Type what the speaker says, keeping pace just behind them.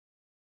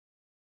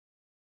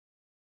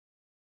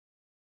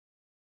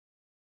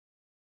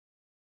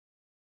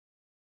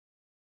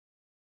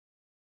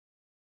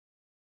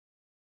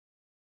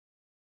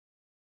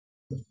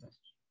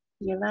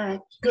You're live.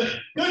 Good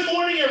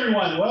morning,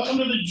 everyone. Welcome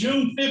to the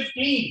June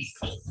 15th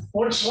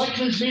Board of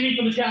Selectmen's meeting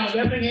for the town of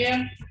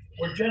Effingham.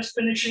 We're just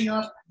finishing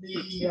up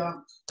the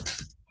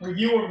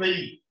review of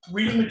the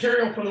reading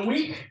material for the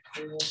week.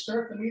 We will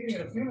start the meeting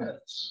in a few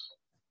minutes.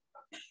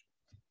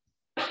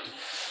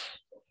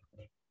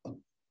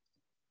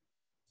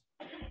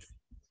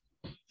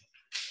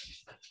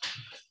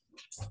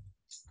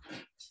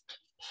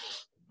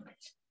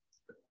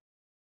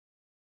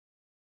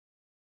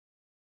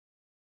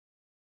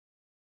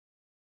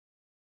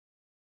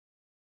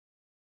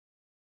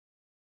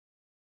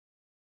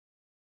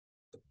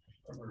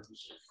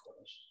 Emergency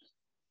request.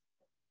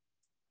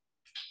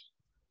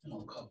 And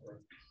I'll cover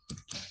it.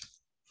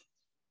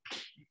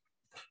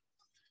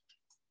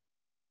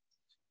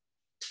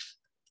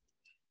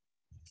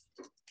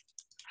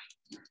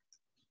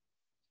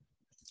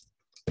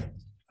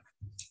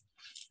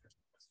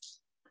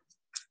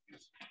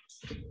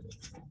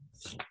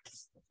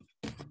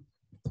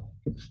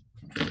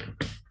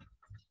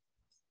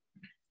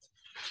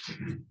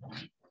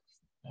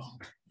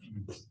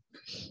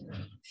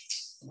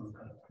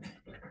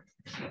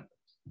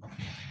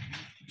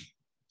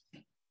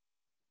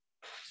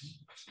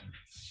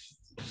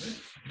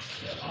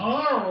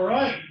 All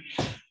right,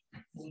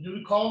 we'll do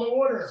the call to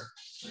order.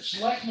 The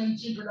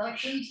Selectmen's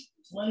introductions.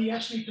 Lenny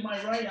Esme to my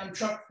right. I'm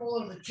Chuck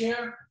Fuller, the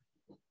chair.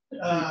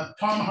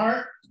 Tom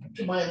Hart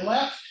to my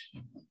left.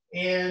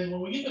 And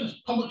when we get to the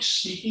public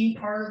speaking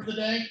part of the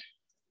day,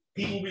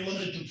 people will be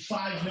limited to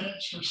 5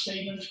 minutes for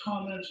statements,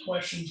 comments,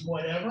 questions,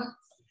 whatever.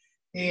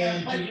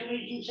 And my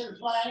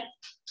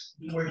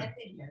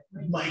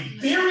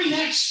very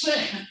next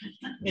thing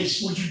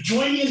is, would you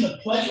join me in the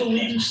Pledge of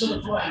Allegiance to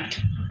the flag?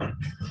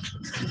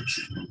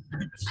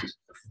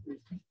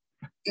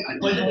 I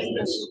pledge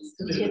allegiance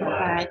To the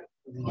flag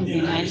of the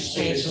United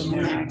States of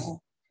America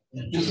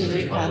and to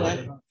the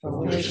republic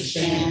for which it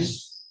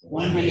stands,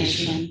 one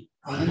nation,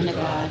 under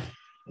God,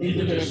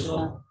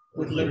 indivisible,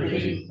 with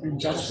liberty and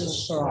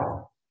justice for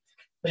all.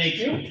 Thank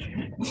you.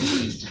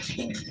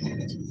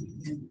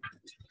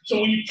 So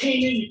when you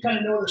came in, you kind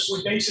of noticed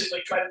we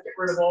basically tried to get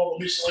rid of all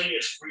the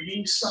miscellaneous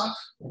reading stuff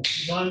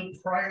done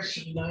prior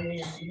to the 9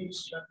 a.m.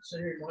 meetings. You got to sit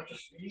here and watch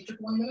us reading for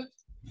 20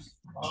 minutes.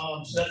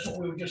 So that's what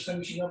we were just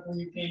finishing up when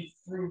you came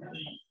through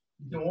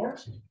the door.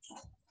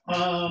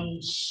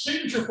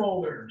 Signature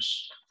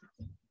folders.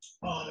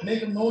 I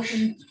make a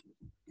motion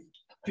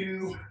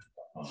to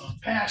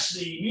pass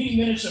the meeting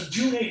minutes of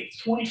June 8th,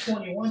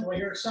 2021. Do I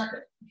hear a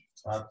second?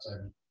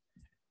 Second.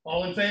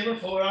 All in favor,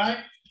 vote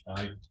aye.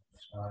 Aye.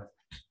 Aye.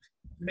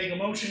 Make a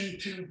motion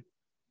to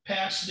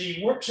pass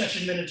the work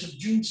session minutes of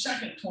June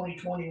 2nd,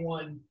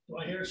 2021. Do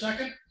I hear a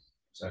second?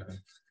 Second.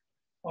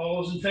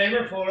 All those in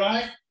favor, vote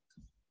aye.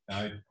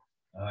 Aye.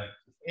 Aye.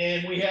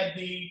 And we had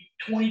the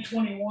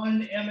 2021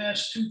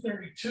 MS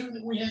 232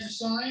 that we had to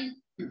sign.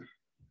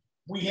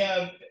 We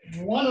have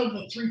one of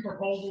the 3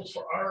 proposals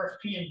for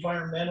RFP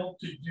Environmental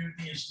to do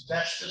the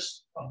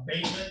asbestos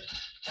abatement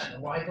at the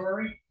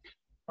library.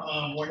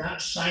 We're not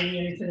signing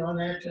anything on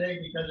that today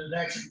because there's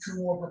actually 2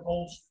 more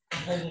proposals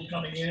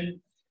coming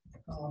in.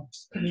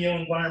 Peniel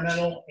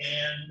Environmental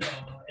and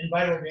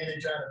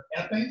EnviroVantage out of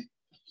Epping.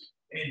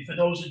 And for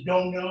those that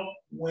don't know,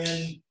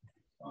 when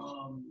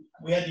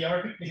we had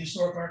the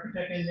historic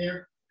architect in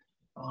there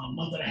a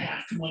month and a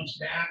half, 2 months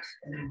back,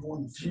 and they were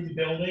going through the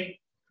building.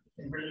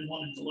 They really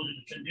wanted to look at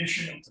the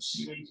condition of the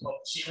ceiling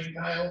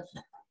tiles.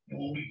 And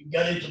when we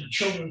got into the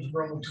children's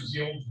room, which was the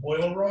old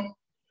boiler room,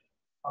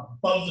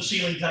 above the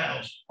ceiling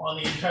tiles, on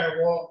the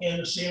entire wall and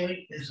the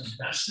ceiling, is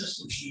asbestos,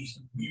 which needs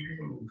to be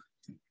removed.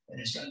 And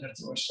it's going to go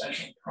through a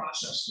special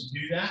process to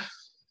do that.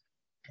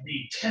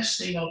 The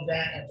testing of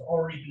that has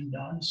already been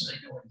done, so they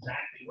know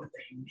exactly what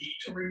they need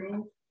to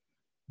remove.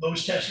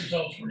 Those test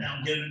results were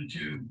now given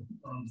to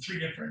 3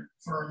 different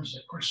firms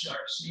that Chris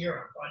Garcia,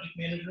 our project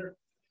manager,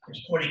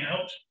 is putting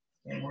out,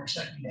 and we're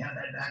expecting to have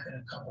that back in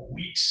a couple of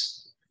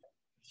weeks.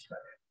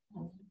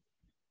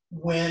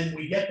 When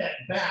we get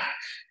that back,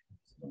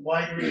 the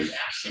library has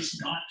asked us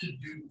not to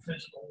do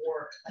physical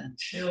work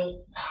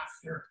until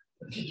after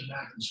the kids are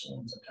back in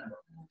school in September.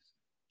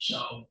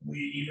 So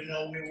even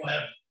though we will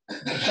have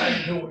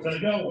decided who we're going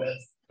to go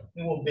with,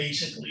 it will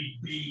basically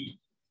be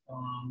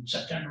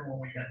September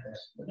when we get there.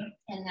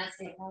 And that's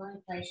the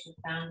only place you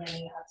found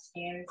any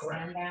upstairs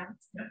and down?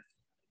 Yep.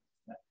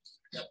 Yep.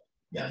 Yep.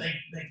 Yeah, they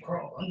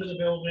crawl under the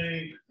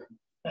building.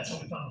 That's how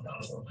we found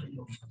out about the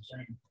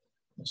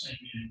same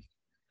meeting.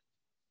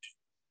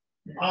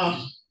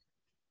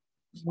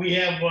 We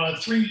have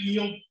 3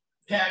 yield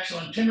tax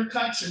on timber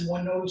cuts and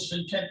 1 notice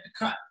of intent to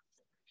cut.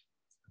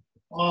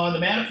 The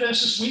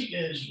manifest this week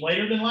is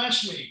later than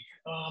last week.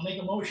 Make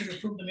a motion to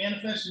approve the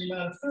manifest in the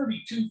amount of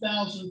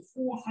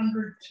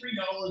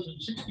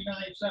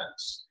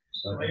 $32,403.69.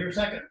 Do I hear a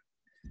second?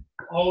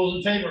 All those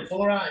in favor,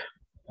 Fuller, aye.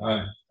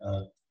 Aye.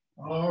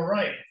 All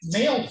right,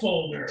 mail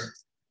folder.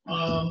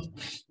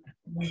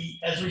 We,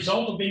 as a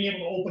result of being able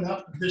to open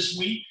up this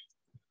week,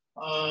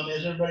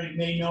 As everybody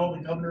may know,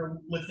 the governor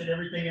lifted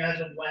everything as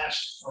of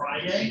last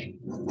Friday.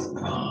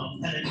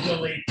 And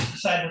until they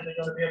decide what they're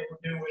gonna be able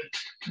to do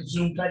with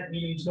Zoom type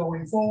meetings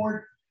going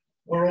forward,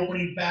 we're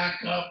opening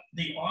back up.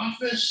 The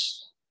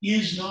office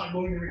is not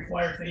going to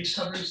require face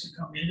coverings to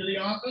come into the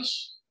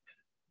office.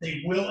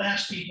 They will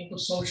ask people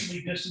to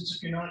socially distance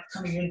if you're not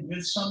coming in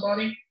with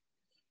somebody.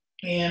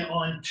 And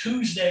on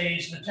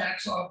Tuesdays, the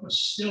tax office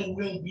still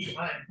will be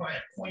by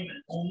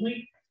appointment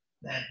only.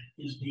 That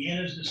is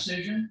Deanna's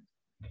decision.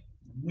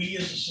 We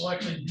as a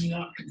selectmen do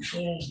not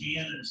control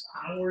Deanna's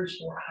hours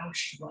or how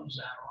she runs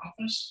that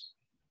office.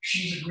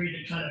 She's agreed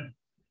to kind of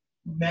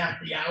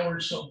map the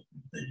hours, so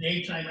the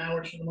daytime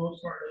hours for the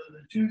most part, other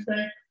than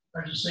Tuesday,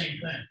 are the same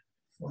thing.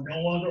 We're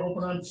no longer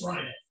open on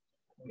Friday.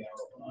 We are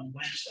open on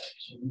Wednesday.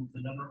 So we move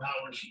the number of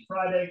hours from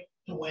Friday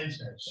to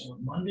Wednesday. So we're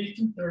Monday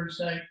through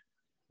Thursday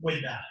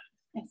with that.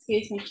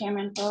 Excuse me,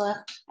 Chairman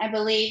Bullock. I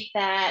believe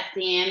that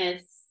Deanne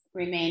is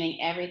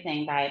remaining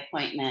everything by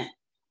appointment.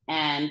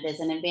 And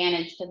there's an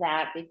advantage to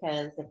that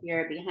because if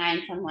you're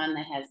behind someone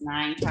that has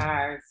 9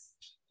 cars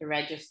to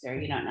register,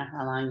 you don't know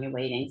how long you're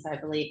waiting. So I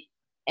believe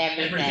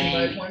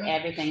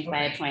everything's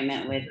by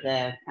appointment with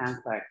the town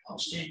clerk. I'll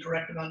stand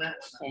corrected on that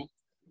one.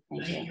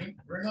 Okay. Thank you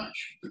very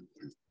much.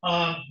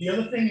 The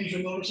other thing is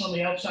you'll notice on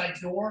the outside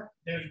door,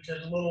 there's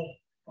a little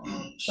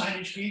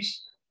signage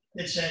piece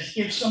that says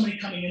if somebody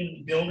coming into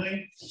the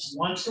building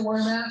wants to wear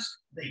a mask,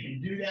 they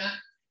can do that.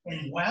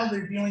 And while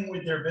they're dealing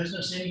with their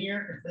business in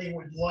here, if they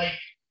would like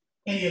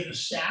any of the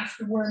staff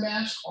to wear a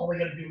mask, all they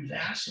got to do is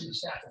ask and the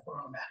staff will put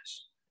on a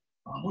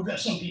mask. We've got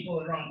some people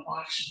that are on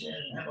oxygen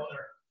and have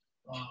other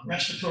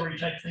respiratory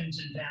type things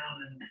in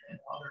town and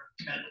other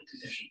medical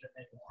conditions that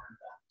may warrant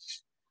that.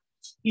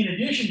 In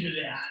addition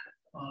to that,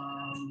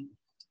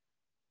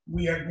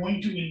 we are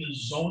going to, in the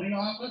zoning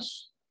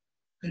office,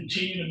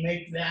 continue to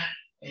make that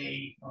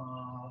a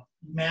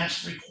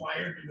mask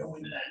required to go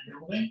into that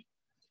building.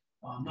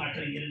 I'm not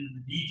going to get into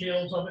the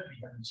details of it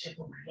because it's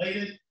HIPAA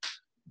related,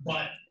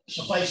 but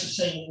suffice to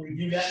say, we'll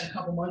review that in a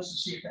couple months to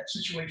see if that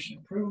situation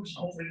improves.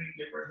 Hopefully we can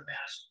get rid of the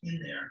mask in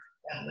there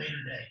at a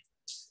later date.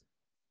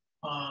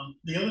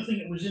 The other thing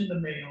that was in the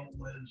mail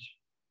was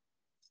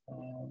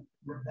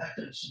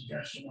Rebecca's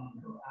suggestion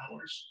on her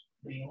hours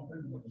being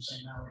open with the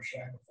same hours she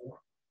had before,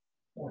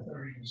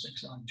 4:30 to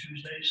 6 on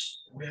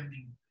Tuesdays. Do we have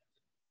any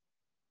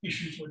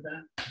issues with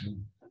that?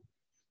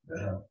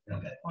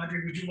 Okay,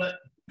 Audrey, would you let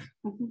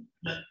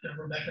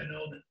Rebecca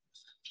know that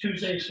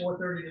Tuesdays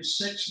 4:30 to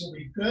 6 will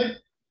be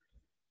good.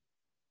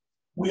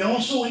 We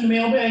also in the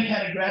mailbag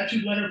had a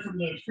gratitude letter from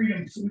the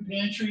Freedom Food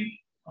Pantry.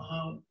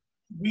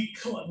 We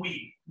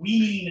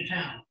meaning the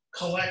town,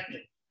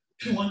 collected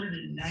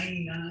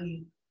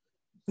 299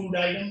 food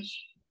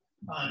items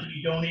to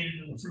be donated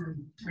to the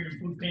Freedom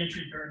Food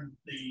Pantry during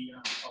the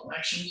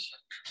elections.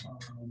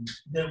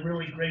 They're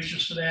really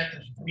gracious for that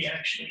because we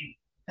actually,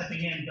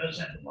 Effingham does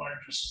have the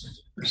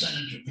largest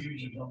percentage of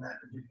users on that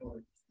particular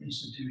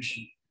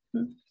institution.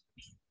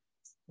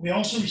 We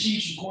also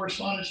received some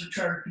correspondence from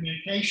Charter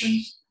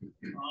Communications.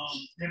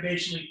 They're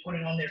basically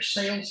putting on their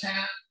sales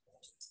hat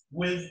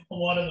with a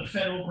lot of the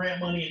federal grant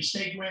money and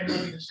state grant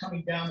money that's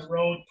coming down the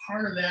road.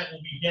 Part of that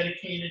will be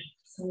dedicated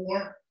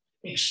for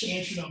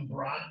expansion of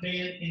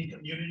broadband in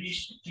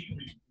communities,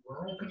 particularly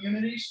rural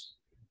communities.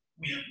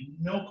 We have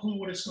no clue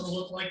what it's going to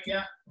look like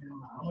yet. We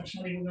don't know how much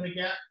money we're going to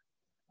get.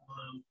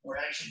 We're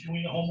actually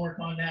doing the homework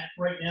on that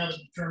right now to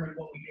determine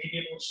what we may be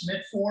able to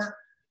submit for.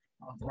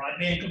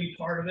 Broadband could be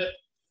part of it.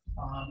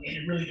 And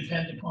it really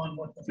depends upon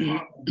what the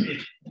pot will be.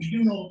 We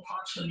do know the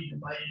pot's going to be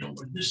divided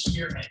over this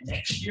year and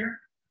next year.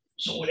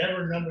 So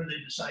whatever number they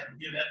decide to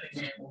give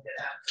Effingham, we'll get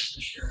half of it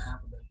this year and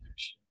half of it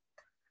next year.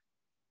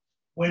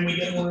 When we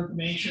get more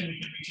information, we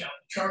can reach out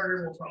to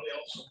Charter. We'll probably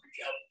also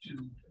reach out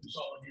to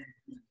Consolidated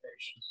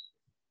Communications.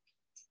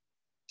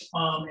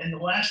 And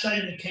the last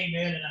item that came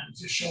in, and I was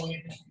just showing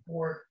it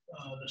before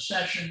the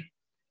session,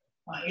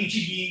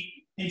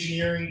 HED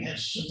Engineering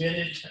has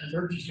submitted an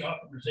emergency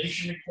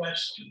authorization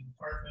request to the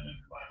Department of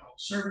Environmental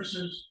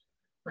Services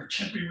for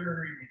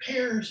temporary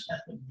repairs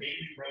at the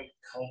Bailey Road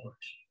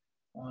culvert.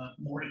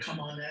 More to come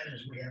on that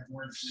as we have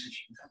more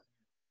information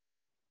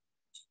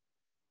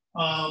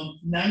coming.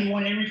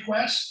 91A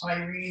request,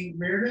 Irene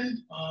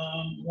Reardon,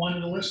 one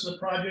of the list of the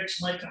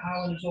projects Mike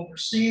Holland is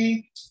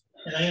overseeing,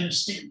 and I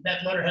understand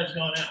that letter has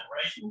gone out,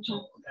 right?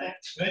 So, okay,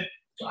 good.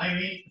 So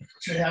Irene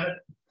should have it.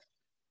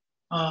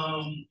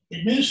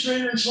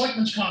 Administrator and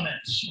selectmen's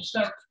comments. We'll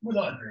start with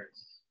Audrey.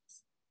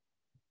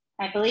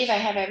 I believe I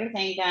have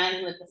everything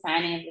done with the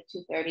signing of the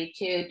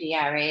 232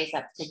 DRAs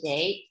up to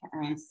date.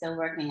 I'm still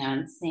working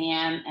on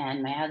SAM,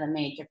 and my other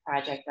major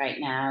project right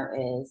now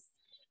is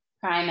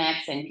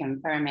Primex and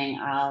confirming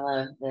all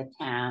of the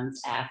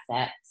town's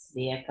assets,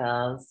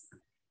 vehicles,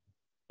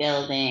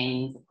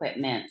 buildings,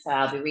 equipment. So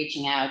I'll be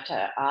reaching out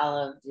to all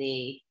of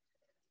the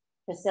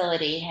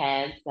facility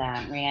heads,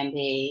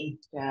 Randy,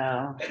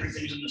 Joe.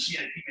 Everything's in the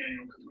CIP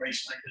manual because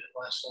Grace and I did it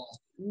last fall.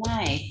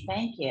 Nice,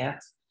 thank you.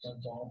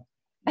 That's all.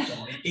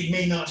 So it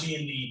may not be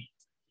in the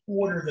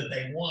order that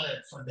they wanted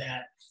for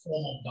that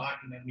formal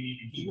document we need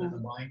to keep in the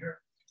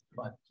binder,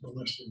 but the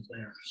list is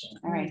there, so.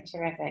 All right,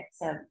 terrific.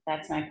 So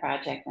that's my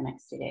project the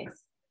next 2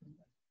 days.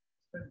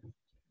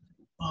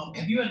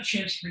 Have you had a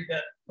chance to read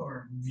that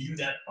or view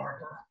that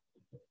ARPA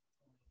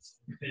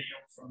video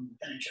from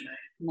NHMA?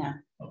 No.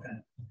 Okay.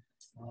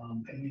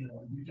 Have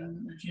you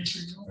done a chance to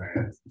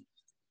review it?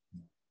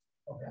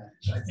 Okay,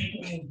 so I think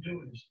what we'll do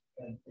is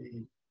at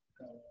the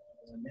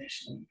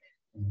next week,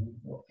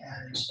 we'll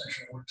add a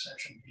special work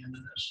session into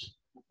this,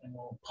 and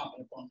we'll pop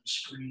it up on the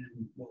screen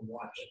and we'll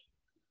watch it.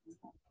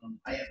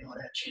 I have not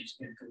had a chance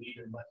to get to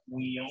either, but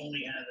we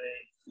only have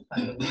I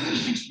believe, a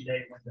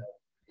 60-day window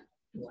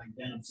to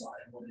identify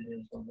what it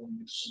is we're going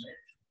to submit.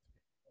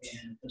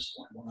 And at this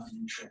point, we're not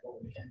even sure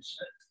what we can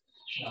submit.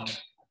 So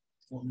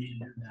we'll need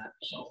to do that.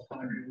 So I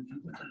would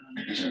you put that on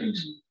next week?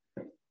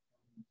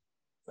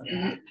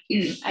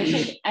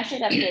 I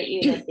should update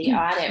you that the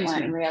audit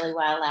went really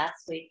well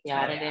last week. The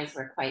auditors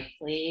were quite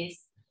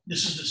pleased.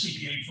 This is the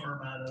CPA firm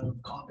out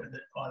of Concord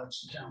that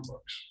audits the town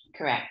books.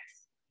 Correct.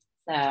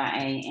 So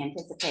I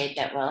anticipate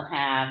that we'll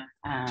have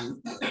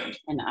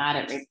an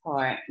audit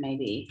report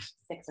maybe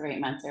 6 or 8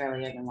 months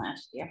earlier than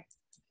last year.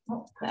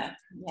 Oh, so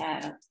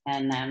yeah,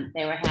 and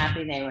they were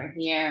happy they were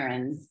here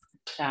and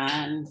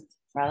done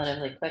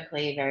relatively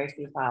quickly. Very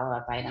few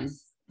follow-up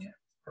items. Yeah,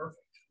 perfect.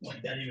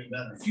 Like that even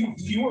better.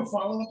 Fewer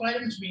follow-up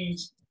items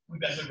means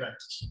we've got good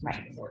records.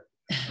 Right.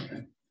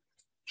 Okay.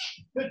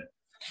 Good.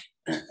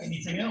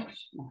 Anything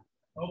else? No.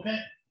 Okay.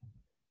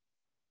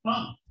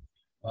 Tom.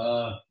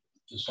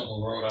 Just a couple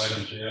of road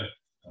items here.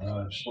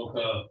 Spoke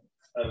to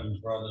Evans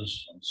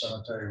Brothers on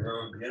Cemetery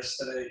Road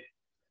yesterday.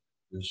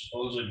 They're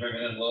supposedly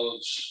bringing in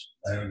loads.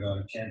 I haven't got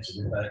a chance to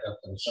get back up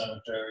to the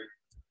cemetery.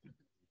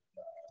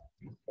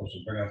 Supposed to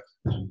bring up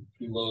some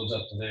 2 loads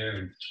up to there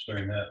and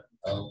bring that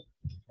out.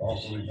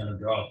 Also, we're going to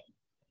drop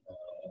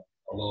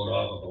a load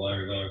off of the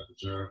Larry Leonard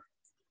Preserve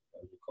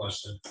as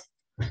requested.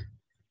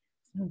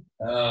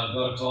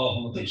 Got a call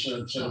from a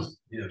concerned citizen.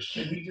 Yes.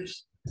 Can we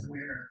just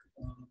where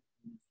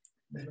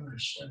they're going to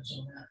spread some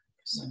of that?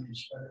 Somebody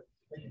spread it.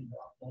 They can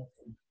drop both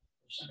from the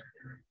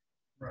Cemetery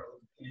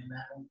Road and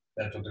that one.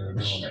 That's what they were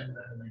doing. Spread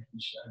that and they can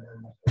spread it.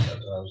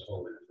 That's what I was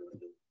told they were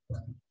doing.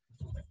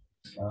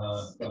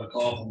 Got a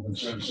call from a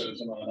concerned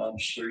citizen on Elm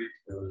Street.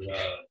 There was a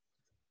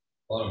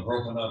lot of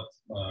broken up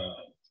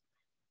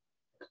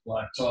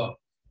blacktop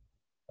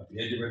at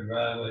the edge of her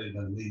driveway and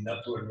then leading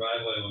up to her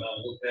driveway. When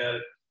I looked at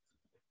it,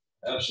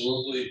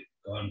 absolutely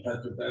on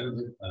Patrick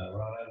Evans,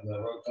 Ron Evans, the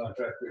road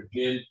contractor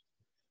again.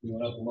 We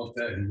went up and looked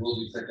at it and we'll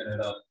be picking it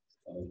up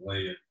on the way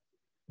in.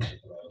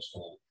 That's what I was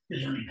told.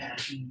 Is there any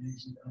patching?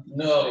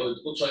 No,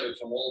 it looks like it's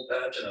from old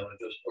patching. I was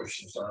just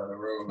pushing the side of the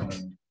road,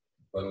 and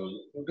but it was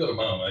a good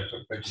amount. I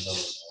took pictures of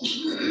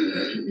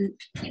it.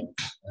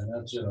 And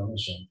that's it on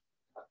this one.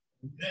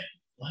 Okay.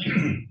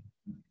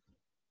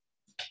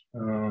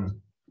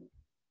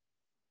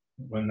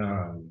 When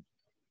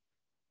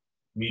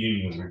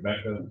meeting with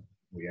Rebecca,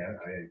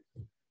 I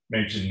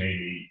mentioned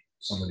maybe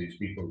some of these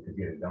people could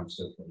get a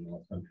dumpster from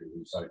North Country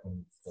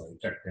Recycling, so I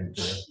checked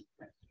into it.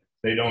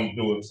 They don't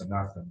do it for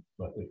nothing,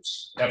 but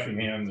it's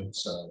Effingham.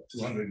 It's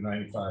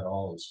 $295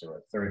 for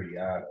a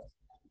 30-yarder.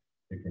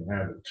 You can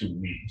have it 2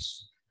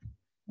 weeks.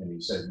 And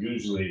he said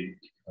usually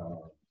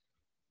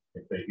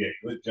if they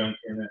get good junk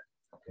in it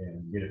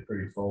and get it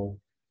pretty full,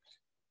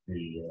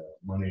 the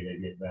money they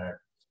get back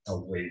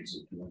outweighs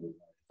the $295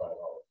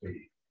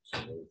 fee, so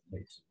they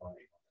make some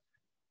money.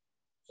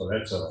 So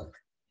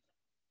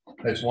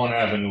that's one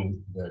avenue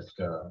that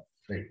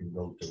they can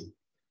go to.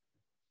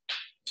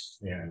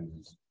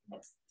 And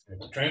at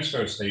the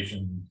transfer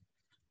station,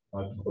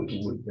 I'll put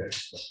the wood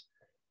picks.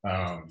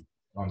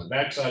 On the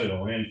backside of the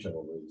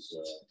landfill is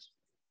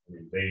an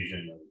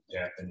invasion of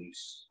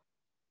Japanese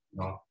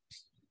knot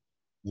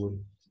wood,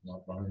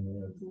 not vine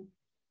wood.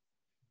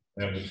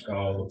 That was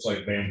called, looks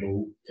like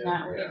bamboo.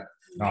 Yeah,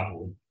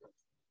 knotwood.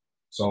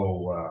 So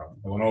I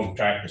went over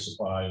Tractor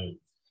Supply,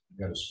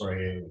 got a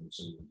sprayer and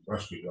some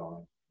brush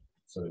on it.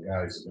 So the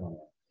guys are gonna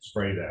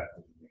spray that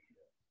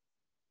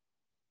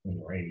when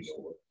the rain's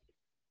over.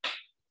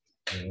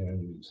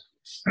 And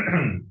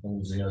what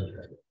was the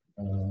other?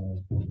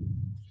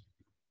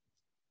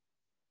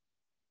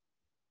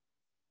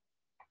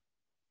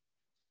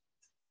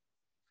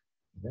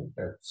 I think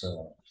that's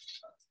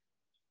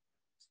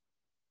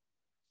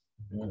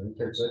yeah, I think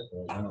that's it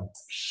right now.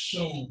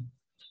 So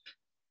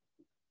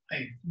I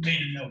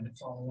made a note to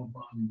follow up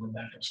on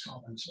Rebecca's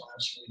comments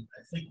last week.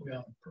 I think we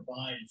ought to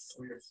provide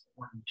 3 or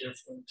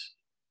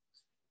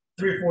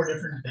 4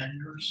 different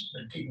vendors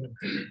that people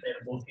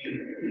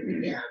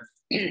could have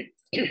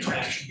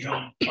trash,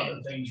 junk,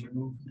 other things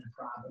removed from their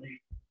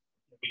property.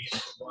 We can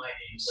provide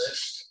a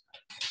list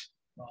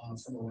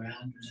from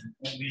around, and it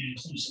won't be an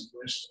inclusive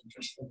list. We'll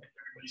just look at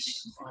everybody you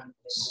can find in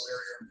the local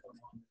area and put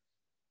them on.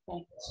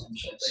 So I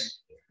think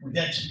we've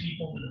had some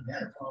people that have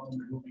had a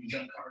problem removing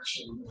junk cars,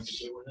 so we know what to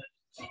do with it.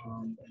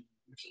 And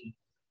usually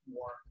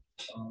more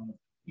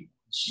people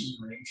in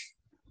senior age.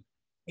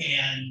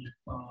 And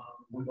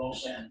we've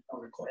also had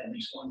at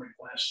least one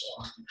request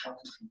on how to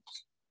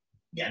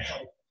get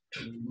help to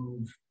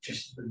remove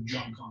just the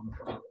junk on the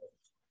property.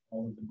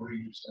 all the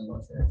debris that's been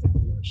left there for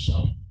years.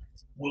 So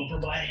we'll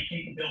provide a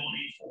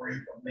capability for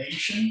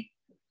information.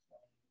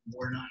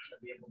 We're not going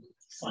to be able to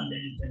fund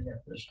anything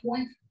at this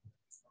point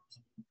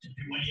to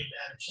do any of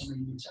that if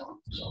somebody needs help.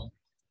 So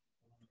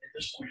at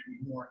this point, we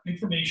need more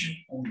information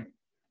only.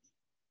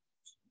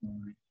 All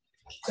right.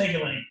 Thank you,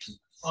 Lenny.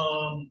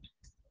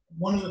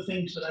 One of the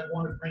things that I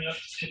want to bring up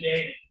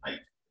today,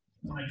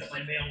 when I got my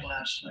mail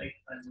last night,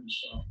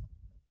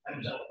 I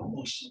was out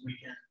most of the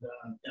weekend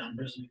down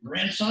visiting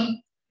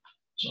grandson,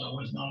 so I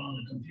was not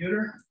on the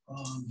computer.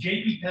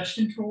 JP Pest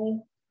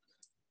Control,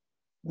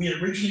 we had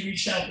originally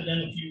reached out to them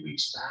a few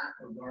weeks back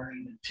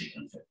regarding the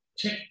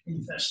tick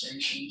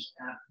infestations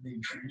at the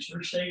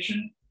transfer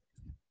station,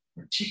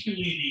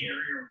 particularly the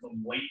area of the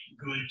white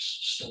goods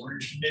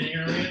storage bin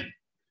area.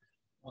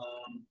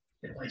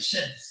 If I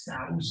said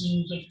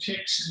thousands of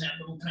ticks in that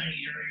little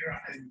tiny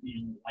area, I would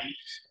be light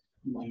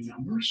in my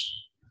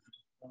numbers.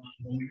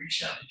 When we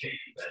reached out to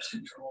JP Pest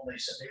Control, they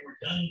said they were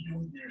done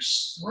doing their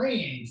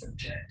spraying for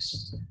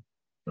ticks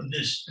for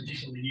this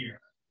particular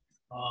year.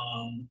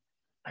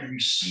 I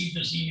received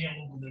this email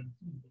over the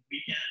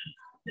weekend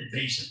that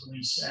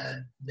basically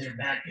said they're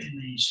back in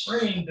the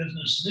spraying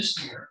business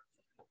this year.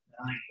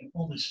 And I can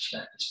only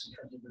suspect it's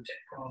because of the tick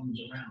problems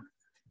around.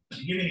 But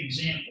to give you an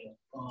example,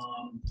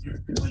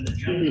 when the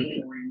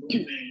gentlemen were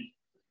removing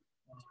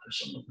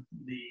some of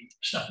the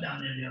stuff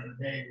down there the other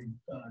day,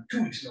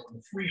 2 weeks ago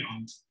with the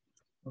Freon,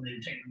 when they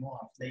were taking them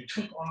off, they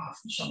took off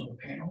some of the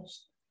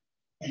panels,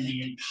 and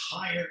the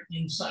entire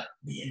inside of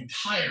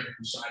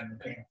the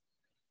panel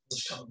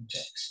was covered with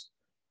ticks.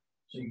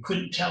 So you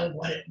couldn't tell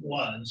what it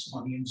was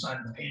on the inside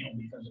of the panel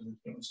because it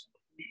was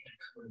completely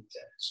covered with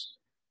ticks.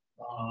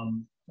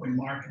 When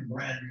Mark and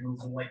Brad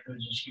removed the white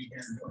goods this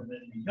weekend and put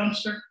them in the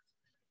dumpster,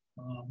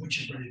 which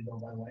is ready to go,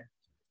 by the way,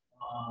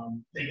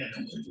 they got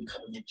completely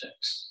covered with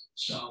ticks.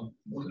 So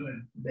we're going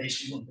to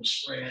basically look to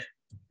spray it,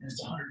 and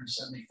it's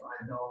 $175.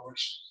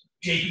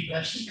 JP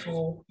Pest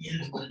Control is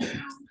the town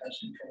pest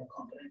control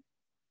company.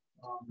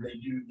 They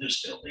do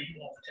this building,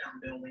 all the town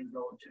buildings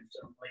relative to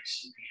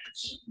lice and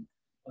ants and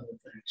other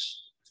things,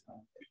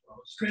 as well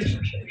as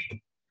transfer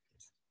station.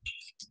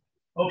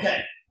 Okay,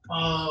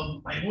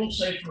 I will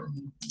say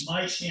from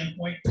my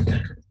standpoint,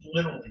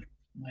 literally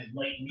my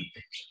light week,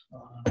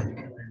 I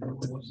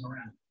really wasn't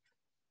around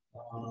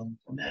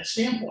from that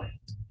standpoint.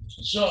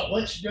 So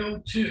let's go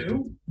to,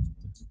 do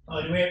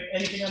we have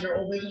anything under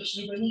old business,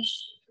 new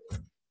business?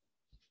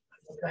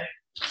 Okay.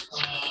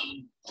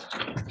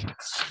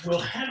 We'll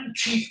have the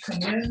chief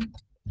come in.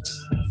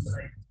 But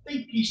I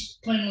think he's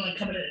planning on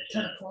coming in at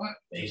 10 o'clock.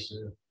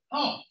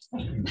 Oh,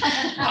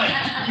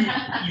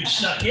 you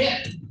snuck in.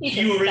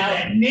 You were in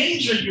that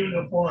ninja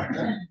uniform.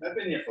 I've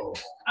been here for a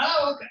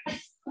Oh,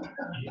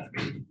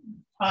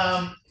 while.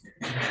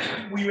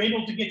 okay. Were you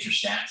able to get your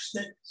stats?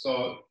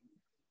 So,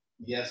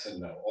 yes and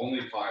no,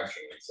 only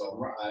partially. So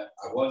I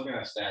was going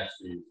to stats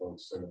for you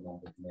folks for the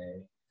month of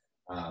May,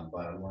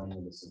 but I'm running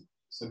into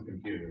some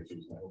computer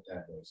issues. I hope to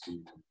have those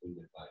two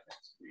completed by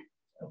next week.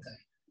 Okay.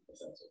 If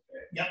that's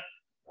okay. Yep.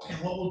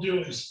 And what we'll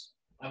do is,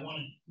 I want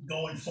to,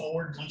 going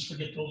forward, once we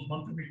get those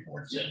monthly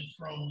reports in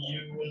from you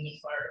and the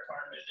fire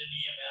department and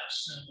EMS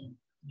and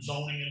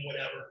zoning and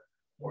whatever,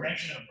 we're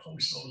actually going to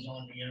post those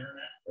on the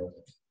internet.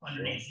 Perfect.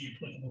 Underneath the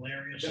applicable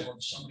area. So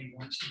if somebody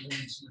wants to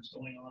read see what's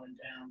going on in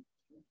town,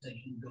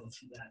 they can go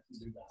through that and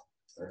do that.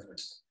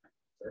 Perfect.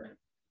 Perfect.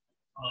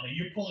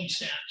 You're pulling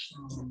stats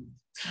from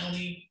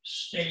county,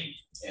 state,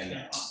 And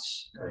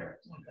us.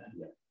 correct. Okay.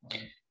 Yeah.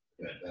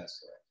 Yeah, that's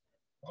correct.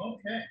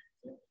 Okay.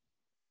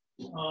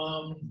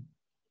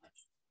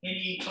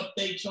 Any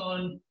updates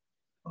on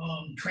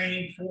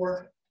training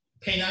for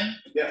K9?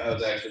 Yeah, I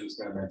was actually just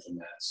going to mention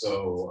that.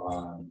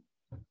 So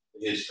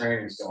his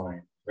training's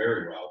going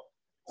very well.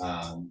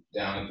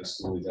 Down at the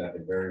school, he's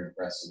acted very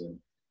impressive. And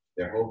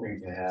they're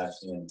hoping to have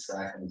him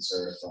tracked and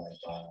certified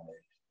by,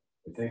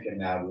 we're thinking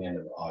now the end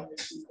of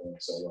August. He's going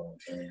so well in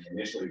training.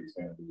 Initially, he's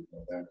going to be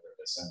November or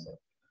December,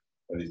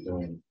 but he's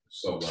doing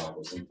so well.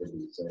 We're thinking to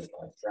be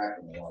certified,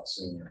 tracking a lot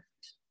sooner.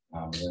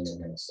 And then they're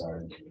going to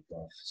start into the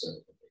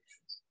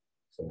certifications.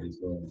 So he's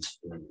doing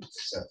really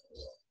exceptionally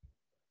well.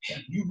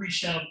 Have you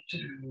reached out to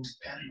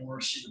Patty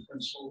Morrissey, the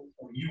principal,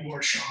 or you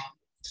or Sean,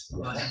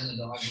 about having a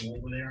dog go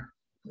over there?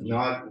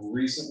 Not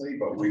recently,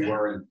 but we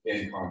were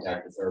in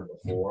contact with her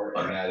before,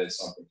 and that is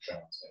something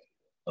Sean's saying.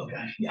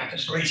 Okay, yeah,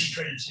 because Gracie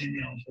traded some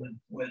emails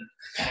with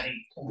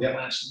Patty over the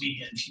last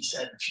weekend. She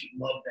said she'd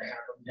love to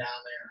have them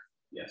down there.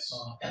 Yes.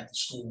 At the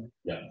school.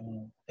 Yeah.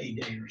 A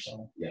day or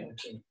so. Yeah. Or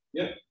two.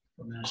 Yeah.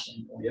 From that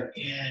standpoint. Yeah.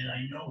 And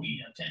I know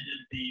he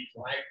attended the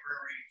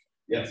library.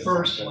 Yeah.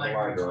 First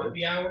library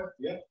coffee hour.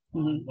 Yeah.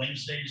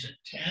 Wednesdays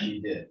at 10. He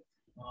did.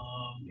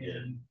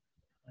 And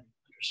I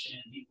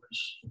understand he was.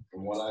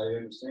 From what I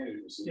understand, he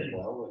received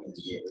well, and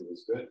it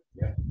was good.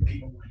 Yeah.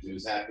 He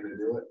was happy to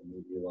do it, and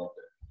we loved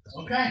it.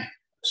 Okay.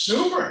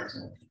 Super.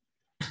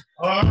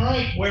 All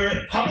right, we're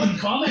at public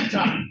comment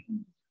time.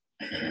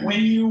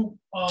 When you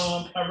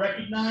are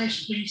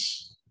recognized,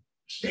 please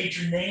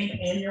state your name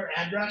and your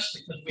address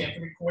because we have to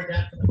record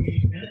that for the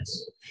meeting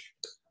minutes.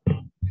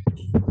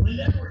 Linda?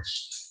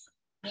 Edwards.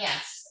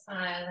 Yes,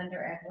 Linda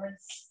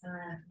Edwards,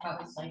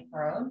 Public Lake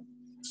Road.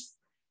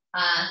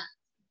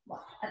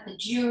 At the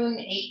June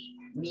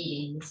 8th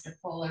meeting, Mr.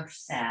 Fuller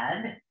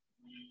said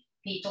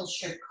people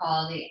should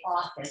call the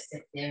office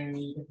if they're in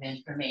need of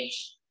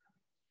information.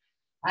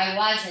 I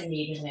was in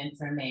need of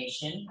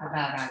information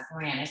about our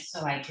granite,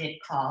 so I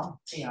did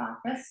call the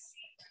office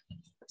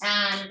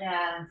and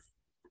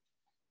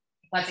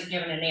wasn't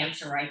given an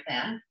answer right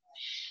then.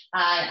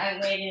 I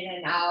waited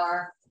an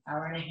hour,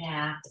 hour and a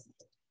half,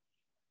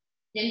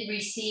 didn't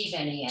receive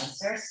any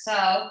answer, so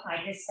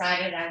I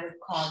decided I would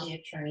call the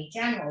Attorney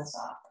General's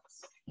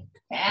office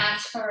to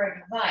ask for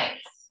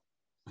advice,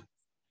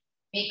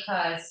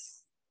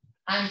 because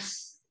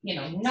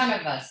none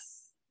of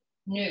us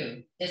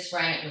knew this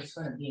granite was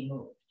going to be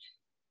moved.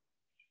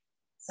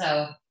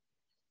 So,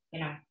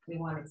 we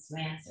wanted some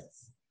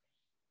answers.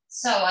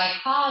 So I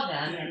called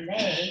them and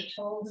they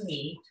told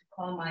me to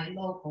call my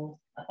local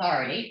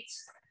authority,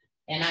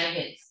 and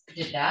I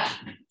did that.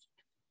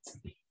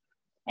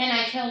 And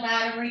I filled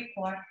out a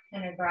report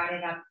and I brought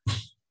it up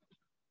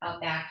out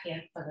back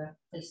here for the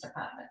police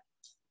department.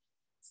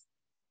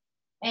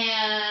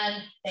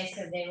 And they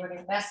said they would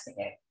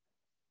investigate.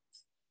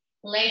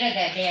 Later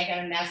that day, I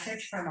got a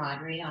message from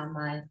Audrey on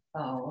my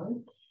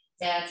phone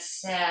that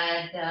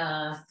said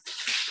that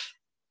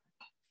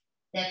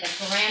the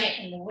granite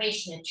and the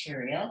waste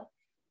material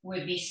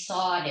would be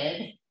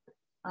sorted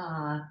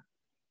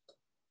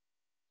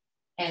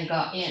and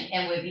got in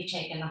and would be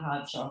taken to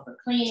Hobshaw for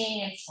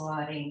cleaning and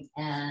sorting,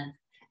 and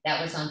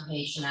that was on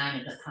page 9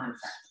 of the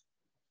contract.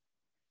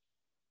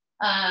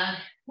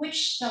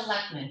 Which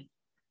selectman?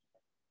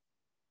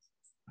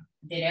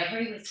 Did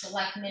every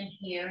selectman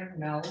here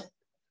know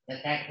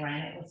that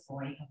granite was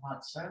going to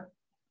Hobshaw?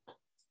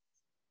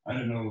 I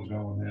didn't know it was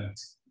going there,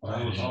 but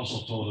I was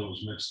also told it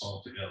was mixed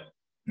all together.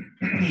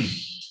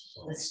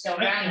 It's still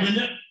granite.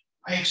 Linda,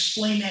 I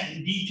explained that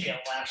in detail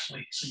last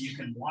week, so you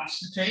can watch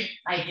the tape.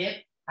 I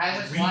did. I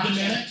was Read the watching.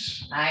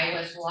 minutes. I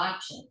was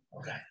watching.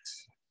 Okay.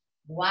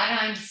 What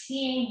I'm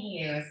seeing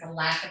here is a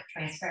lack of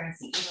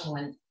transparency, even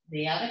when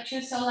the other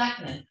two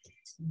selectmen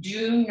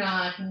do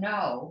not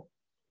know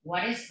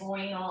what is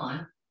going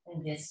on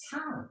in this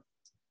town.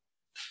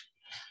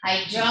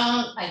 I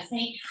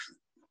think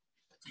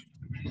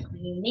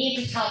you need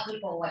to tell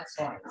people what's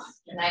going on.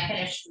 And I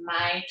finished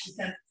my,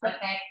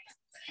 okay.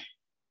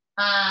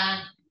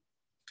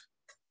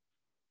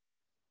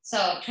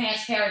 So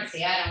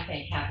transparency, I don't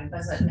think happened,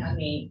 because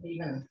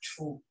even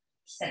two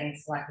sitting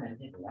selectmen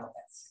didn't know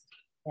this,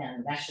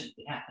 then that should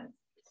be happening.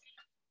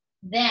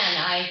 Then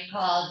I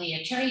called the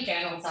Attorney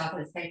General's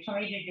office. They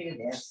told me to do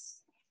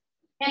this,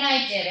 and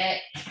I did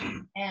it,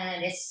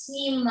 and it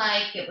seemed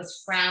like it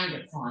was frowned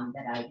upon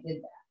that I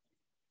did that.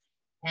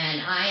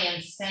 And I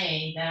am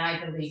saying that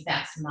I believe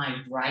that's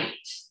my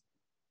right,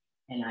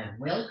 and I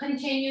will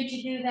continue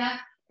to do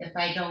that if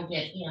I don't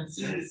get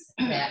answers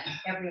that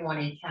everyone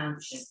in town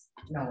should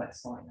know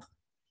what's going on.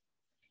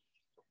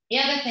 The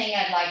other thing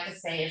I'd like to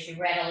say is you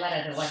read a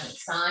letter that wasn't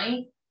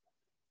signed.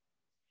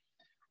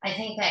 I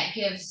think that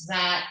gives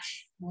that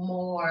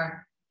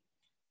more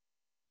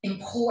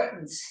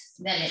importance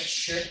than it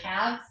should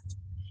have,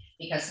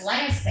 because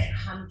letters that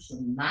come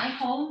to my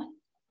home,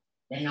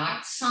 they're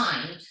not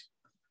signed,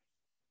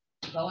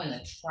 go in the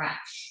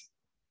trash.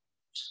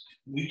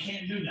 We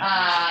can't do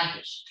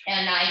that.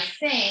 And I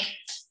think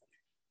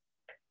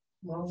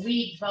when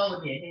we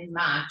voted in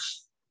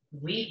March,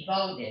 we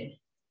voted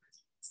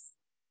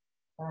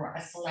for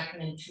a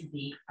selectman to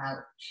be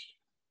out.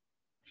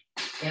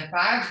 If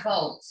our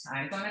votes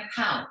are going to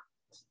count,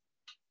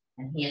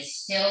 and he is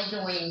still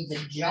doing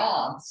the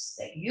jobs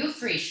that you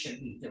three should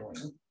be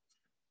doing,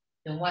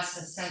 then what's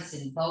the sense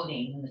in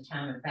voting in the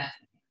town of Effingham?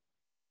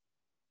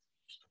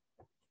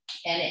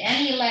 And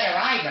any letter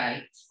I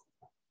write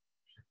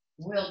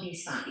will be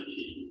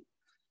signed.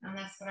 And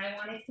that's what I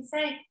wanted to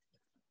say.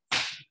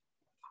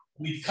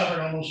 We've covered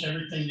almost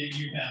everything that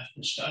you have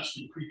discussed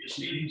in previous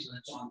meetings, and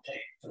it's on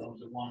tape for those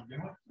that want to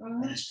do it.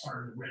 And it's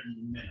part of the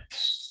written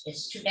minutes.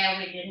 It's too bad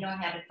we didn't know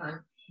ahead of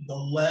time. The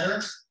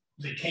letter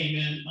that came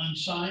in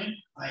unsigned,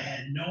 I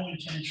had no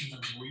intention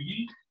of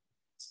reading,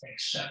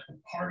 except the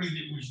party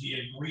that was the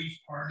aggrieved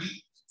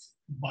party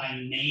by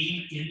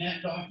name in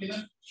that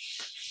document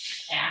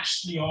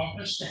asked the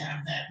office to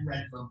have that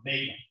read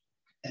verbatim.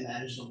 And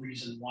that is the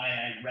reason why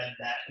I read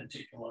that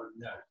particular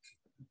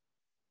note,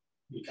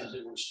 because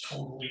it was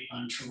totally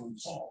untrue and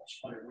false,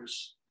 but it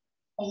was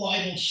a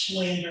libel,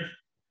 slander,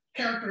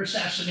 character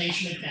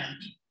assassination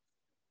attempt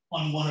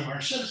on one of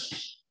our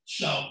citizens.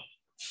 So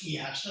he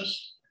asked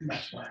us, and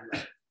that's why I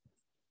read it.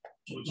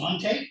 So it's on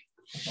tape,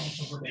 it's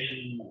also verbatim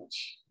in the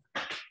minutes.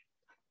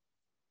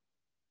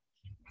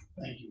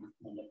 Thank you,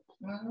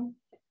 Linda.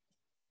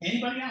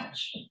 Anybody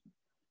else?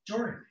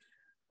 Jordan.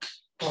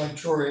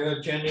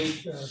 Victoria Jenny,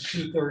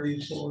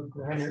 234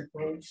 Granite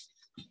Road.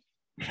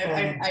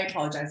 I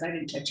apologize, I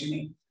didn't catch your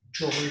name.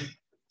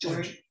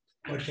 George.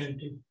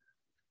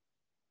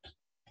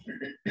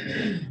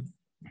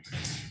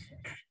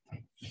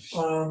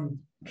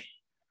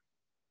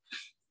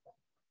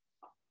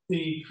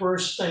 the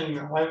first thing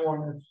I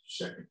want to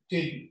say,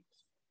 did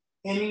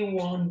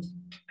anyone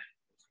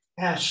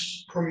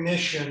ask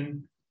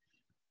permission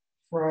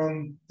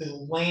from the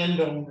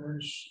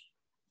landowners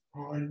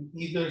on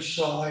either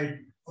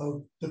side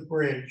of the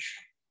bridge?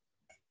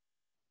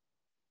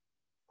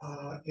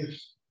 If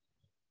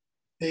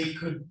they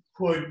could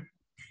put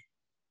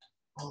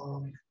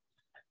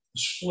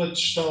split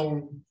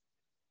stone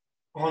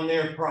on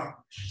their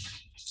property?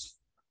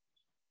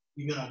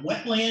 You got a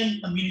wetland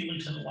immediately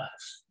to the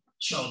left.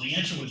 So the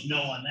answer was no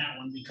on that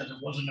one because it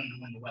wasn't going to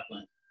go into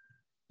wetland.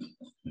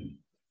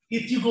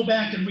 If you go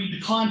back and read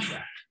the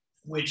contract,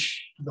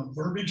 which the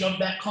verbiage of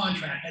that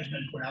contract has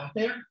been put out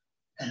there,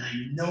 and I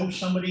know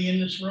somebody in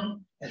this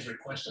room has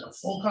requested a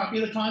full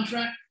copy of the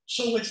contract,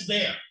 so it's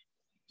there.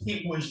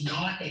 It was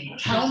not a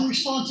town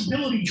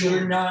responsibility. You're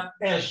George. not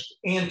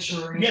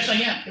answering. Yes, I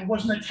am. It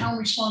wasn't a town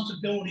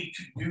responsibility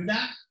to do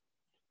that.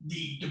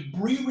 The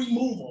debris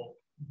removal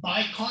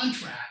by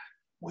contract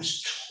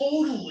was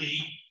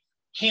totally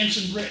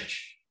Hanson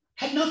Bridge.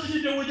 Had nothing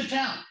to do with the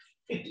town.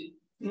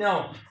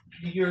 No,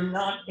 you're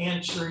not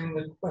answering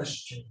the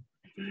question.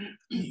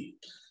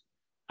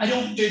 I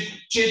don't.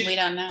 We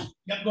don't know.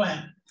 Yep, go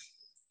ahead.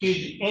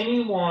 Did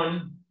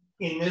anyone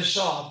in this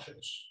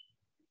office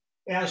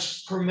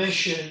ask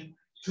permission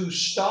to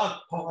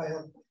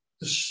stockpile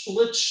the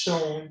split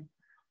stone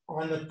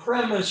on the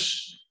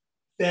premise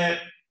that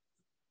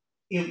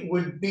it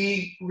would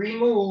be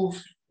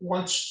removed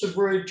once the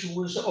bridge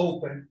was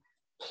open?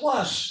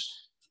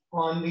 Plus,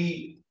 on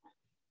the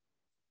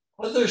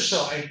other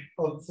side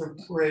of the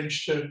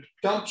bridge, the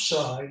dump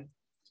side,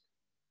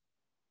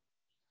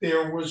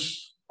 there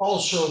was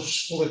also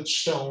split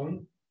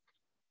stone,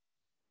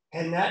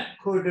 and that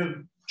could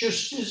have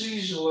just as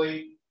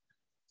easily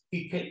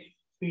be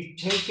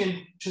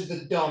taken to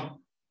the dump.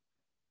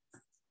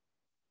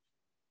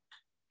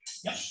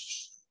 Yep.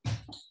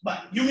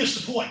 But you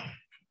missed the point.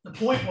 The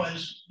point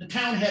was the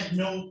town had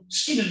no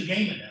skin in the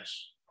game in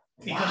this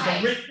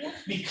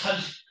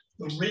because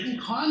the written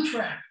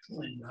contract,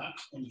 Linda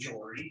and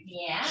Jory,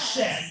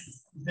 said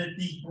that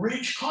the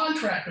bridge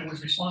contractor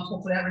was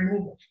responsible for that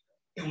removal.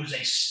 It was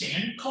a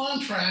standard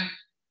contract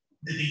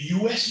that the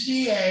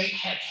USDA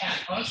had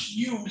us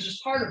use as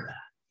part of that.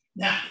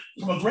 Now,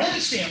 from a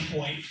granite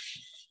standpoint,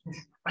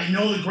 I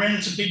know that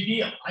granite's a big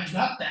deal. I've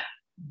got that.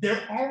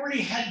 There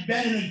already had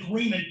been an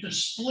agreement to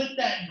split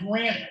that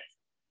granite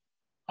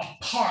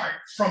apart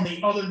from the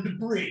other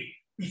debris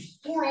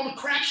before all the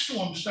crack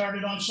storms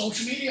started on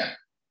social media,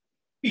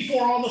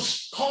 before all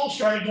the calls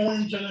started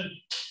going to the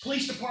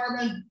police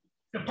department,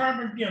 the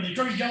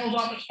Attorney General's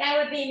office. That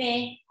would be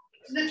me.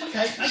 And that's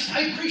okay.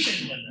 I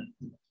appreciate it,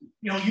 Linda.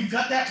 You know, you've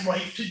got that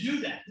right to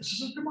do that. This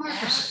is a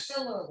democracy.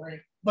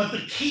 Absolutely. But the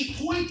key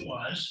point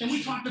was, and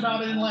we talked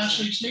about it in last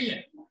week's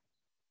meeting,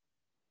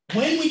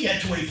 when we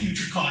get to a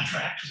future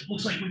contract, because it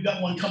looks like we've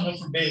got one coming up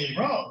for Bailey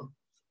Road,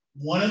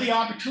 one of the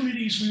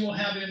opportunities we will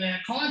have in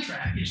that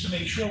contract is to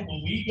make sure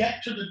when we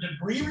get to the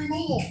debris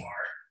removal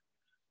part,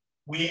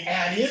 we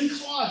add in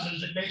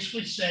clauses that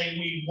basically say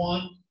we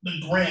want the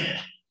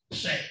granite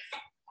safe.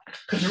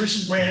 Because there is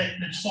some granite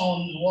that's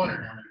fallen in the water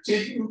down there.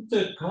 Didn't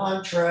the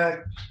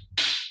contract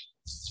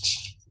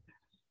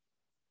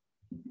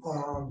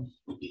no.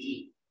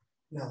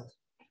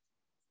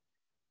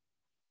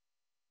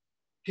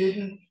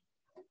 Didn't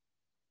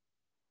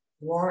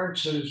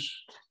Lawrence's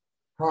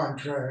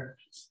contract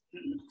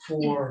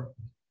for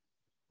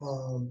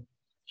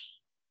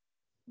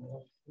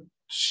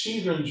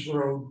Stevens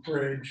Road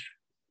Bridge,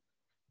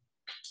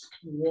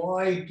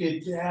 why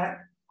did that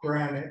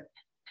granite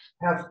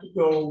have to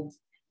go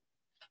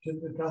to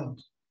the dump?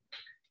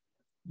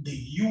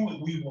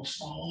 We were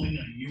following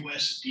a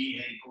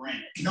USDA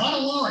grant, not a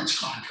Lawrence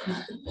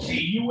contract,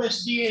 a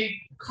USDA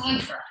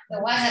contract.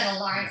 It wasn't a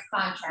Lawrence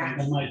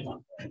contract.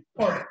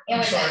 Or, It I'm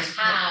was sorry, a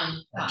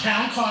town. a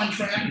town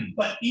contract,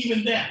 but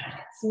even then,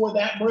 for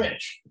that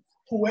bridge,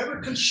 whoever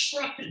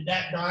constructed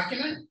that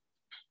document,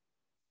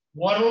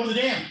 water over the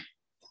dam.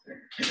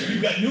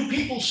 You've got new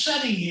people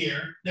sitting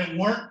here that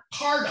weren't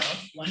part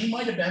of, Lenny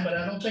might have been, but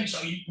I don't think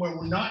so,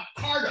 were not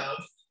part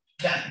of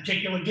that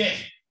particular gig.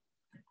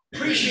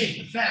 Appreciate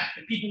the fact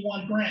that people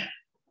want granite.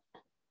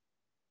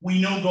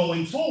 We know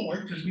going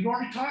forward, because we've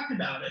already talked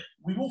about it,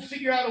 we will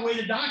figure out a way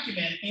to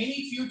document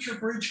any future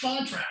bridge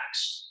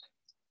contracts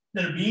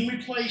that are being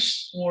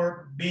replaced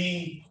or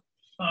being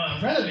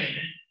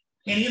renovated.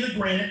 Any of the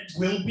granite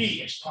will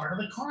be, as part of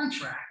the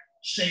contract,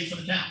 safe for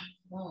the town.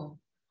 Oh.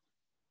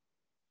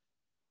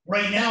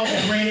 Right now,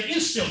 the granite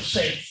is still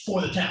safe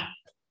for the town.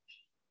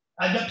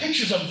 I've got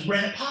pictures of the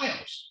granite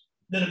piles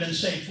that have been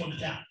safe for the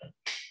town.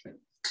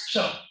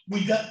 So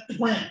we got the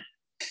granite.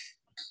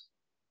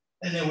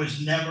 And there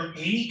was never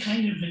any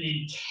kind of an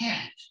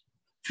intent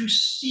to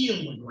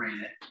steal the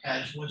granite,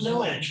 as was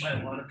alleged by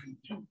a lot of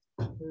people.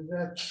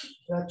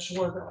 That's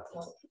what,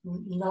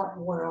 not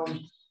what I'm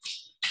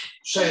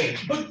saying.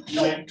 But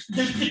no,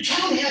 the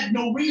town had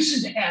no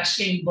reason to ask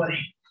anybody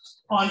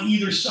on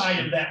either side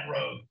of that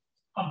road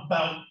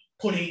about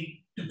putting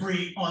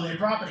debris on their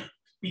property,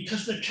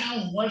 because the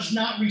town was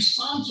not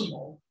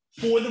responsible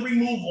for the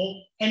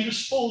removal and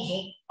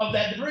disposal of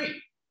that debris.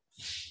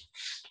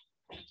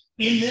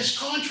 In this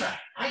contract,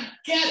 I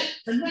get it,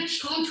 the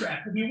next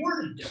contract will be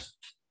worded different.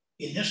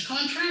 In this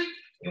contract,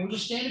 it was a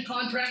standard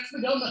contract for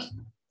the government.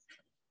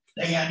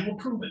 They had to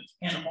approve it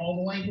and all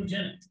the language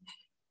in it.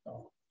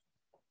 So,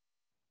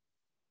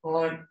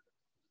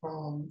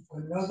 On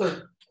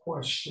another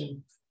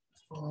question,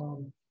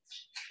 on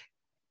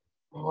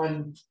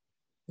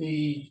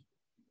the,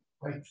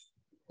 I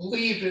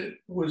believe it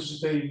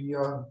was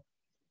the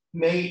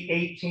May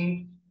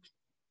 18th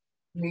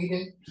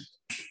meeting.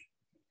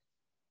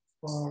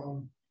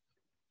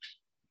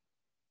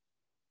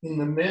 In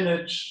the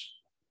minutes,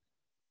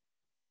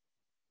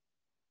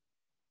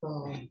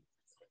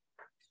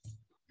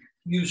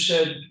 you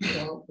said,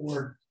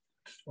 or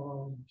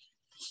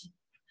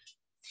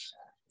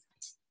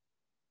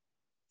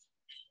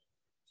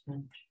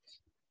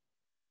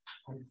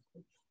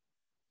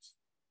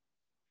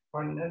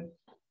on that,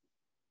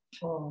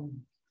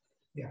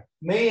 yeah,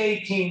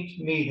 May 18th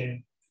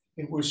meeting,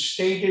 it was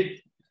stated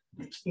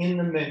in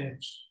the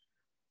minutes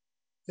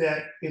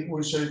that it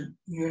was a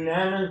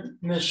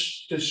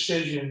unanimous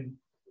decision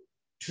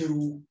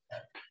to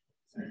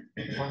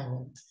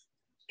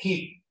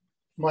keep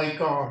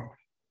Mike on.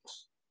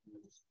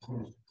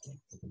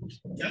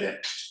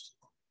 yep.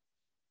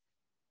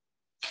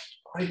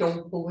 I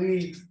don't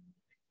believe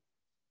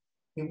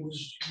it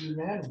was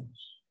unanimous.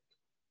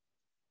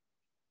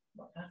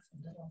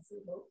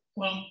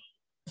 Well,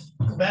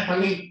 go back, I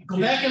mean, go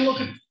back and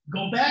look at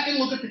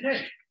the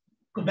tape.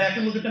 Go back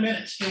and look at the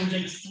minutes. There was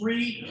a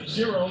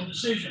 3-0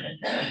 decision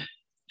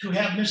to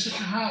have Mr.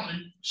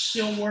 Cahalan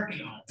still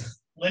working on it.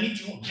 Lenny,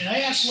 and I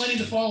asked Lenny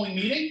the following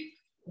meeting,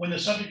 when the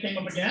subject came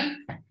up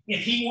again,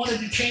 if he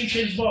wanted to change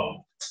his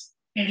vote.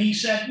 And he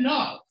said,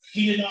 no,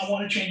 he did not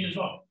want to change his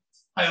vote.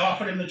 I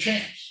offered him the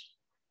chance.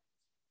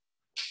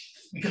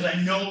 Because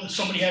I know that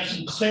somebody had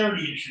some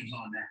clarity issues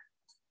on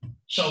that.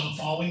 So the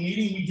following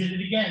meeting, we did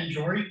it again,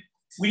 Jory.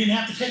 We didn't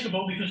have to take a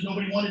vote because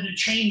nobody wanted to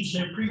change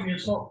their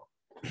previous vote.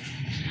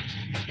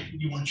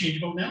 You want to change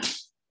your vote now?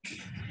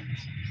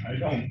 I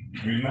don't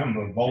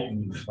remember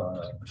voting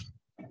for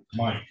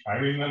Mike. I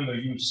remember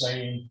you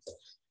saying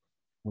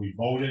we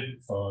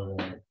voted for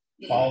the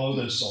follow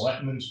the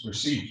selectmen's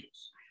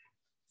procedures.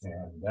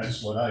 And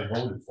that's what I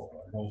voted for.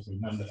 I don't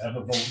remember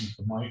ever voting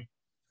for Mike.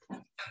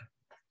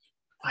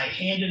 I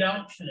handed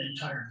out an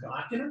entire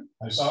document,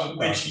 I saw the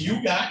which document.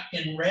 you got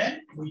and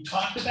read. We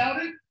talked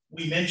about it.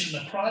 We mentioned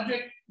the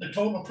project, the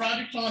total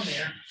projects on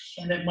there,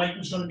 and that Mike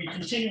was going to be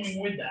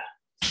continuing with that.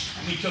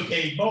 We took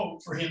a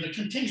vote for him to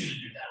continue to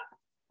do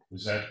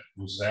that.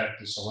 Was that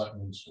the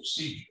selectmen's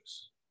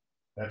procedures?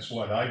 That's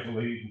what I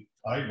believe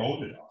I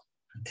voted on.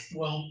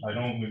 Well, I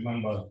don't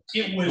remember.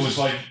 it It was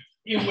like,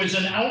 it was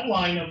an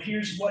outline of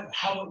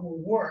how it will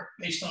work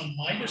based on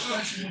my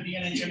discussion with the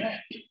NHMA,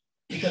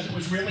 because it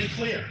was really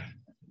clear.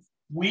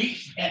 We,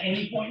 at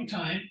any point in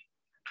time,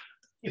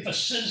 if a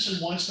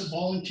citizen wants to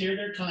volunteer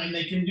their time,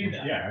 they can do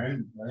that. yeah,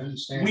 I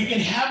understand. We that. can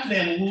have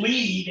them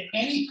lead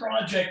any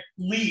project,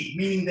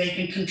 meaning they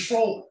can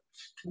control it,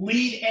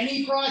 lead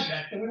any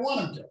project that we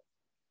want them to.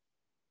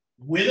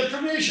 With a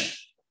provision,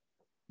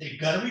 they've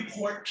got to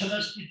report to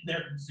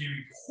the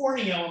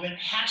reporting element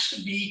has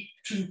to be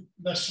to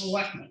the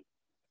selectmen.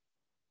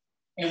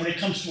 And when it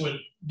comes to a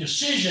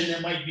decision,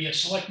 there might be a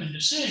selectman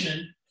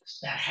decision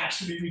that has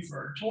to be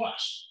referred to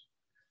us.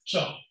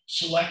 So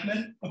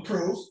selectmen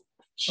approve,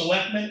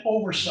 selectmen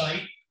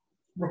oversight,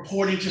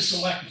 reporting to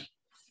selectmen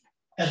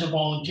as a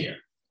volunteer.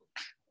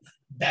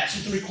 That's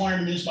what the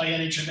requirement is by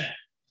NHMA.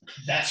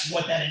 That's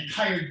what that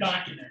entire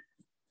document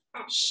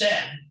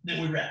said that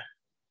we read.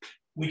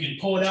 We can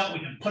pull it out, we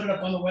can put it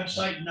up on the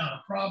website, not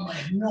a problem. I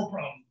have no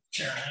problem,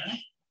 Chair.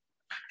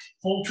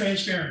 Full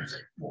transparency,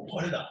 we'll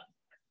put it up.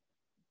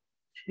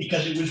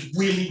 Because it was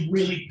really,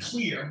 really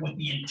clear what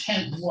the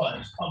intent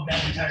was of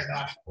that entire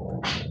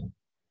document.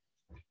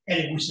 And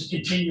it was to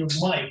continue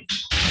Mike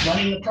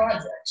running the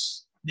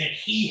projects that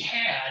he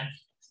had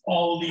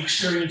all of the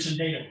experience and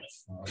data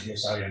with. I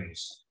guess I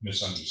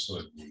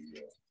misunderstood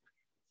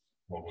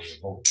what we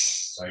were voting.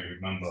 I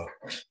remember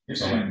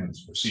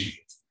selectmen's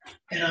procedure.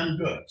 And I'm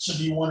good. So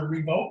do you want to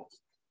revote?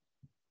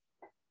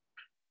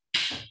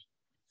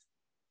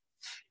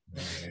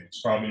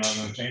 It's probably not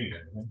going to change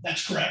anything.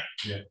 That's correct.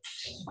 Yeah.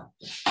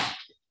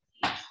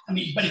 I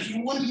mean, but if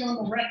you want to be on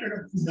the record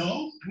of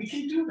no, we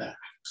can do that.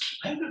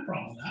 I have no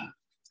problem with that.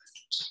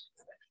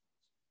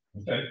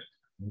 Okay,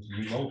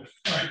 we vote.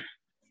 All right.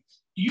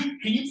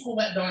 Can you pull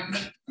that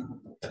document?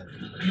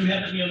 Do you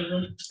have it in the other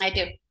room? I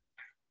do.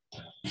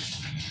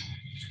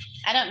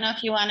 I don't know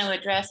if you want to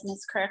address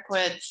Ms.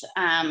 Kirkwood's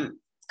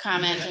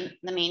comment in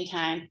the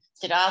meantime.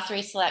 Did all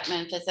 3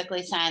 selectmen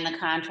physically sign the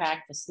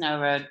contract for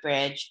Snow Road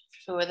Bridge?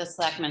 Who were the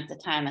selectmen at the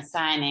time of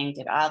signing?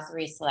 Did all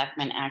 3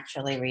 selectmen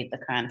actually read the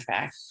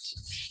contract?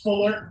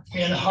 Fuller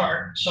and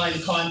Hart signed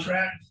the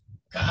contract.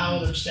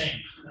 Cahalan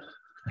abstained.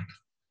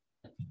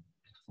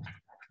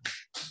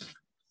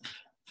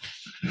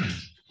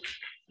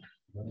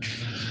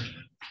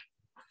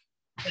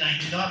 And I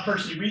did not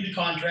personally read the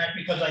contract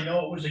because I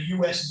know it was a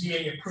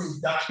USDA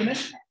approved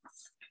document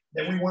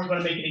that we weren't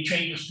gonna make any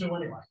changes to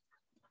anyway.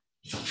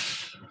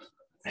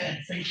 And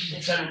thanks to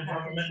the federal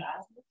government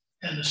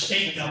and the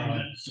state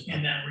government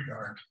in that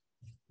regard.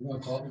 You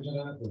want copies of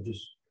that or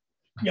just?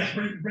 Yeah,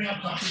 bring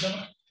up copies of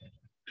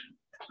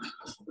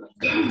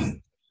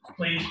it.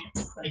 Please,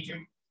 thank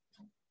you.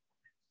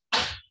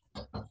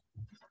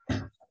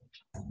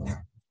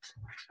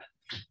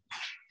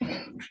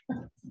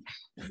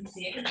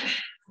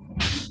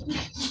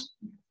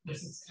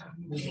 This is how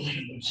we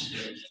believe in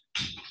security.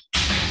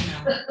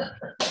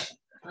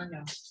 I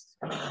know.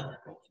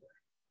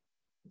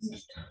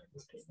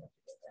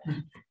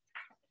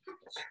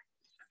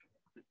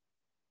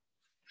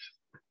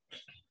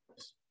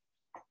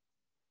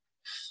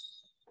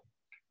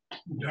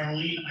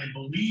 Darlene, I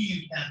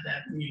believe at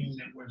that meeting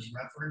that was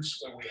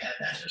referenced, where we had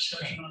that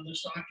discussion on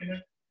this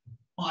document,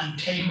 on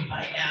tape,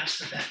 I asked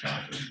that that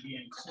document be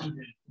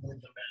included with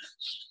the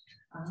minutes.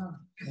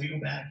 Can we go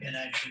back and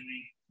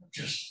actually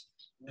just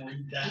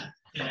read that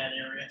in that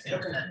area?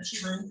 If that's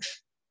true,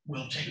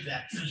 we'll take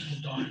that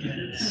physical document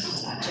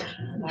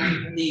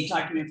and The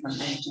document from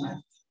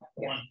NHMA.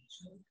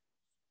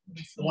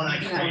 the one I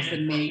That was the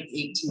created. May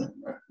 18th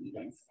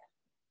meeting.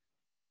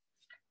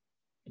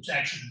 It's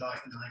actually the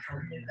document I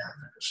created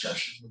after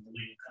discussion with the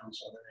legal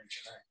counsel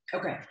at NHMA.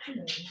 Okay.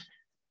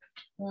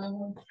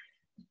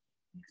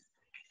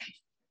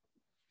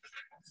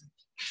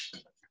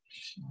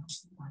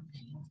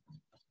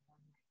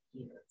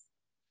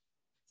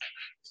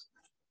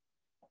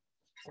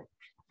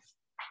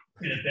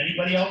 And if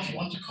anybody else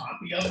wants a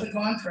copy of the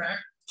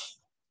contract,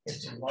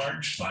 it's a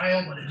large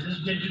file, but it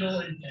is digital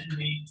and can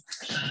be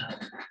sent out.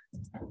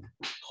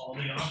 Call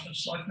the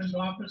office, selectman's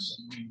office,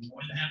 and we'd be more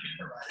than happy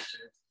to provide it to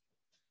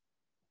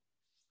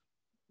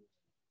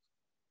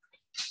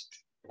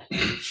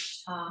you.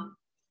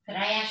 Could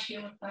I ask you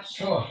a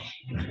question? Sure.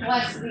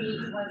 Was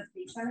the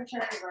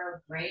cemetery road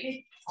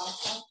graded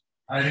also?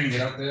 I didn't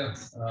get up there.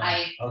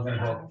 I- was gonna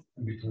go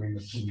in between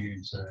the two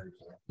meetings today.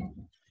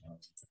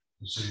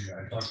 To see,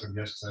 I talked to them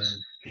yesterday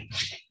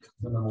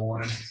in the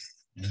morning,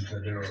 and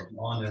said they were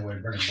on their way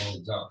bringing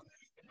loads up.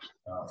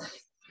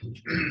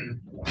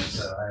 Like I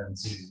said, I haven't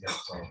seen it yet,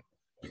 so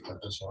I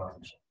just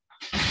wanted to.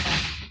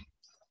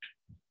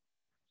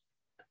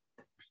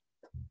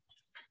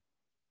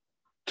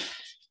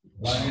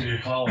 Well, I need you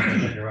to call when I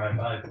take a ride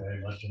by today,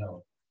 and let you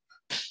know.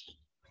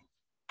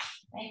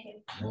 Thank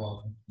you. You're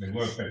welcome. They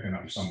were picking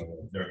up some of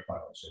the dirt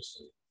piles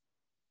yesterday,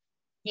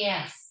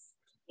 Yes,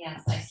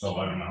 I see. so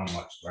I don't know how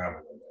much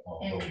gravel they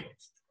hauled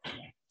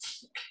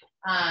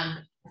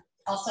over.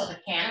 Also the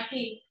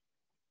canopy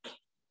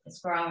is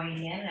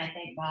growing in. I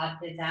think Bob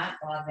did that,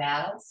 Bob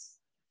Vallis,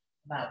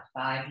 about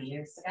 5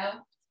 years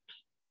ago.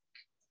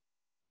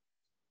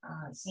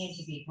 It seems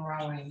to be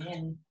growing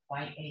in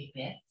quite a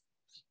bit.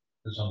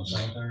 It's on the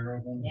cemetery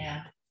road then?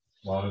 Yeah,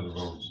 A lot of the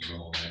roads are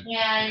going in.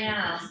 yeah, I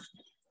know.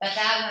 But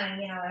that one,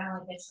 it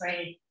only gets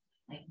graded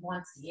like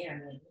once a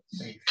year,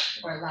 maybe.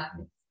 We're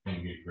lucky.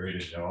 Didn't get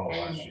graded at all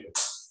last year.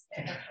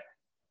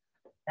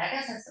 That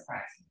doesn't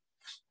surprise me.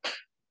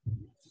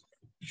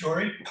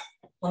 Jory?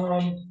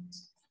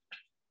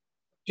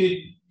 Did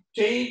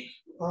Dave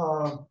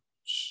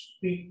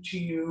speak to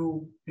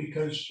you,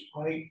 because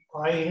I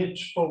had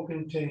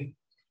spoken to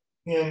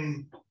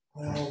him,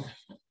 Who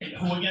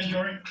again,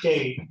 Jory?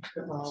 Dave,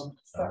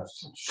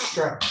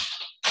 Struck.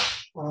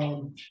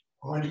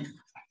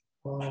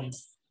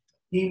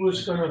 He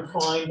was gonna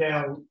find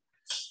out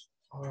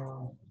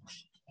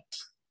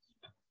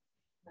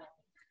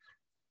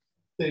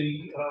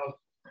the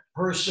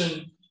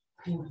person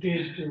who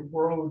did the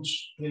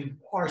roads in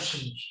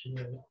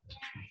Parsonsville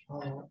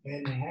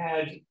and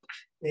had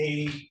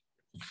a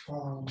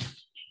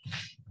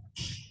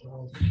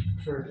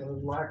for the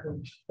lack of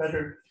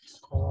better,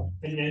 an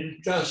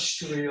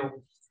industrial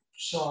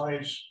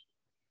size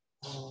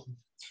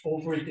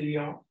over the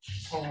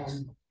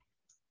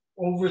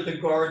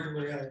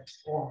guardrail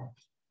arm.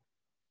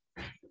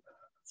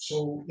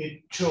 So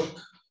it took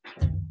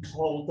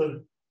all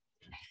the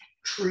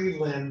tree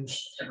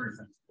limbs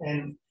Everything.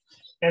 and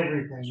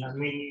everything. I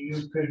mean,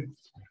 you could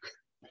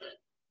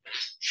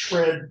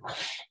shred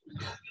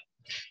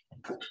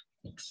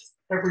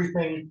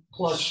everything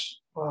plus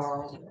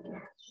mow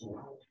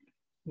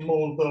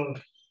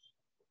the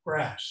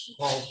grass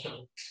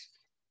also.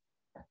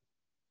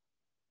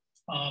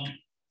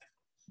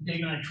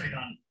 Dave and I trade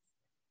on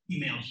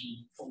emails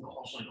and phone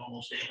calls like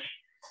almost daily.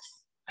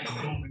 I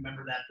don't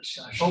remember that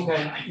discussion.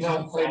 Okay, I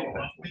no, can follow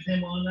up with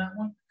him on that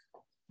one.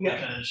 Yeah.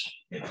 Because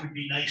it would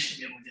be nice to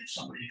be able to get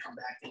somebody to come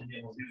back and be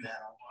able to do that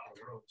on a lot of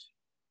the roads.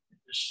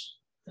 Just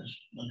as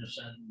Linda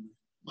said, and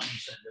Lenny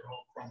said, they're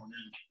all growing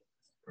in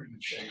pretty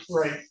good shape.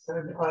 Right,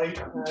 and I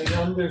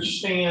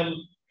understand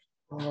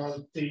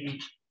the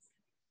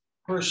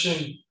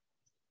person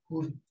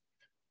who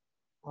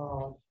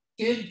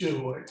did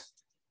do it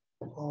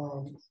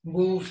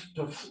moved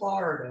to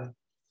Florida.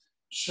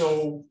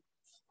 So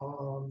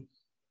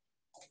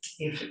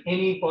if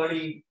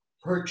anybody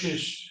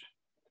purchased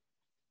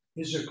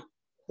his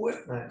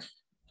equipment,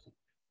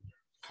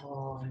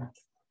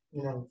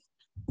 you know,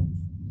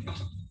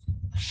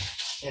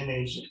 and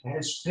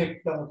has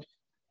picked up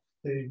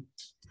the,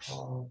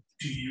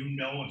 Do you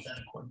know if that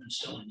equipment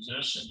still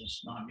exists and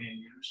it's not being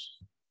used?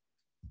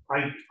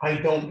 I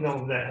don't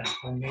know that.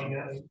 I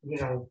mean, you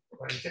know,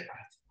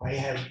 I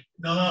have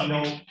No,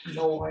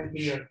 no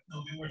idea.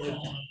 no, we were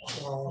following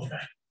up. Okay.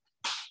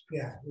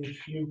 Yeah,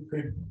 if you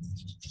could,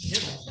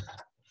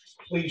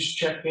 please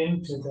check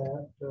into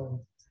that.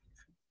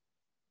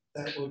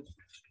 That would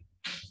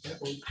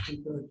be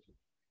good.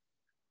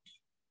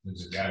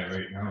 There's a guy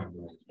right now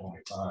doing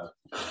 25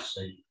 in the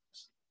state.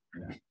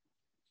 Yeah.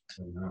 I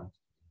don't know.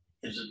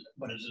 Is it,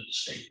 what is it, a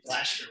state,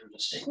 last year was a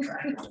state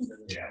track?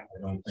 Yeah,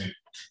 I don't think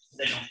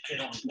They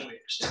don't employ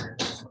exterior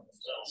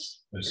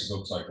themselves. this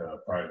looks like a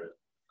private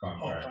Oh,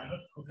 contract. private,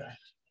 okay.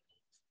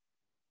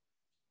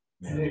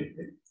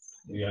 Yeah.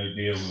 The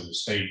idea with the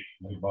state,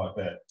 they bought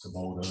that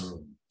Kubota,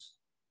 and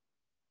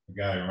the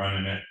guy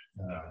running it,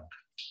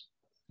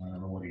 I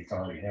don't know what he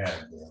thought he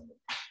had,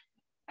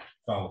 but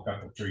fell a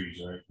couple of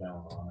trees right down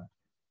on it.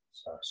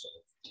 So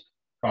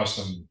cost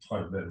them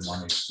quite a bit of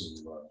money to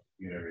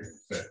get everything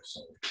fixed.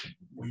 So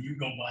Will you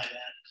go by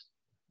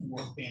that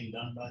work being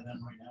done by them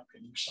right now?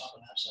 Can you stop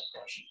and ask that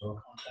question?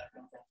 Sure. Contact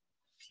info.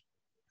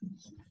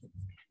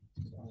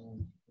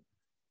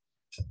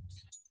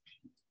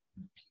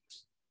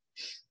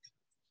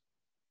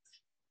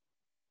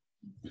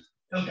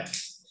 Okay.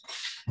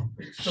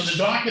 So the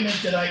document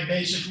that I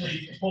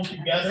basically pulled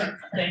together,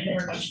 thank you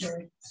very much,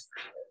 Jerry.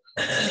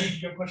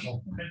 Your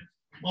question, okay,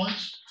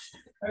 Lawrence?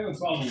 I have a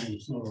problem with the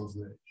Snow Road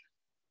Bridge.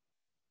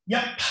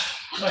 Yep,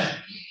 go ahead.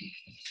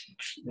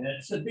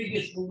 That's the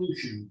biggest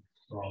pollution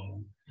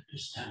problem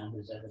this town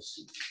has ever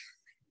seen.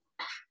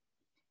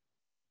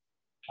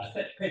 I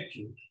took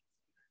pictures,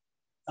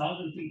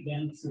 1,000 feet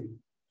down the street,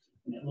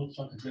 and it looks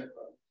like a dirt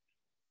road.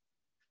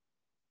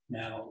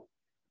 Now,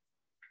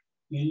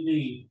 in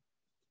the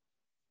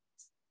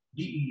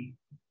DE,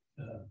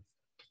 the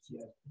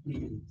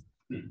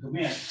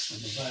permit from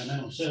the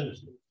environmental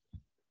services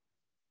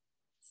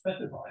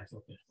specifies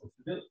what they're supposed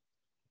to do.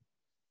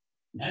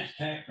 And that's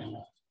tacked on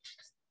a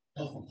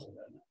telephone pole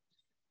right now.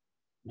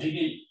 They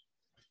didn't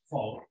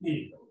follow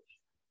any of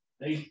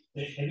those.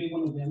 Every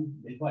one of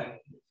them, they violated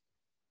it.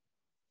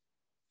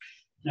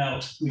 Now,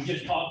 we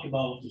just talked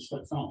about the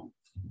split zone.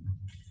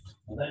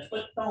 Now, that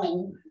split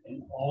zone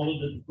and all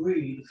of the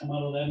debris that come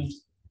out of them,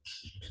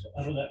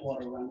 out of that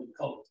water around the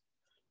culvert,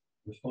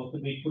 was supposed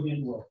to be put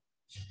in with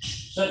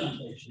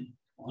sedimentation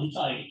on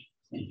site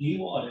and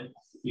dewatered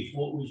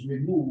before it was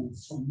removed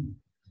from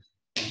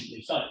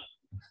the site.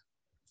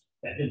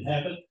 That didn't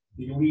happen.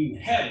 We don't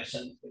even have a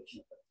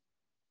sedimentation.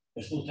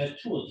 They're supposed to have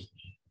two of them.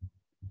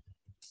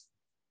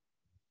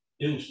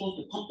 They were supposed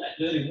to pump that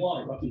dirty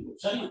water up into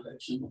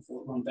sedimentation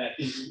before it run back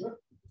into the river.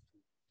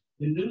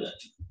 Didn't do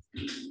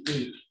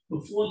that.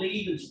 Before they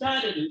even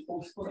started, they were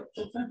supposed to put up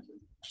two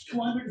fences,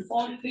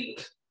 240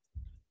 feet.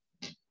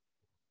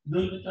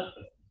 None of it up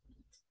there.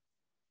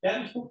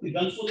 That was supposed to be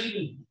done before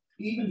they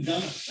even done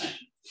a thing.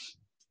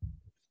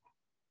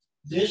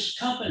 This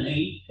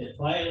company has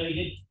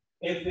violated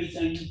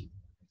everything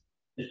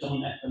that's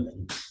on that permit.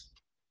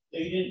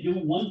 They didn't do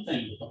one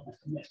thing that's on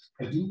that permit.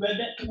 Have you read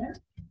that permit?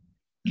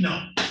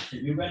 No.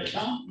 Have you read it,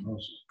 Tom? no,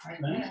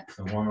 Yeah.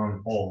 the one on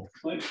the pole.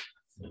 Wait.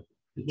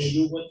 Did they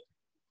do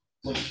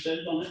what it says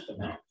on it?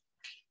 No.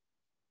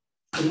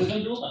 What are we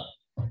gonna do about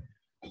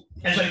it?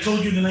 As I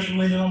told you the night you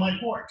landed on my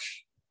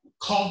porch,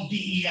 call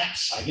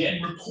DES. I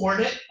did.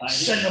 Record it, I did.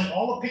 send them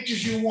all the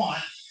pictures you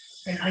want,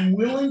 and I'm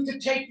willing to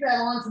take that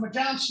on from a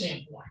town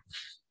standpoint.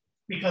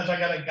 Because I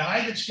got a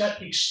guy that's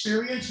got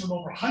experience with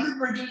over 100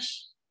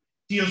 bridges,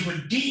 deals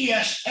with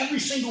DES every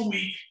single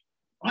week,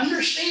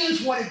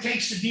 understands what it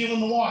takes to deal in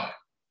the water.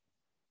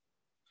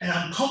 And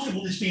I'm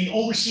comfortable this being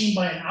overseen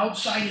by an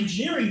outside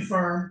engineering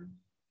firm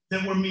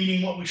that we're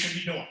meeting what we should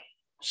be doing.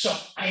 So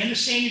I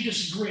understand you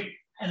disagree,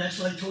 and that's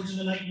what I told you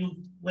the night you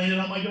landed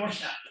on my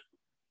doorstep.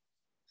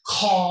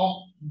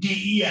 Call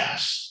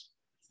DES,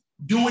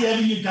 do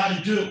whatever you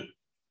gotta do.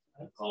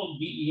 I called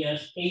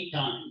DES 8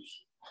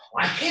 times.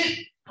 I can't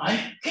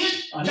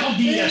I tell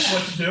DES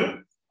what to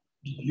do.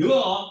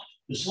 You're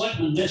the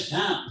selectman in this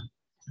town.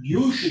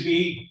 You should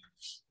be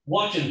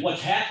watching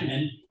what's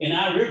happening in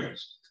our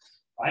rivers.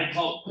 I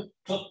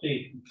took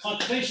the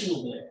conservation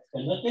over there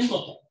and let them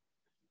look at it.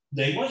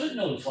 They wasn't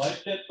notified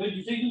that bridge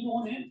was even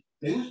going in.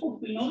 They were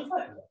supposed to be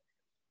notified of that.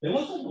 They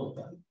wasn't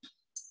notified.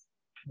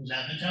 Was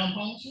that the town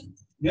policy?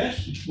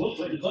 Yes, we'll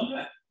put the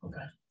contract.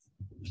 Okay.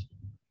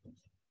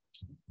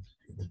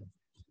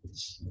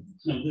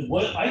 No,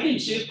 what, I didn't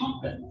see a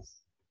pump that much.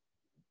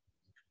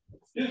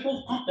 They're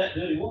supposed to pump that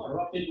dirty water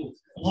up into.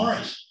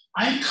 Lawrence,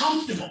 I'm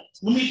comfortable.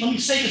 Let me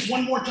say this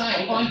one more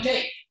time on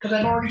tape, because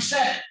I've already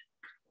said it.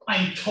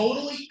 I'm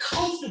totally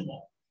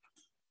comfortable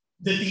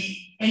that the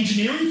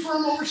engineering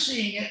firm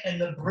overseeing it and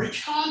the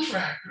bridge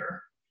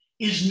contractor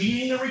is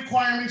meeting the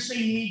requirements they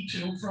need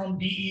to from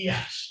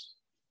DES.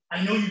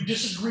 I know you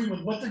disagree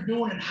with what they're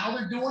doing and how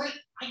they're doing it.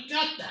 I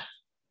got that.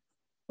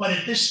 But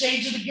at this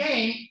stage of the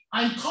game,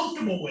 I'm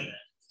comfortable with it.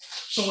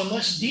 So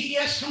unless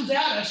DES comes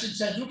at us and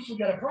says, oops, we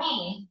got a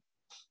problem,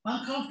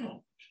 I'm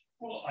comfortable.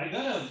 Well, I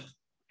got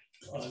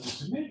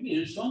the committee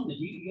is from the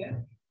DES,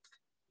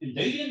 and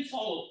they didn't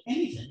follow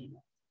anything.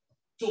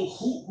 So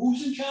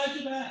who's in charge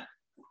of that?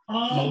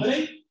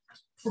 Nobody?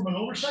 From an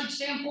oversight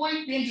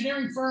standpoint, the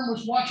engineering firm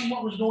was watching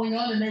what was going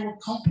on and they were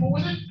comfortable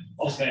with it.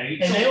 Okay.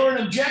 And they were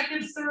an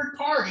objective third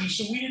party,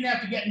 so we didn't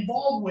have to get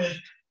involved with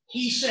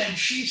he said,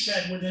 she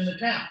said within the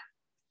town.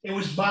 It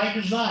was by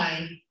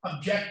design,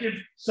 objective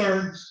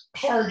third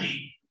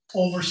party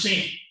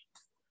overseeing.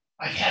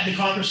 I've had the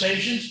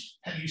conversations.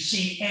 Have you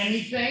seen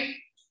anything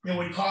that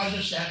would cause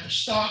us to have to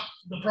stop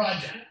the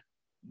project?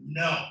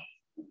 No.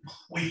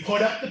 We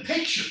put up the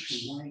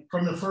pictures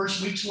from the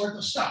first week's worth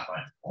of stuff.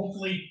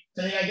 Hopefully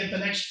today I get the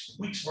next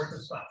week's worth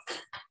of stuff.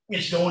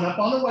 It's going up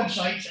on the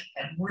websites.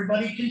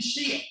 Everybody can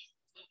see it.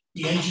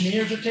 The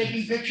engineers are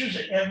taking pictures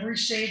at every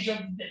stage of,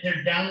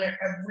 they're down there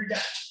every day.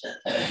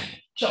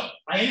 So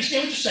I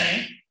understand what you're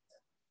saying.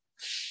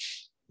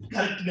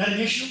 Got an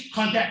issue,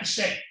 contact the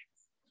state.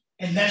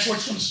 And that's where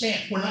it's going to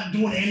stand. We're not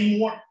doing any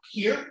more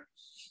here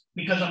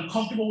because I'm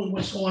comfortable with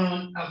what's going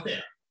on out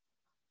there.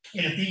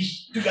 And if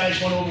these two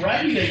guys want to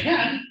override me, they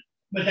can,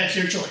 but that's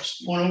their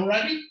choice. Want to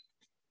override me?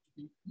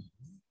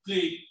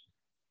 The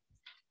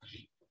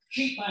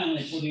sheet panel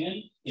they put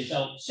in is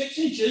out 6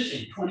 inches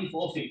and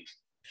 24 feet.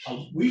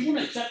 We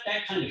wouldn't accept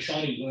that kind of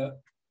shoddy work.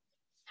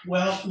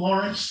 Well,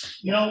 Lawrence,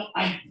 you know,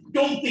 I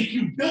don't think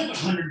you built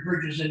 100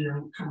 bridges in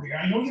your career.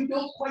 I know you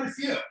built quite a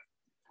few.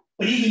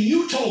 But even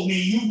you told me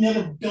you've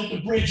never built a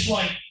bridge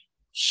like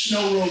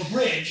Snow Road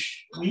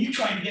Bridge when you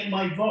tried to get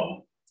my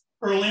vote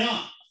early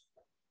on.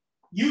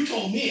 You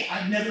told me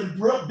I've never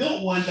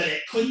built one, but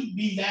it couldn't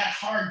be that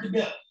hard to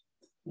build.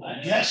 Well,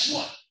 guess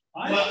what?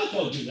 I never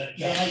told you that.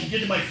 Yeah, you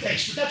did to my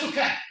face, but that's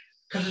okay.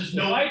 Because there's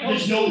no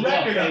no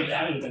record of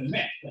that. I would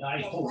admit that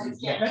I told you.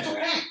 Yeah, that's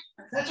okay.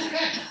 That's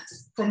okay.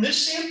 From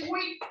this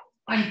standpoint,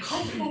 I'm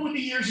comfortable with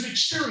the years of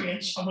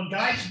experience of a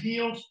guy who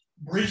deals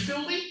bridge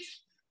building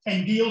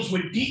and deals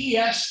with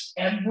DES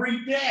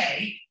every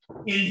day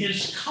in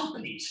his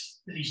companies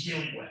that he's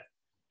dealing with.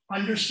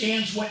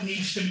 Understands what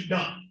needs to be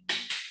done.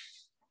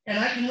 And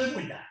I can live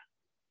with that.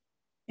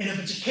 And if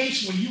it's a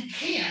case where you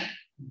can't,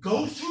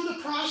 go through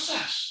the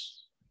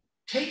process.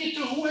 Take it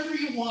to whoever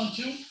you want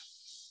to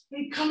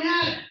and come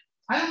at it.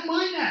 I don't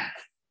mind that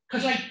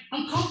because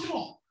I'm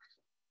comfortable.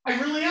 I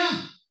really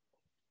am.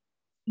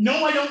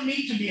 No, I don't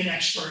need to be an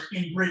expert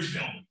in bridge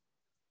building.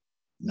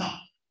 No.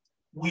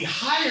 We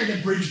hired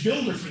a bridge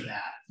builder for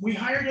that. We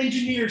hired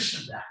engineers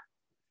for that.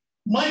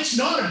 Mike's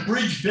not a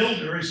bridge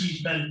builder as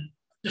he's been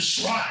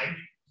described.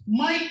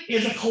 Mike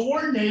is a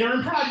coordinator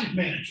and project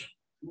manager,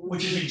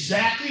 which is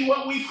exactly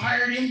what we've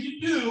hired him to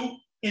do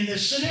in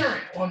this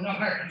scenario. Well, not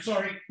hired, I'm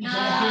sorry.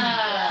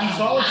 He's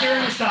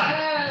volunteering his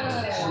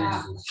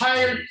time.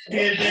 Hired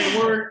is a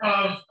word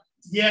of,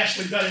 yes,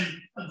 we've got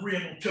an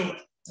agreeable to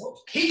it.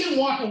 He can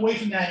walk away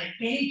from that at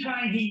any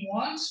time he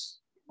wants,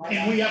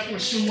 and we have to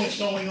assume what's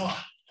going on.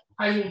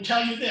 I will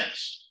tell you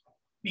this,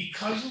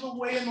 because of the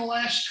way in the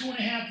last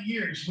 2.5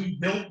 years we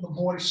built the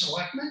Board of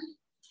Selectmen,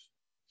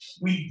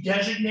 we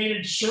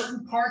designated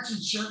certain parts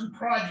and certain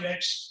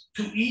projects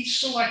to each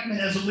selectman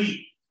as a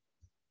lead.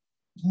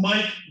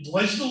 Mike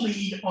was the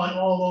lead on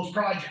all those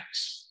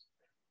projects.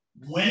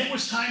 When it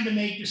was time to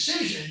make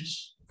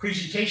decisions,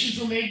 presentations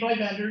were made by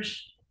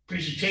vendors,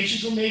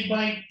 presentations were made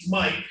by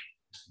Mike,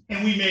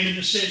 and we made a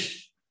decision.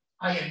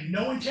 I have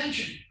no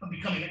intention of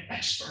becoming an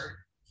expert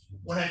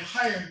when I've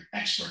hired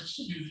experts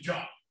to do the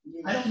job.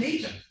 I don't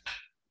need to.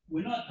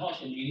 We're not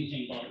talking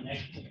anything about an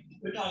expert.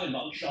 We're talking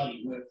about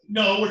shoddy work.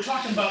 No, we're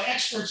talking about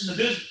experts in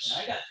the business.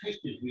 I got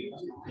pictures here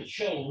that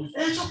shows.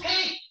 It's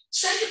okay.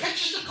 Send your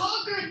pictures to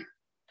Concord.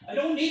 I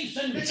don't need to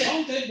send them That's to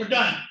it. Concord. We're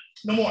done.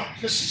 No more.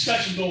 This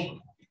discussion's over.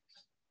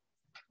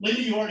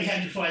 Linda, you already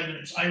had your 5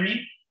 minutes.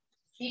 Irene?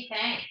 Gee,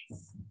 thanks.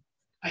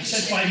 I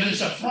said 5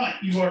 minutes up front.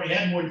 You've already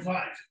had more than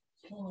 5.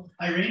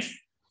 Irene?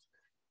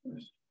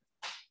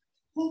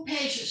 Who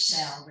pays your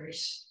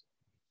salaries?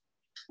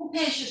 Who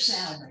pays your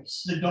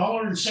salaries? The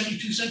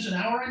 $1.72 an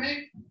hour I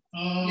make?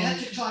 You have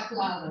to talk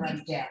louder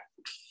right there.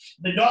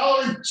 The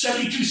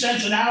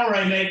 $1.72 an hour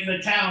I make, the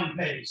town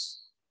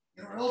pays.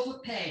 You're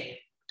overpaid.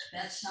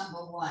 That's number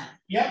one.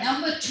 Yep.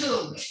 Number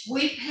two,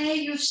 we pay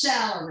your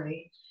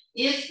salary.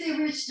 If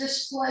there is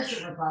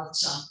displeasure about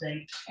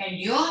something and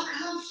you're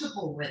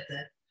comfortable with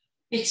it,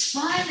 it's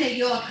fine that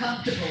you're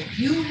comfortable.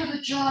 You have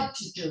a job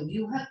to do.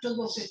 You have to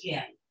look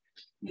again.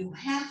 You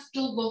have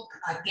to look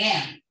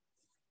again.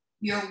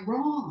 You're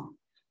wrong.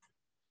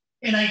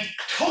 And I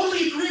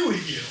totally agree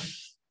with you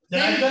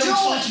that I've got a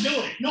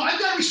responsibility. No, I've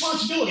got a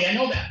responsibility. I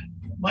know that.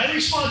 My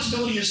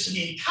responsibility is to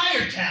the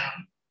entire town,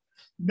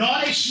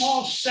 not a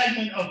small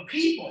segment of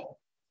people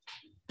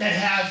that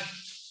have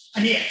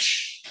an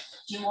itch.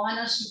 Do you want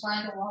us to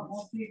find a lot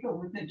more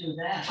people? We could do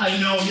that. I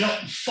know, you know,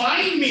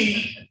 find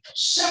me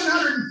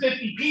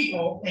 750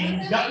 people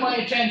and you've got my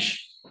attention.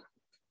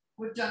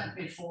 We've done it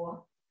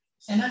before.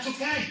 And that's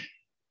okay.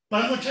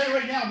 But I'm going to tell you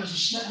right now,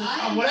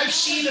 what I've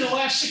seen in the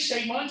last 6 to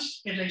 8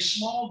 months is a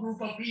small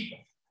group of people.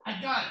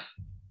 I got it.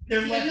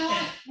 They're You left know,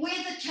 in.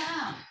 we're the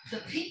town, the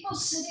people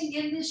sitting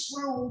in this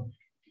room,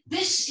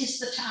 this is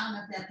the town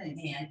of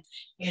Effingham.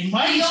 In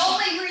my, The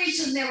only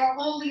reason there are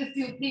only a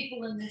few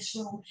people in this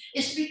room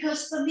is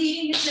because the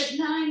meeting is at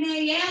 9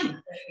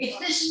 AM. If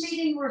this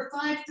meeting were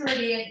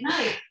 5:30 at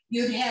night,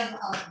 you'd have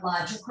a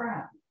larger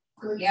crowd,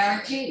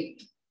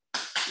 guaranteed.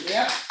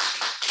 Yep.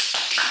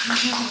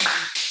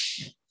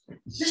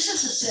 This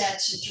is a sad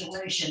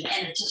situation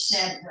and it's a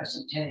sad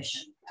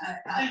presentation.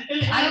 I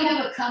and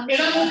never come. and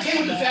I'm okay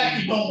with the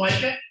fact you don't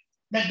like it.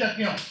 That,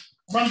 you know,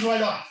 runs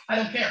right off. I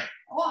don't care.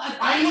 Oh,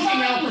 I'm looking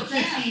fine out for with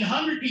that.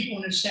 1,500 people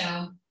in this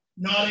town,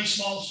 not a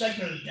small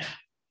segment of the town.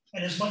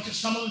 And as much as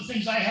some of the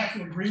things I have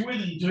to agree with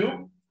and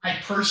do, I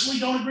personally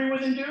don't agree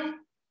with and do.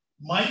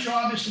 My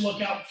job is to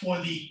look out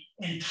for the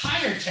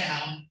entire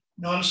town,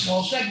 not a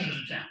small segment of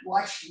the town.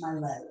 Watch my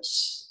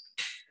letters.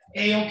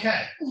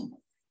 A-okay.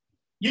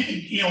 You can,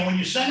 you know, when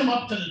you send them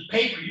up to the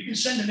paper, you can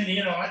send them in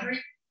here to Audrey.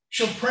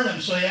 She'll print them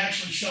so they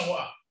actually show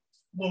up.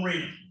 We'll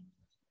read them.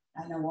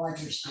 I know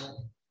Audrey's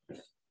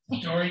good.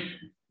 Dory,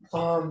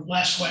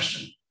 last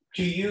question.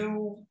 Do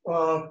you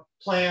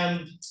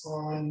plan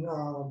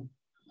on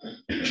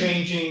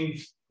changing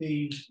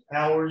the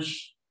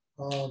hours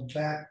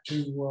back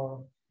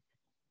to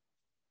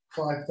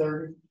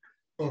 5:30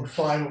 or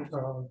 5?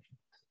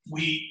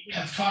 We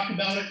have talked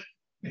about it.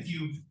 If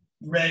you've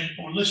read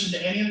or listened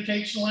to any of the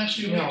tapes in the last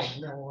few weeks.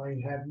 No, I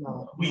have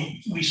not.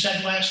 We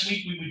said last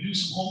week we would do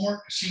some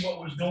homework to see what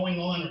was going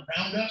on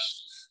around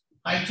us.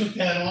 I took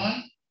that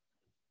on.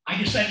 I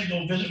decided to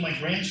go visit my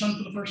grandson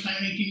for the first time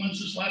in 18 months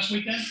this last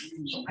weekend,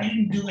 so I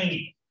didn't do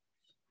anything.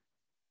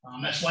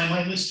 That's why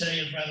my list today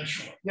is rather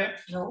short. Yep,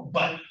 no.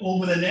 But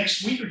over the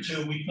next week or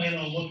two, we plan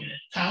on looking at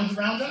towns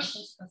around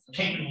us,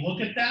 taking a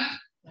look at that,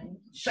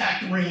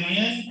 factoring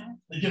in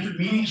the different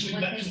meetings we've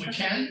got to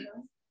attend,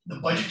 the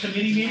budget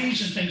committee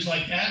meetings and things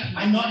like that.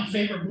 I'm not in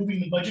favor of moving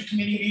the budget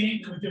committee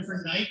meeting to a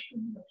different night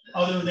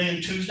other than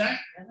Tuesday.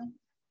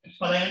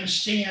 But I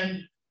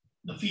understand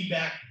the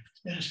feedback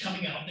that is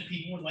coming out that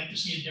people would like to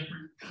see a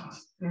different time.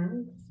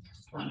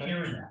 Mm-hmm. I'm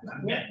hearing that.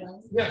 I'm getting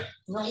it. Yeah,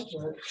 no,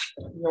 the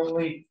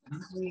only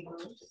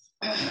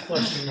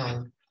question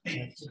on.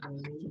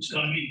 It's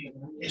gonna be,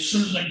 as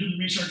soon as I do the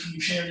research and we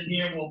share it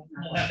here, we'll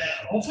have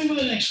that, hopefully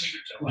within the next week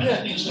or two. I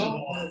don't think it's gonna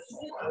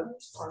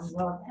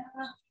go on.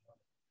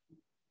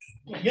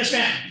 Yes,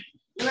 ma'am.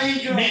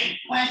 Ranger Name.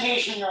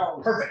 Plantation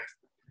Road. Perfect.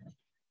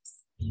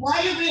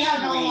 Why do we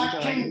have no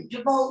election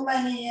to vote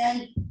Lenny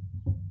in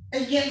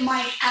and get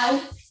Mike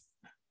out?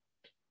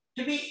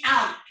 To be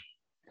out.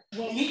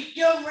 Well, And he's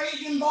still right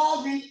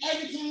involved in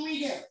everything we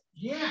do.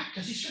 yeah,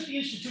 because he's got the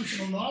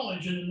institutional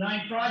knowledge in the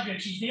 9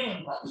 projects he's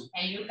dealing with.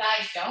 And you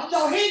guys don't?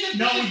 So he's a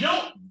No, we big,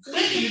 don't.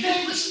 Linda, you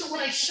didn't listen to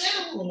what I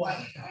said a little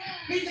while ago.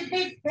 he's a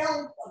big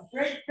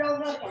bridge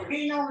builder, or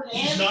he knows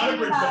He's not a everything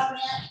bridge about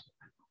it.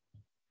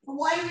 But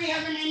why do we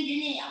have an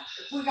engineer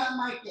if we got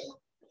Mike there?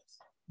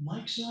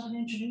 Mike's not an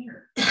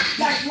engineer.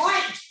 That's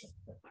right.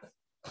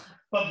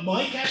 But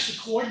Mike has to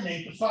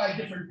coordinate the 5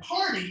 different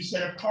parties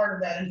that are part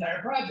of that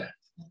entire project.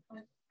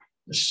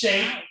 The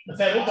state, the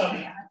federal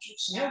government.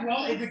 Yeah,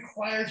 well, it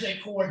requires a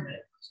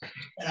coordinator.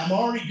 And I'm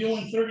already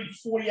doing 30 to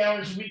 40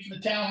 hours a week for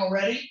the town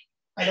already.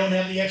 I don't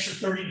have the extra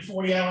 30 to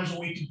 40 hours a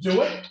week to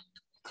do it.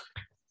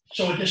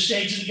 So at this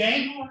stage of the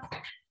game,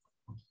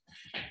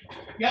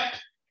 yep.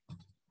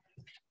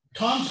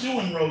 Tom's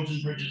doing roads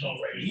and bridges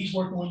already. He's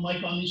working with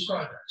Mike on these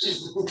projects.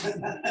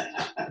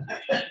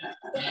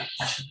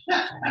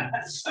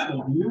 So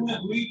do you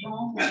agree,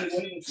 Tom, with the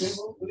way it's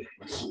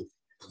been?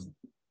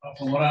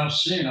 From what I've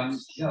seen, I'm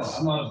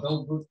not a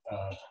builder,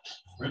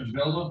 bridge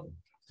builder.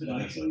 Did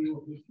I show you a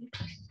picture?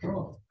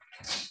 Sure.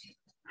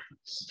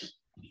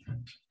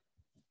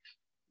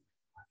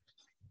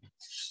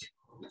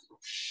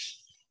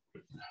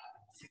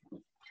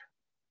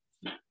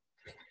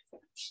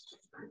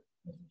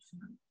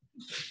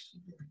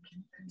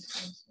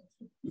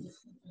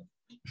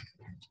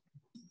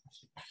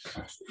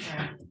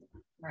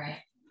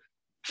 Right.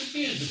 It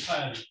is the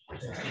time.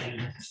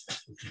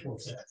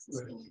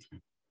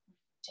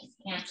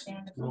 Can't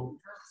stand it. No.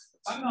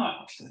 I'm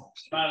not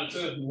a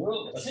third in the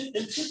world, but I think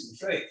they're sitting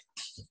straight.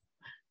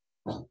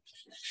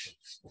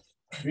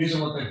 These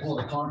are what they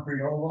pour the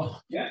concrete over.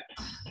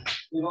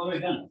 They've already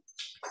done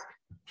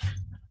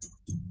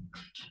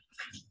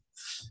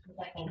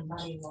Like a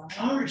muddy one.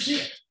 I already see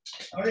it.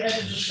 I already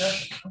had the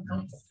discussion. I'm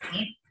comfortable.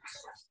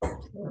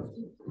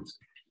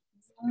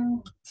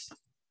 Mm.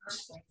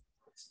 Okay.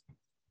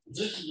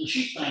 This is the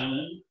sheet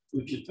island,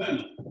 which is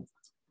permanent.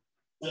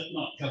 That's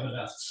not covered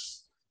up.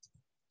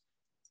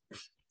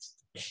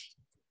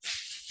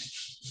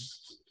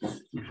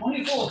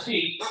 24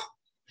 feet,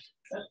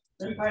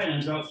 that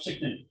island drops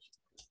 6 inches.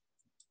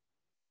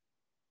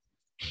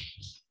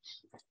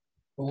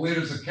 But where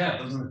does the cap?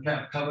 Doesn't the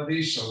cap cover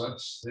these? So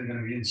they're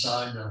gonna be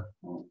inside the.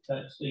 Well,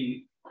 that's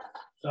the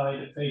side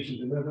that faces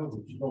the river,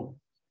 which is open.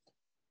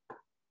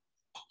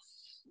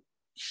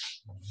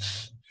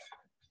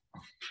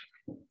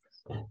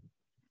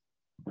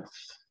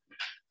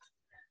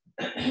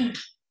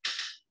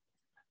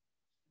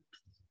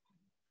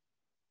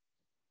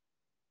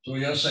 So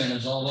what you're saying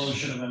is all those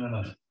should have been in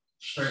a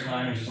straight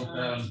line and just looked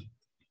down.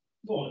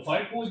 Well, if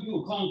I poured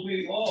you a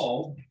concrete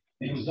wall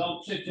and it was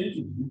out 6 inches,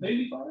 you pay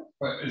me for it?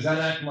 But is that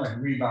acting like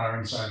rebar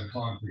inside the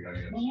concrete, I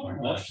guess? No,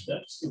 Like no, that?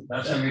 that's.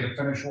 That's gonna be the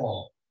finished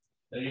wall.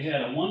 They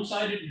had a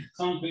one-sided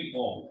concrete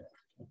wall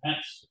there.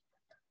 That's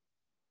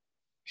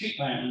sheet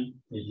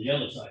iron is the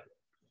other side.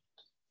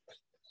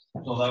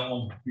 So that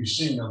won't be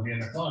seen, it'll be in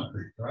the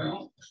concrete, right?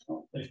 No,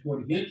 they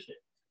poured against it.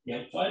 The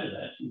outside of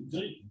that,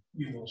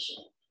 you will see.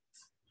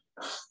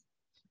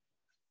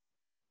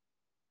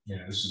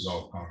 Yeah, this is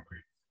all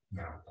concrete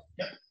now.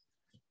 Yep.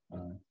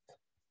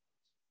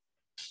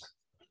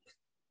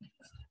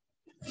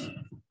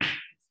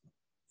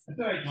 That's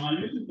all right, Tom,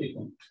 you can take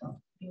them.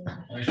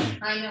 Thank you.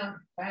 I know,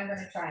 but I'm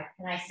gonna try.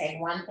 Can I say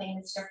one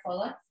thing, Mr.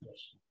 Fuller?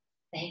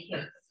 Thank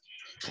you.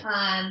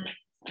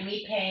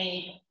 We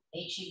paid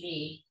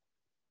HEB,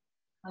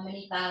 how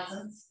many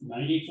thousands?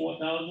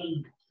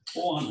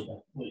 94,400,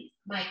 I believe.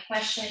 My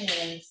question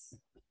is,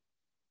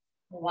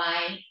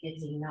 why did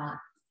he not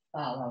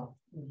follow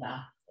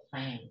the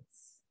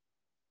plans?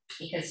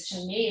 Because to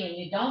me, when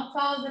you don't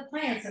follow the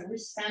plans that we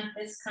spent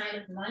this kind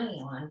of money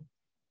on,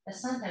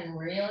 there's something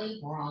really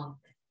wrong.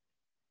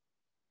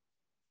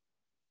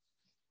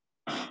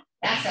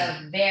 That's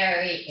a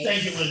very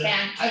Thank you, Linda.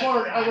 expensive. I've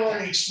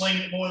already explained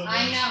it more than once.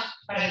 I know,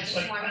 but I It's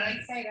just like, wanted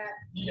to say that.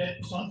 Yeah,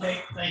 it's on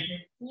tape, thank you.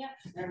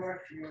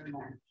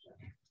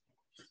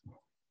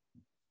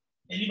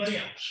 Anybody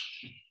else?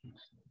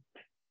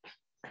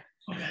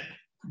 Okay,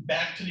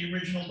 back to the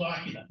original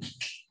document.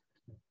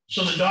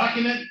 So the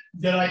document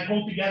that I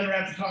pulled together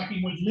after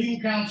talking with legal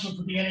counsel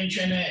for the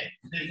NHMA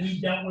that we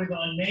dealt with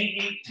on May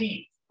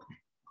 18th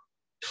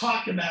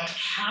talked about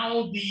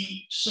how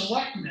the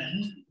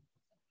selectmen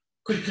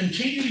could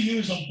continue to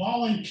use a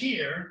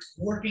volunteer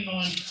working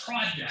on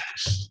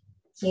projects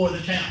for the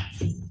town.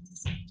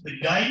 The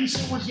guidance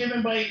that was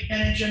given by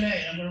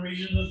NHMA, I'm going to read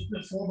you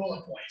the 4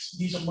 bullet points.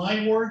 These are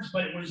my words,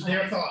 but it was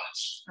their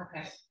thoughts.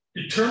 Okay.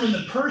 Determine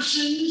the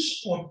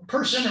persons or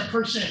persons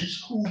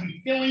who will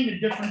be filling the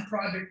different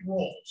project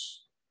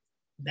roles.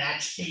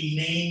 That's a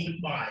named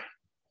body.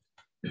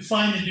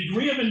 Define the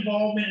degree of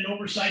involvement and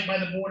oversight by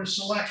the Board of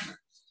Selectmen.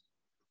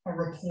 A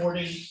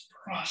reporting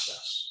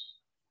process.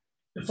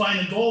 Define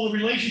the goal of the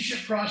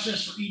relationship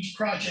process for each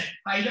project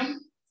item.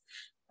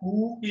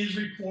 Who is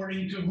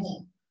reporting to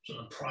whom? So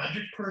the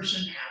project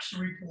person has to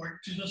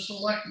report to the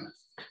selectmen.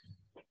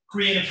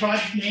 Create a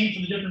project name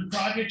for the different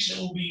projects that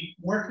will be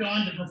worked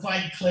on to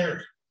provide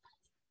clarity.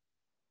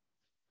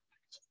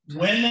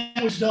 When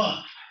that was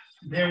done,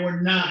 there were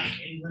 9.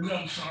 And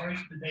I'm sorry,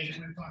 the day that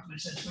we were talking, I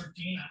said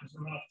 13. I was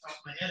going off the top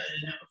of my head. I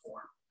didn't have the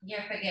form.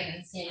 You're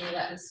forgiven, Sandy,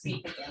 let me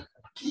speak again.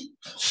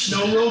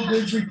 Snow road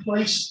bridge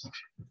replacement.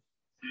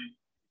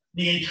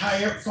 The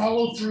entire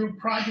follow-through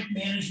project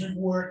management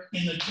work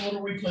in the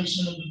total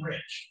replacement of the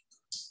bridge.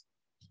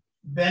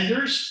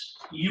 Vendors,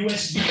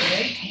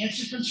 USDA,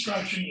 Hanson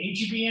Construction,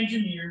 HEB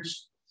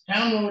Engineers,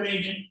 Town Road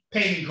Agent,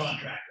 paving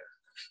contractor.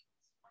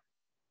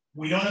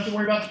 We don't have to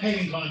worry about the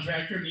paving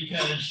contractor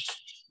because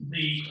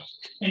the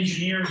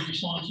engineer is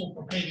responsible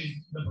for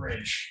paving the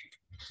bridge.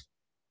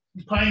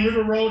 Pine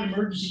River Road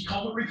emergency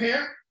culvert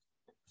repair.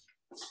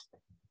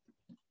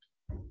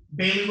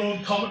 Bailey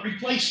Road culvert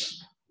replacement.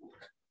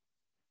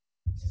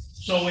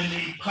 So in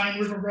the Pine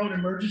River Road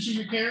emergency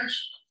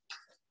repairs,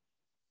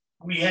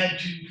 we had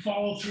to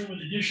follow through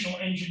with additional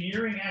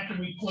engineering after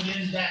we put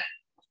in that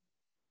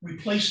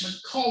replacement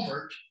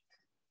culvert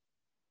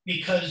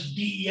because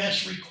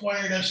DES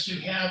required us to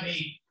have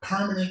a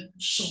permanent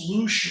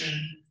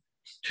solution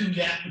to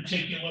that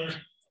particular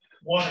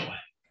waterway.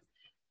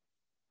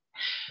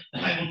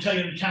 I will tell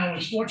you the town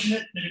was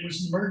fortunate that it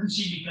was an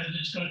emergency because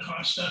it's going to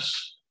cost us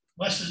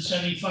less than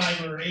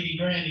 75 or 80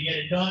 grand to get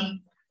it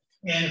done.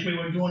 And if we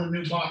were doing a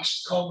new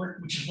box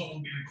culvert, which is what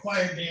would be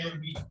required there, it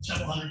would be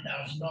several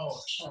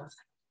 $100,000.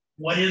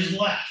 What is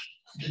left?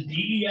 The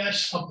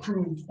DES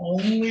approved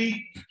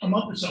only a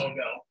month or so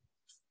ago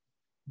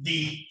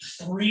the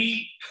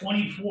 3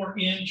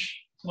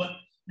 24-inch, what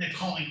they're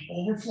calling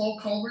overflow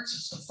culverts.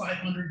 It's the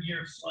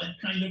 500-year flood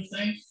kind of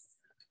thing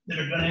that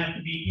are going to have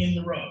to be in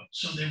the road.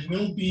 So there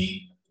will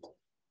be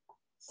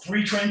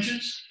 3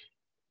 trenches,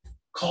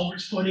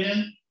 culverts put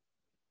in,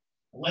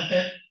 let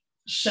that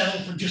settle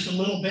for just a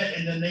little bit,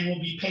 and then they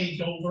will be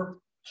paved over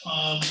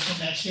from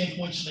that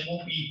standpoint, so they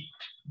won't be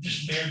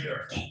just bare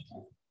dirt.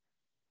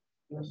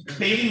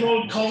 Bailey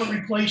Road culvert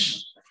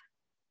replacement.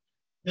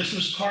 This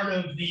was part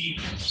of the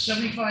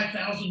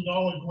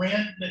 $75,000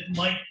 grant that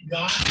Mike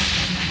got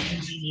in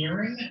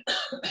engineering.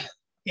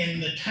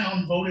 And the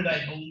town voted,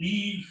 I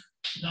believe,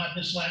 not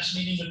this last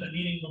meeting, but the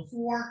meeting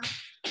before,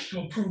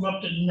 to approve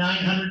up to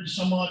 $900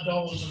 some odd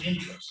of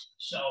interest.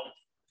 So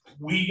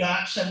we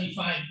got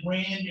 75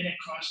 grand and it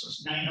cost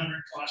us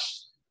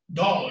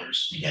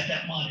 $900+ to get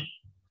that money.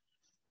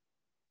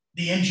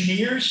 The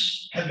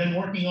engineers have been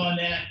working on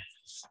that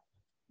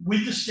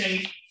with the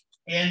state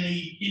and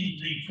the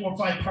 4 or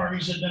 5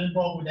 parties that have been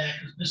involved with that,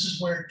 because this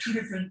is where 2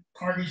 different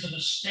parties of the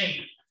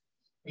state,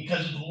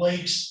 because of the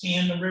lakes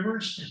and the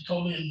rivers, is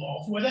totally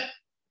involved with it.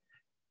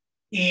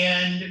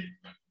 And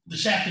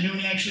this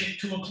afternoon, actually at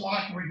 2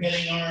 o'clock, we're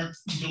getting our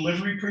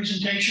delivery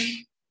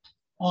presentation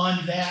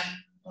on that.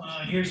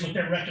 Here's what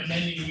they're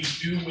recommending we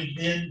do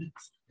within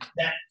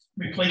that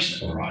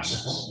replacement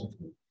process.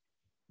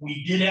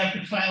 We did have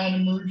to file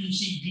an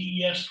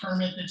emergency DES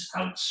permit that's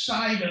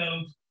outside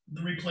of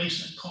the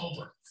replacement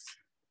culvert.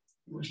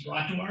 It was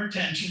brought to our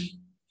attention,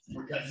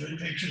 we've got good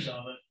pictures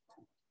of it,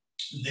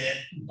 that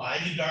by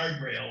the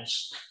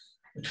guardrails,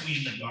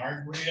 between the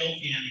guardrail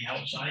and the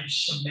outside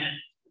cement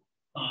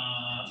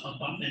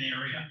abutment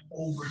area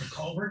over the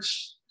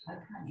culverts,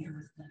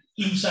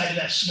 inside of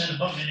that cement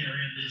abutment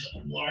area, there's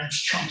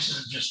large chunks that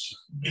have just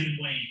given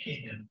way and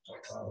caved in.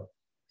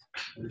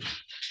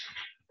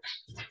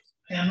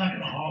 Hey, I'm not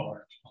gonna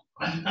holler.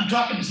 I'm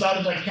talking as loud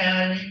as I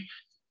can,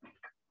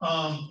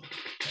 Irene.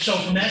 So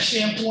from that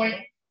standpoint,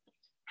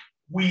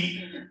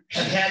 we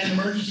have had an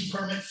emergency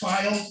permit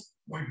filed.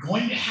 We're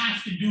going to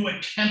have to do a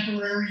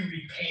temporary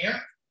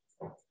repair,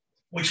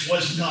 which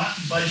was not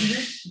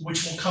budgeted,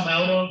 which will come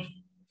out of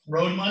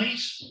road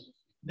monies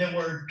that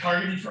were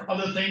targeted for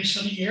other things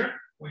for the year.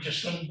 We're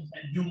just going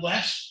to do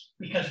less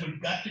because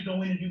we've got to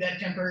go in and do that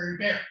temporary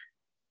repair.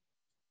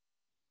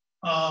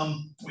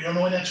 We don't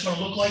know what that's going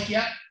to look like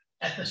yet.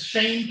 At the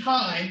same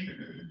time,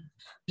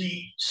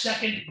 the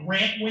second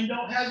grant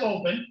window has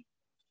opened,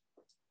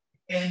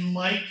 and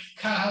Mike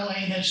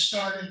Cahalan has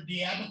started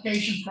the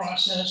application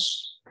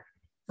process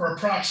for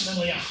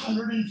approximately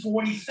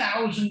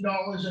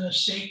 $140,000 in a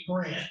state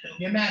grant. It'll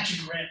be a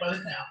matching grant by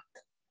the town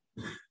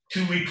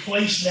to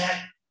replace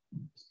that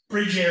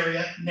bridge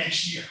area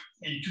next year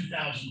in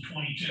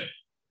 2022.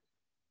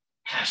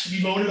 Has to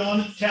be voted on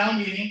at the town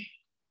meeting,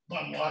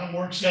 but a lot of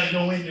work's got to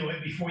go into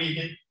it before you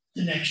get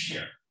to next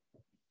year.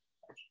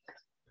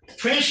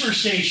 Transfer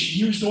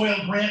station used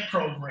oil grant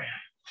program.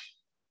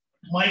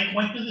 Mike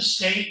went to the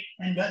state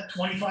and got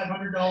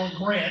 $2,500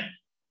 grant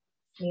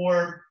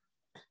for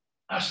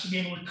us to be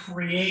able to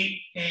create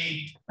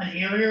an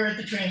area at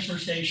the transfer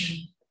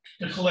station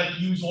to collect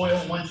used oil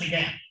once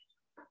again.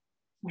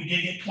 We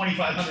did get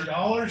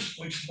 $2,500,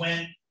 which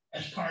went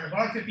as part of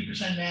our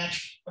 50%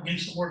 match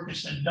against the work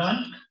that's been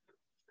done.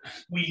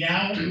 We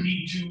now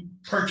need to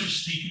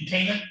purchase the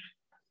containment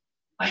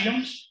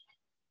items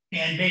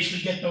and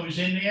basically get those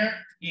in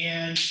there.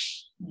 And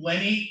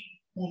Lenny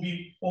will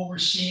be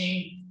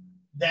overseeing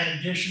that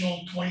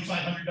additional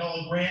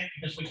 $2,500 grant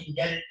because we can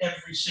get it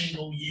every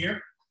single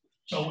year.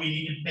 So we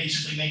need to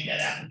basically make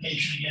that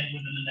application again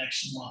within the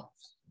next month.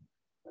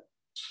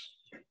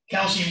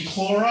 Calcium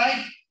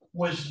chloride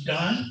was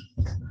done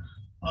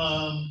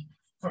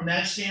from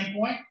that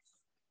standpoint.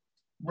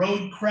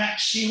 Road crack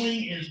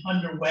sealing is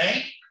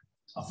underway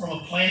from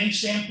a planning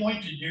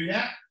standpoint to do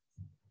that.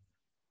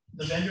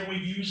 The vendor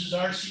we've used is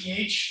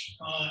RCH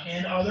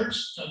and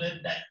others, so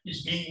that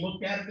is being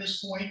looked at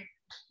this point.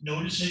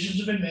 No decisions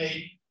have been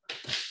made.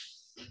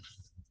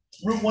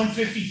 Route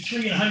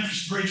 153 and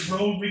Hunter's Bridge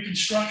Road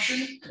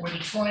reconstruction, where the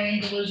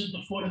triangle is at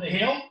the foot of the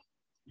hill.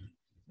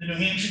 The New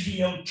Hampshire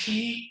DOT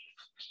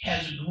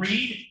has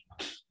agreed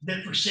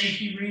that for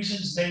safety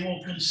reasons, they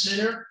will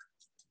consider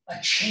a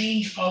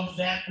change of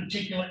that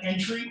particular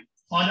entry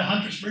onto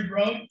Hunter's Bridge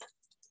Road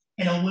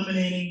and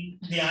eliminating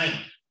the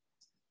island.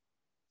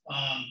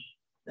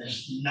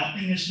 There's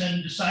nothing that's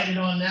been decided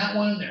on that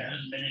one. There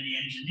hasn't been any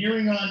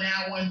engineering on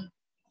that one.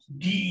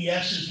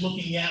 DES is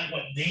looking at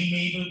what they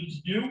may be able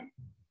to do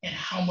and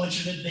how much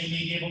of it they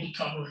may be able to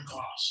cover in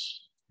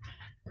cost.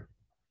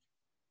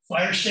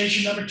 Fire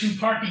station number 2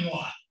 parking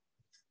lot.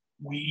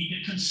 We need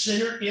to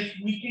consider if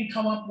we can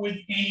come up with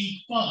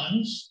any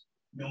funds.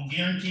 No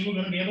guarantee we're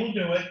going to be able to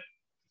do it.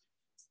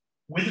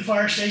 With the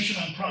fire station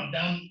on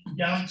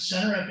down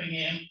center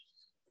Effingham,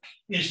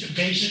 is to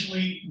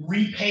basically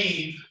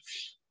repave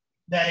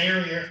that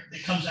area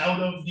that comes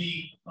out of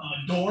the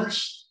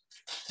doors,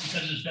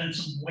 because there's been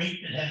some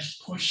weight that has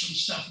pushed some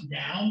stuff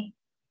down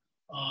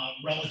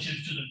relative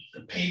to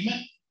the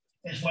pavement,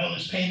 as well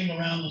as paving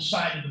around the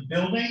side of the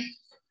building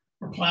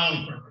for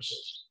plowing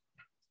purposes.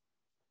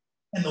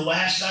 And the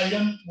last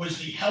item was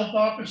the health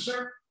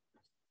officer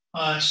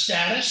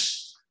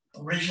status.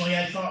 Originally,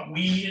 I thought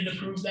we needed to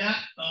prove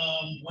that.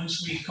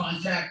 Once we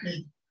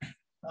contacted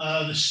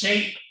the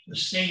state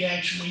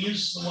actually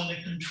is the one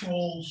that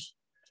controls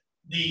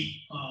the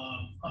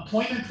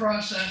appointment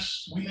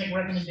process. We make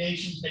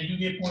recommendations, they do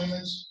the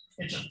appointments.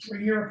 It's a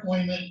 3-year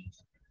appointment.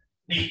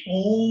 The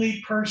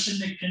only person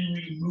that can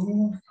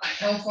remove a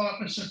health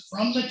officer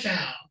from the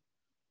town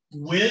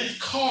with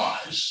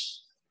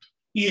cause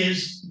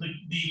is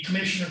the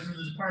commissioner for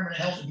the Department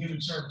of Health and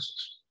Human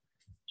Services.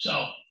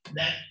 So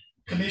that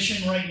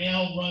commission right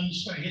now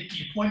runs, the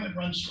appointment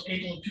runs for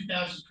April of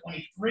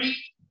 2023.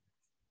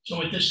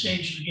 So at this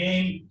stage of the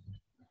game,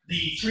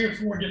 the 3 or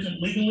 4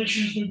 different legal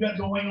issues we've got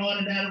going on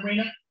in that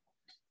arena,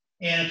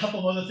 and a couple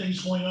of other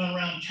things going on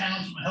around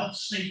town from a health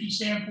safety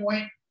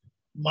standpoint,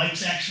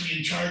 Mike's actually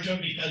in charge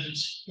of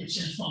because it's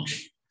his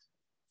function.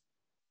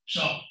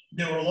 So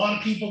there were a lot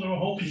of people that were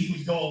hoping he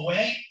would go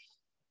away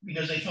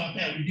because they thought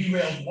that would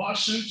derail the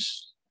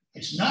lawsuits.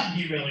 It's not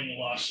derailing the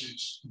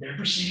lawsuits. They're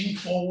proceeding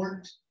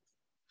forward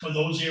for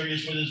those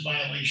areas where there's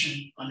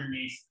violation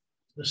underneath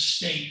the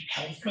state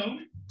health code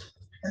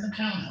and the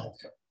town health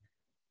code.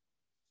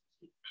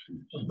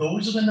 So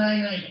those are the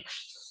 9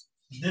 items.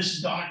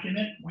 This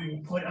document we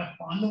will put up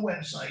on the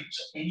website,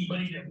 so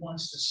anybody that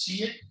wants to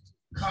see it,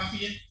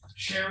 copy it,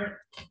 share it,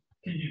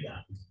 can do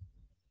that.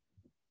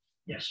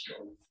 Yes,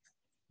 Joe.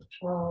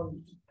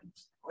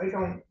 I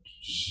don't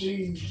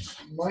see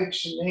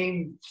Mike's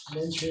name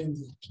mentioned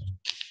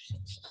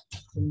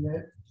in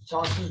that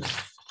document.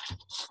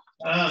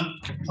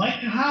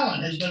 Mike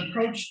Holland has been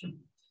approached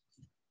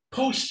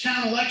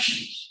post-town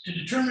elections to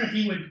determine if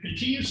he would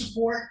continue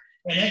support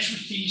and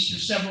expertise to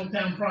several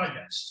town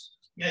projects.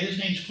 Yeah, his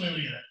name's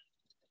clearly in it.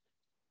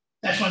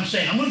 That's what I'm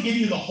saying. I'm gonna give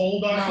you the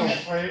whole document.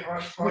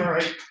 No, all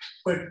right,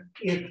 but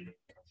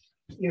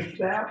if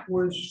that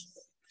was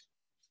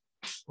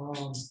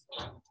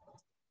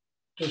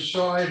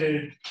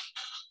decided,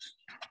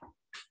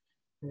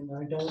 and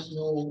I don't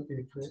know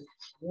if it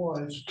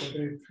was, but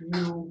if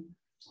you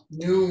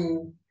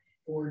knew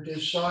or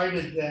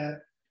decided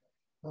that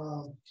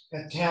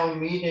at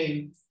town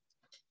meeting,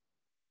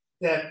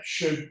 that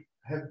should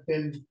have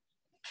been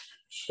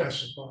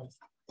specified.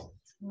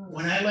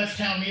 When I left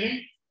town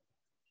meeting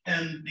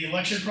and the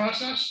election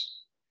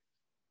process,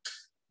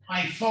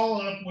 I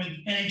followed up with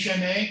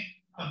NHMA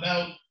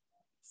about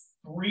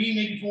 3,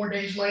 maybe 4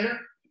 days later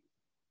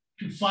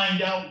to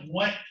find out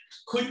what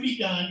could be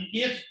done,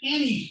 if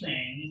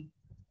anything,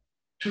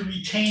 to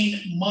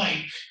retain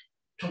Mike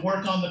to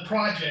work on the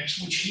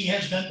projects, which he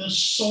has been the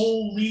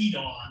sole lead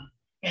on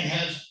and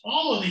has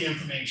all of the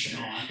information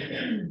on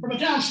from a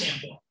town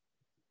standpoint,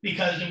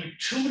 because there were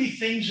too many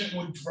things that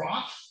would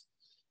drop.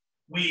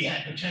 We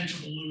had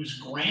potential to lose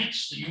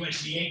grants, the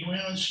USDA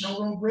grant on Snow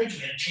Road Bridge,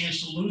 we had a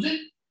chance to lose it.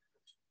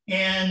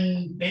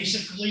 And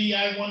basically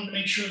I wanted to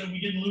make sure that we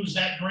didn't lose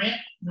that grant,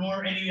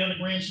 nor any of the other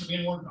grants that are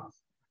being worked on.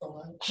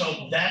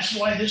 So that's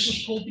why this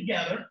was pulled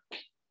together.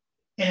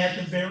 And at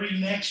the very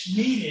next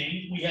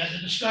meeting, we had the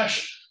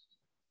discussion.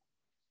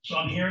 So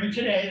I'm hearing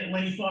today that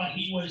Lenny thought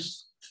he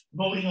was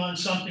voting on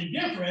something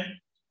different.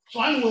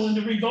 So I'm willing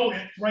to revote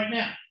it right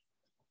now.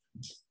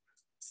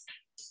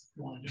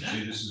 You want to do that?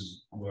 See, this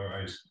is where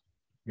I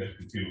get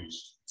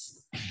confused.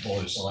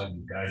 Board of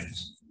Selectmen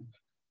guidance.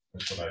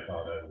 That's what I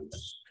thought I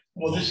was.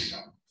 Well, this,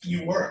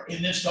 you were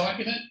in this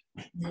document,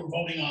 you were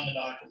voting on the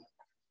document.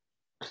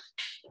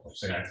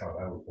 Say I thought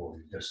I was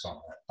voting just on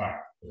that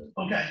part.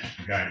 Okay,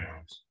 The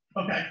guidelines.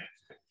 okay.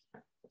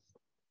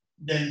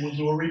 Then we'll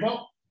do a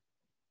revote.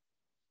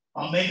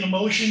 I'll make a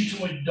motion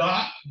to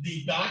adopt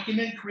the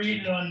document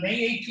created on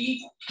May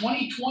 18th,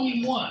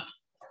 2021,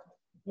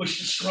 which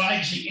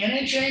describes the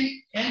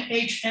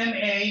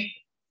NHMA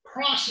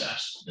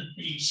process that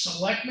the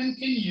selectmen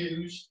can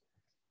use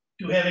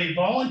to have a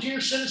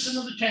volunteer citizen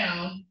of the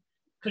town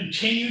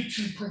continue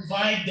to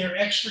provide their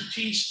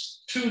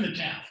expertise to the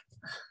town.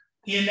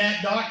 In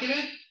that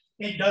document,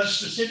 it does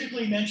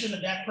specifically mention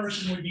that that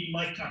person would be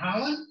Mike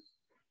Cahalan,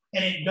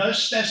 and it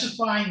does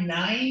specify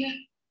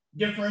 9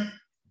 different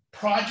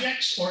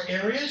projects or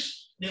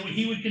areas that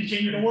he would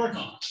continue to work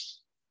on.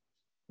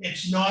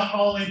 It's not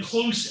all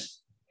inclusive.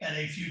 At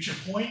a future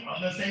point,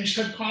 other things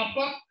could pop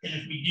up, and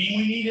if we deem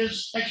we need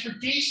his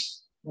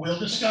expertise, we'll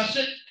discuss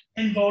it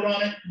and vote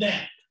on it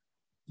then.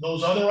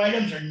 Those other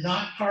items are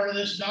not part of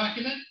this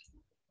document,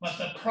 but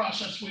the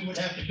process we would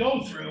have to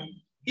go through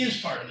is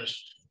part of this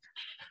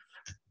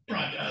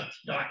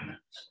document.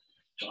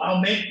 So I'll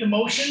make the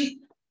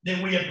motion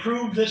that we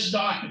approve this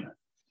document.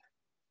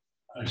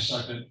 I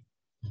second.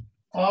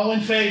 All in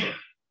favor?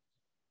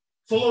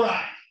 Fuller,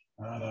 aye.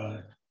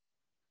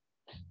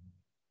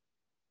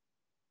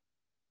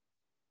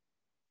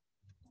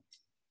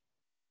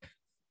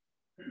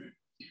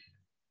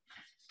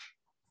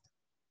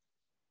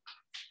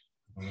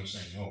 I'm gonna say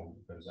no,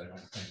 because I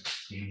don't think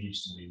he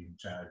needs to be in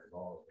charge of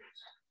all of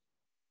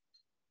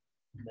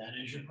That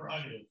is your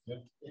prerogative.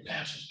 Yep. It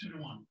passes 2 to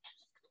 1.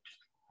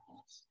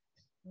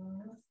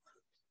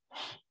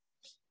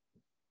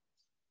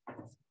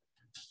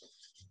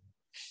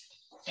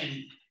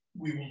 And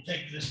we will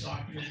take this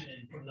document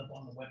and put it up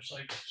on the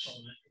website so that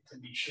it can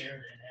be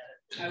shared and added.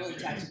 I will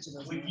attach it to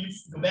the. When you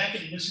go back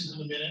and listen to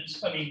the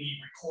minutes, I mean, the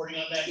recording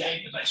on that day,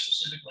 because I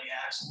specifically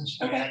asked this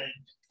to be Okay. added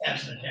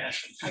as an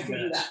attachment. I can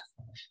do that.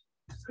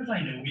 Because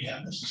I knew we'd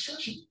have this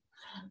discussion.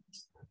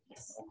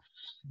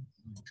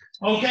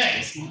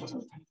 Okay.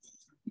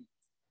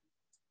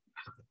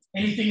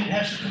 Anything that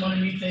has to come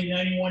underneath a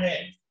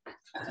 91A,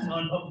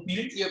 non-public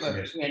meeting? Yeah, but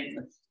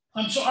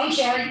I'm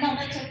sorry. No,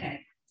 that's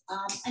okay.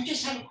 I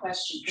just have a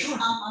question. 'Cause Sure.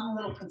 I'm a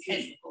little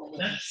confused.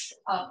 That's,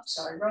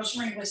 Sorry,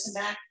 Rosemary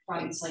Wissenbach,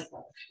 Providence Lake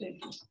Road.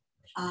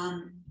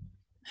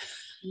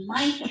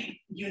 Mike,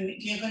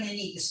 you're gonna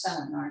need the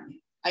spelling, aren't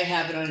you? I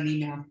have it on an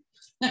email.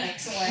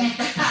 Excellent.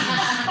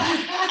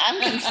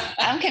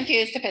 I'm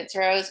confused if it's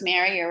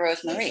Rosemary or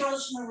Rosemary. It's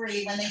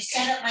Rosemary. When they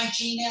set up my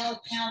Gmail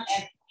account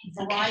at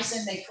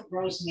Verizon, they put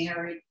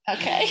Rosemary.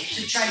 Okay.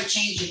 To try to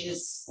change it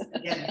is,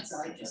 yeah, so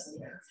I just.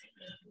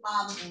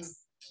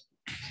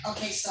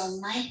 Okay, so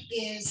Mike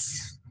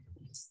is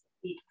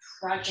the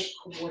project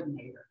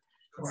coordinator,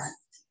 correct?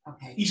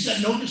 Okay. He's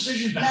got no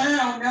decision No,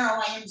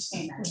 power. I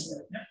understand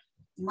that. Yeah.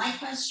 My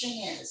question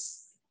is,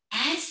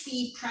 as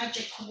the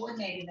project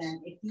coordinator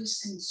then, if these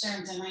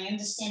concerns, and I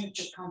understand that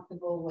you're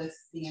comfortable with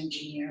the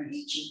engineer and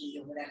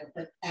HEB or whatever,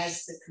 but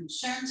as the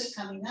concerns are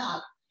coming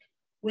up,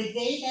 would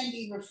they then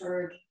be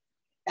referred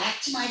back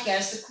to Mike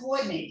as the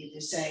coordinator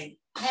to say,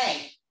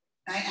 hey,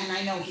 and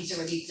I know he's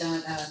already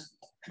done,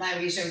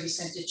 Larry's already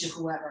sent it to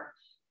whoever,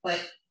 but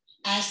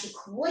as the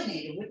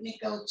coordinator, wouldn't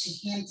it go to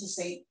him to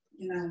say,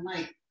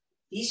 Mike,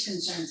 these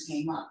concerns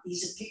came up,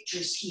 these are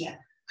pictures here.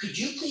 Could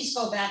you please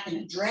go back and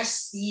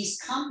address these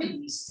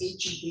companies,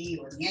 HEB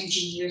or the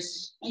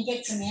engineers, and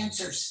get some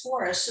answers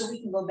for us so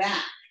we can go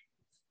back?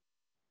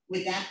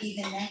 Would that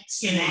be the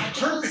next? In a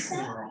logical perfect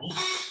step? world,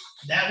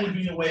 that would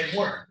be the way it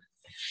worked.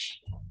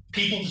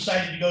 People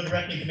decided to go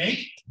directly to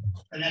me,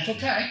 and that's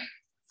okay.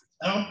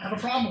 I don't have a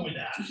problem with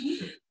that.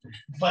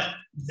 But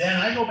then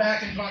I go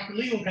back and talk to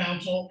legal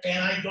counsel,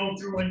 and I go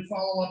through and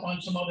follow up on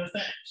some other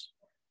things.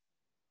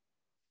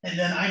 And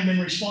then I'm in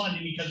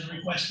responding because the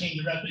request came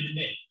directly to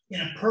me. In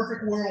a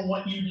perfect world,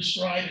 what you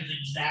described is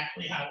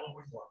exactly how it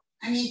would work.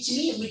 I mean, to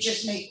me, it would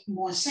just make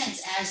more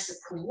sense as the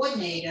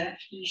coordinator,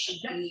 he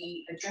should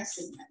be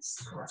addressing this.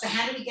 Correct. So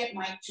how do we get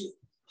Mike to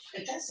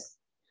address it?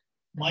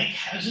 Mike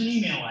has an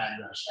email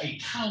address, a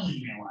town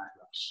email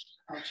address.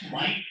 Okay.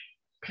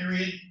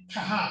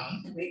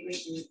 Mike.Kahan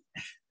Wait.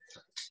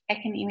 I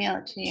can email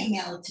it to you.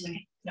 Email it to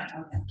me. Yeah.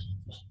 Okay.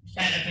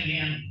 at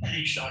Effingham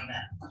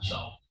NH.net.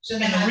 So,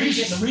 then and I the would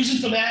reason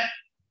for that,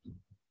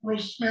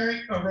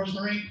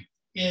 Rosemary,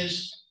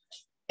 is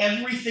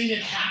everything that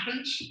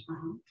happens,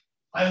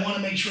 I want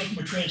to make sure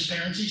from a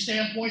transparency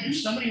standpoint, if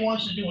somebody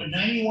wants to do a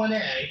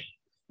 91A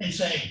and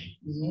say,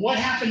 what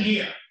happened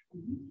here?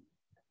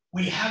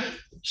 We have it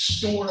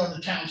stored on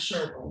the town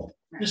server.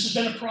 This has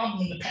been a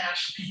problem in the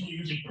past, people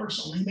using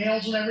personal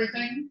emails and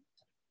everything.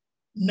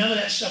 None of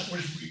that stuff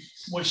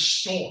was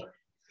stored.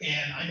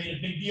 And I made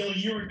a big deal a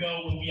year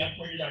ago when we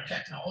upgraded our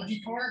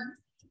technology part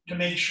to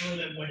make sure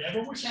that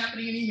whatever was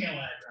happening in email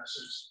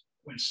addresses,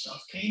 when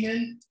stuff came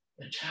in,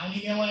 the town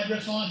email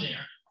address on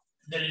there,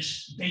 that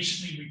it's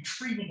basically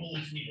retrievable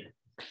if needed.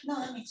 No,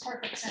 that makes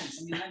perfect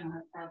sense. I mean, I don't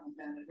have a problem with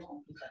that at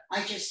all.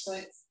 I just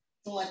thought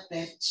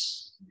that,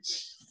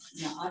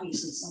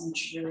 obviously someone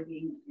should really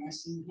be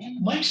asking him.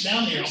 Mike's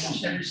down there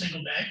almost every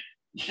single day.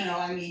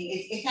 I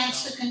mean, if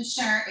that's the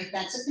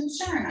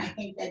concern, I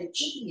think that it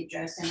should be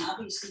addressed, and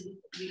obviously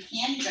you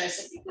can address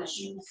it because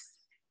you've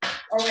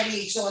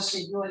already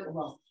exhausted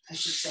I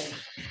should say,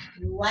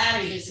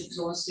 Larry has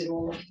exhausted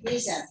all of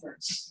his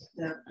efforts,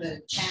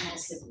 the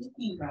channels that we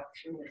can go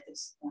through at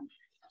this point.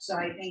 So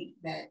I think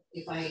that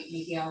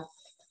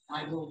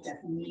I will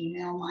definitely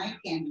email Mike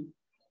and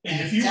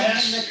if you tell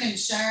ask him the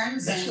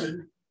concerns That's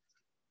and,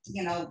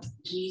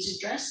 please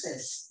address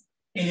this.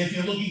 And if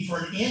you're looking for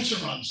an answer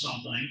on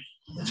something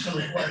that's going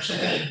to require some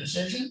kind of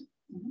decision,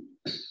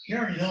 he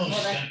already knows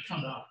he's got to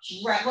come to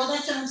us. Right, well,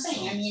 that's what I'm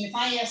saying. I mean, if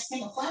I ask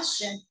him a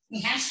question,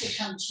 he has to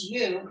come to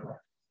you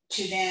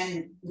to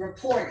then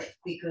report it,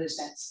 because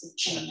that's the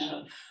chain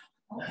of.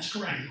 That's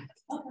correct.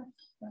 Okay.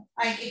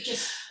 I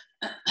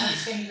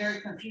was getting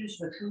very confused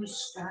with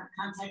who's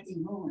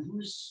contacting who and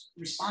who's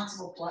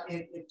responsible for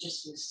it. It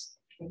just was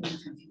getting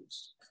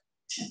confused.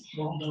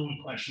 We're all done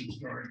with questions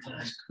during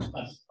today.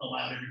 I've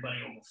allowed everybody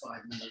over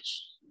 5 minutes.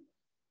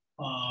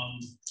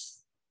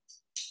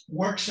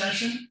 Work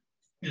session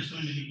is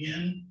going to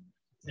begin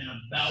in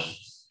about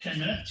 10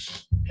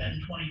 minutes,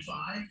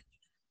 10:25.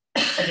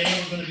 Today,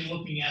 we're going to be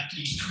looking at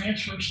the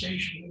transfer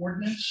station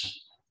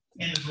ordinance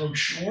and the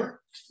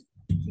brochure.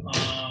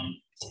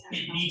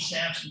 It needs to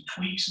have some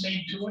tweaks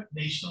made to it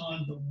based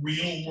on the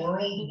real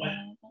world, what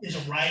is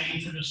arriving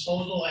for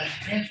disposal at a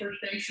transfer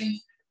station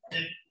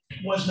that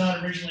was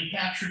not originally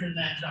captured in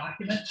that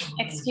document. So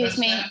Excuse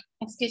me,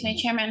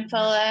 Chairman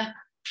Fuller.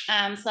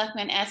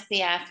 Selectman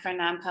Espy asked for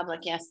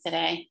non-public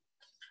yesterday.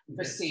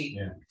 Proceed.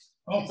 Yeah.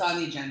 Oh, It's on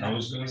the agenda. I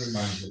was gonna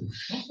remind you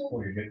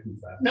before you get too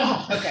fast.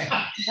 no. Okay.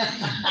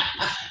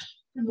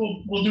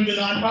 We'll do the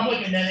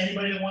non-public, and then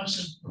anybody that wants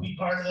to be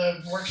part of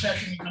the work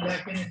session, you come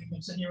back in and you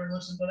can sit here and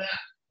listen to that.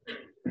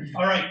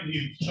 All right,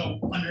 so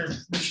under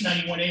which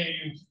 91A are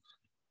you?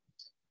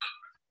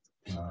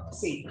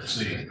 See.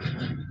 See.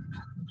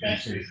 Okay.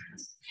 See.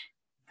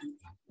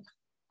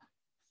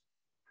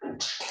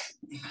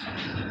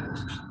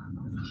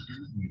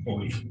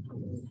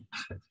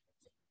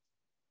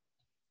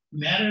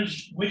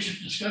 Matters which,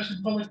 if discussed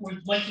in public,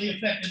 would likely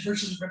affect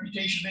adversely the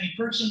reputation of any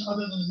person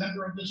other than the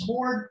member of this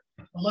board,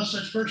 unless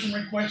such person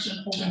requests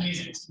an open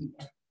meeting.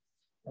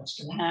 That's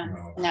the one.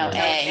 No, A.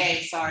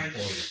 Okay, sorry.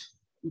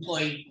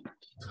 Employee.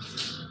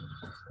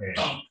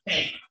 Oh,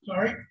 A,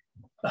 sorry.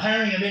 The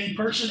hiring of any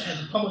person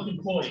as a public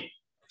employee.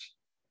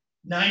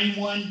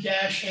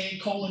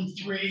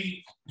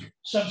 91-A:3,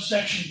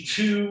 subsection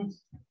 2,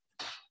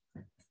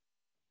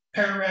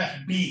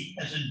 paragraph B,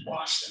 as in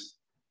Boston.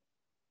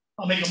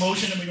 I'll make a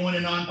motion that we go into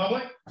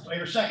non-public. Do I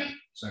hear a second?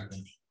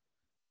 Second.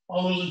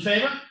 All those in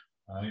favor?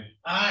 Aye.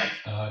 Aye.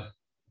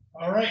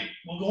 All right,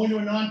 we'll go into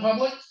a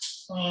non-public.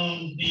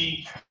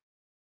 The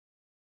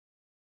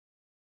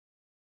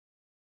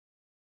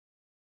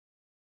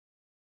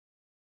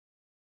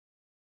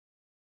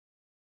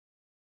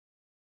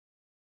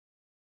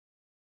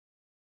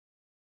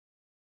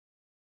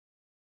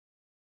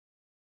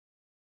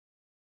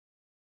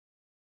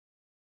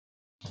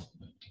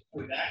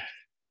We're back.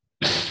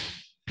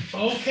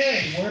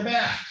 Okay, we're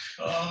back.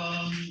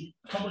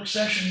 Public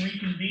session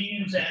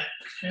reconvenes at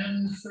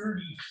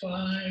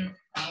 10:35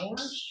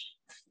 hours.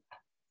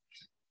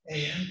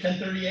 AM,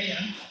 10:30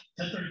 AM,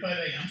 10:35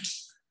 AM.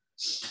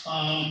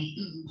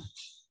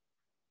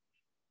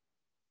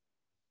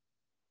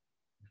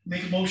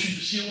 Make a motion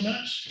to seal the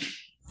minutes.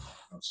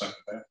 I'll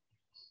second that.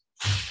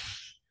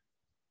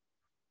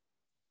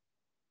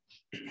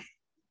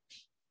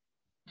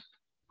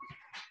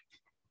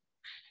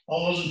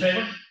 All those in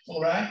favor?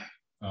 All right.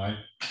 Aye.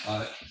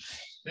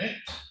 Okay.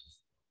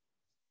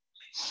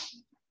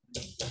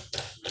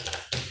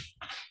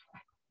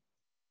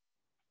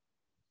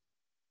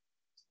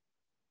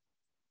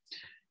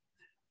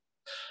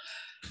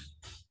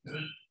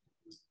 Good.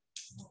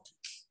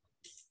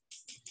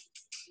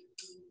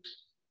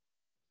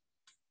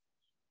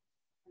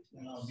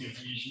 And I'll give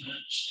these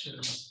minutes to.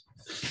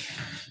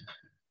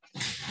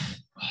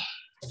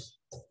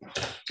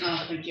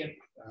 Oh, thank you.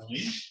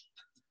 Darlene.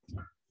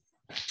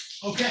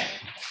 Okay,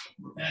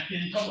 we're back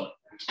in public.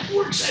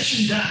 Work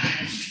session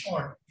time,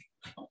 or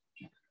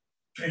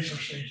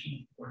transfer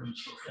station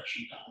ordinance work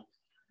session time.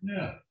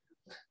 Yeah.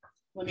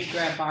 Let me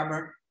grab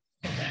Barbara.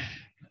 Okay,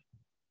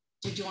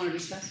 Did you want to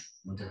discuss?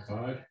 Look at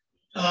 5.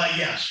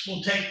 yes,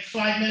 we'll take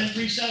 5-minute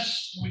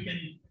recess. We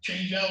can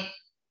change out a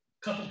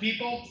couple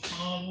people.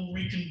 We'll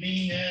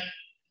reconvene at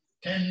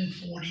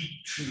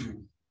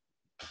 10:42.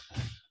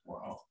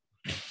 Wow.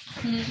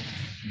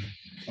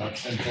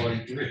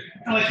 10:43.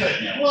 Oh, I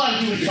could, yeah, well,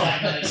 I'll do it in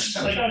 5 minutes.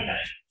 Like, okay.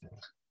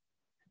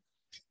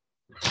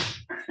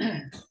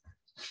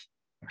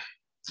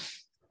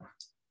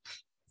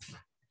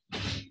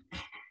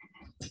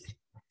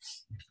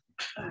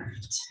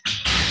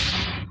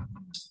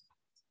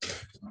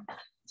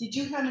 Did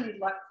you have any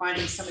luck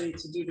finding somebody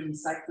to do the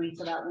recycling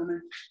for that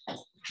woman?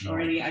 Or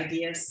any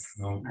ideas?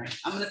 No. All right,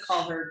 I'm gonna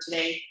call her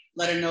today,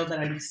 let her know that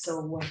I'm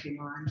still working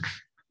on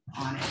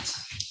it.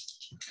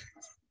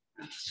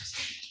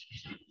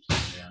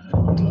 Yeah, I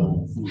don't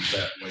know who's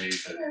that way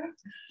that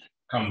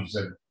comes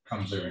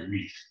every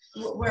week.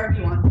 Where are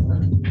you on?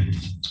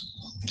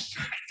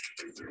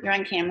 You're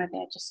on camera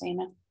there, just so you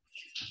know.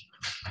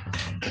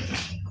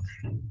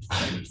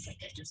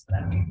 Just for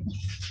that reason.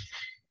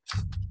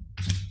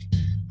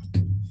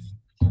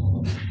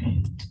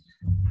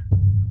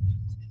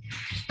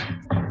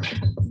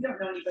 You don't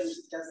know anybody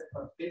who does it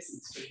for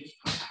business, do you?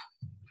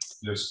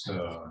 Just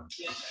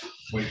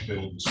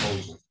Wakefield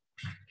disposal.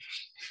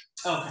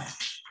 Okay.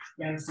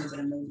 Yeah, I was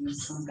thinking maybe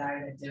some guy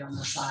that did on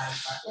the side,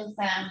 but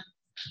There's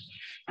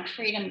a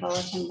Freedom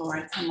Bulletin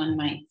Board, someone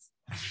might.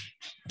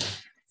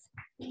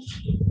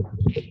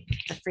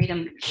 The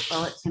Freedom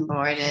Bulletin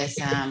Board is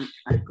a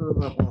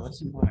Google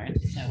bulletin board,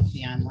 so it'll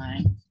be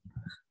online.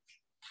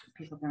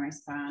 People can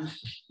respond.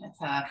 That's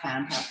how I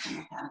found help in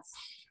the past.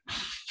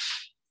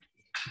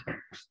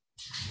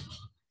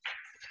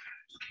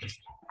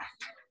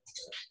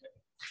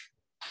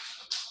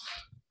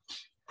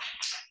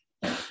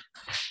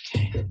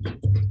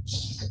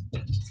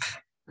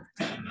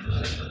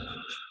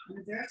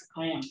 there's a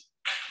clam.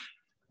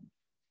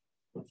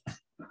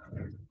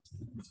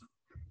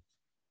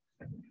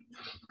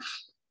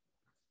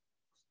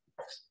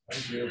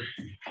 Thank you.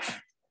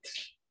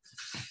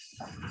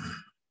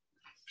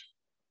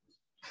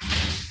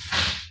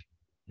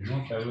 You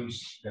know if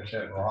Evans got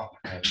that rock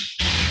on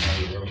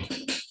the road?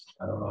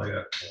 I don't know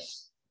yet.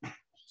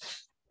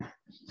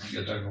 You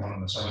get that one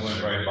on the I went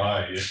cemetery. right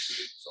by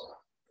yesterday, so.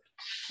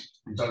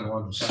 You talking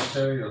one on the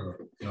cemetery or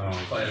the? No,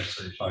 fire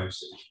station.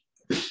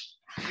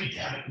 We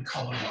have it in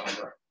color,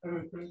 however.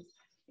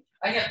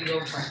 I have the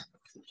old one.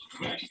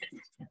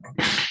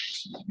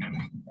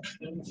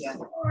 Yeah.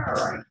 All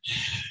right.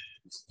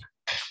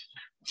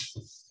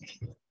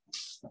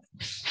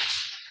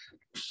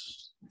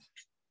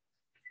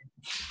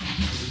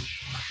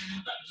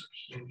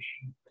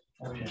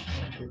 Oh, yeah.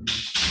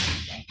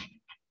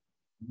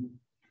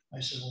 I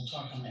said, we'll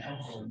talk on the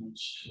health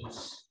ordinance too.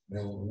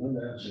 Yeah, well,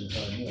 Linda actually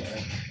tried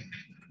that.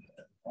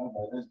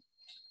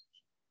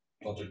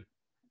 But the,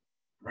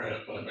 right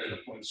up, I made a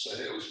point to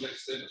say it was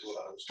mixed in is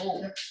what I was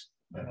told.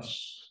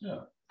 That's, yeah.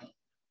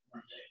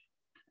 Weren't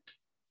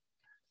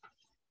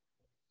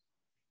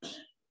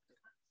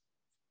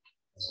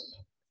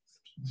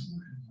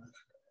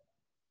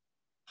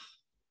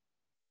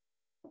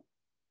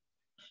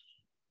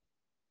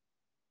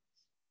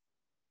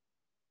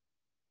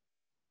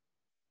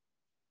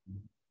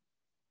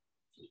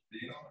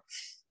You know,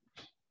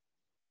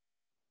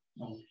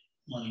 they? No,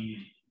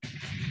 money.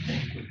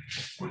 Take a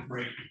quick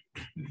break.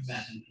 We'll be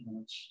back in 2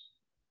 minutes.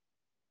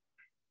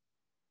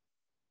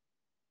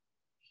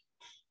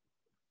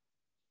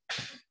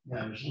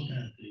 Yeah, I was looking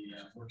at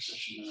the work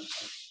session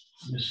minutes.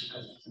 I missed a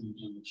couple of things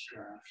in this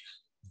draft.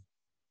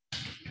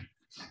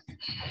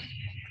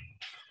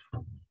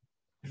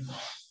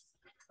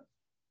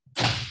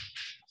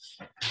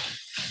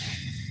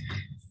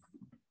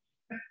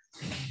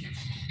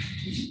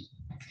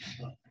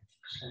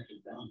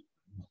 Started down.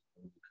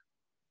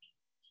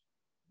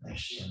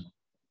 Next year.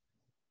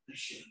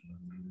 This year.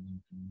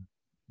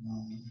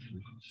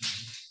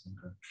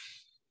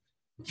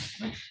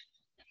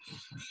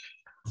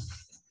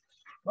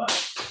 But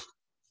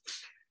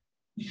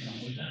you can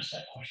always ask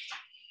that question.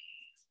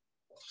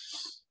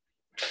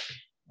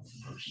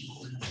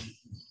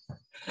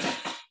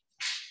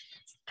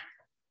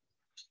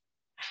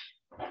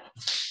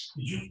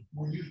 Did you,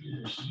 when you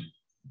did this,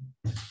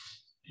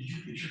 did you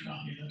get your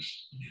copy of this?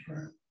 Did you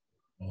print?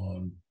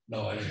 No,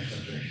 I didn't.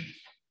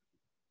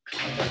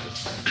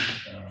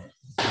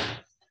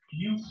 Do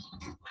you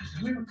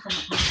ever come?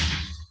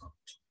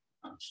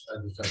 I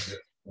just have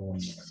it on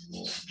my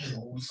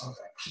wall.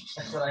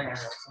 That's what I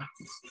have.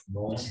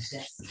 Wall.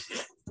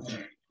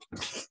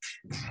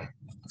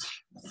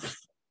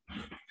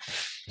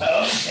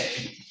 Okay.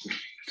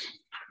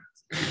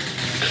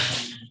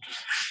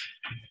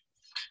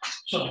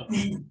 So,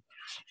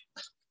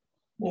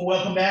 well,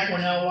 welcome back. We're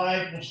now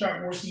live. We'll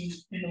start working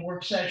in the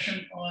work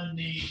session on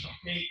the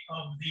date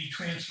of the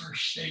transfer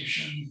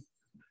station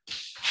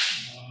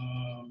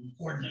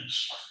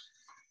ordinance.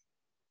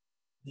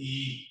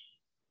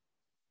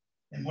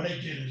 And what I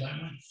did is I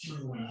went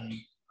through and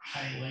I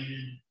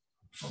highlighted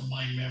from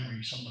my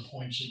memory some of the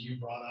points that you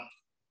brought up.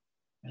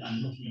 And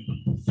I'm looking at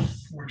the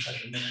work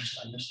session minutes.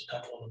 I missed a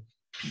couple of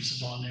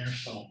pieces on there.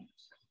 So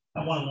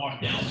I want to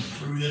walk down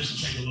through this and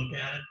take a look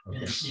at it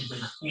and see if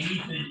there's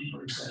anything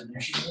anybody's got an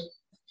issue with.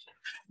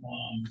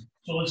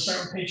 So let's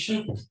start with page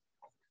 2.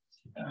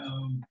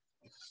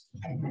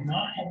 I did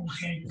not have any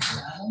changes to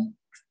that one.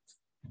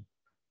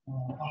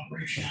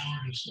 Operation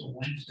hours is still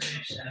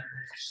Wednesday, Saturday,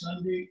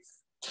 Sunday.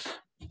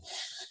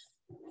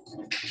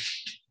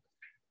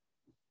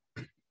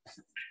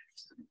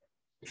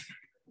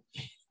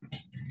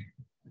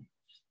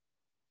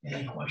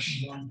 Any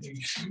questions on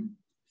page 2?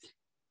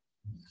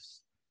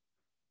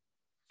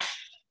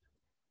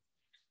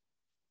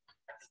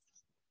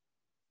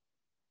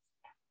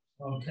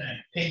 Okay,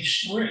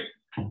 page 3,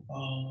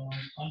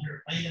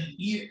 under item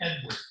E,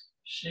 Edward,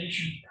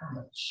 station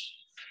permits.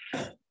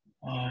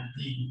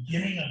 The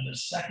beginning of the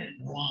second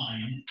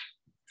line,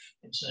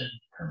 it said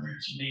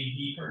permits may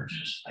be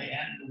purchased. I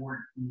added the word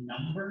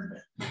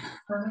numbered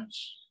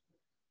permits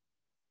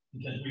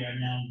because we are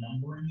now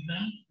numbering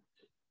them.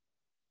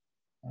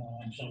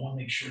 So I want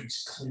to make sure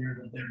it's clear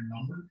that they're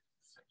numbered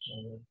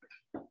so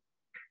that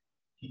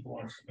people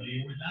are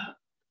familiar with that.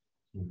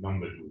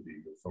 Numbered would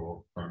be the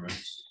full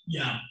permits.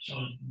 Yeah, so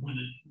when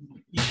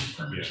each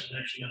permit has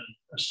actually got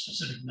a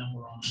specific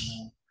number on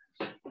them.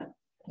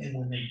 And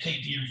when they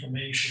take the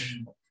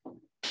information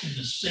in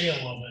the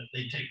sale of it,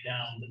 they take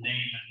down the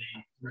name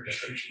and the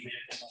registration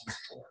vehicle number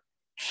for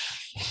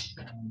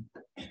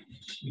it.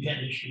 We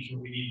had issues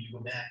where we needed to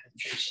go back and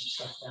chase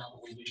some stuff down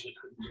that we usually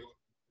couldn't do.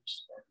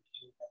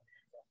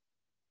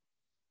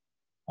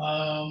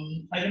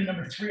 Item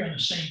number 3 on the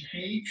same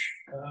page.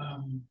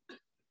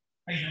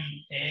 Item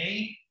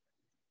A,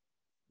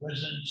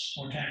 residents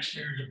or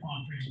taxpayers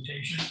upon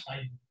presentation.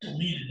 I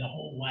deleted the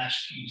whole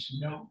last piece.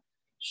 No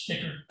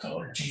sticker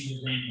color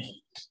changes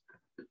annually.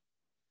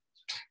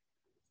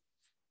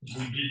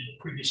 We did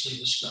previously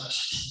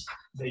discuss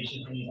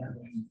basically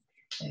having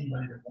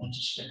anybody that wants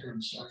a sticker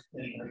and start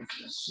getting ready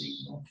for the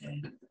seasonal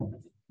thing.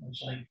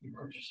 It's like you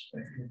purchase a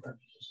sticker, you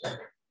purchase a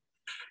sticker.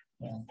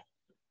 Yeah.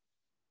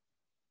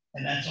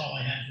 And that's all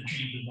I had for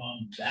changes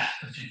on that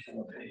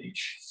particular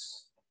page.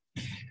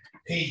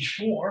 Page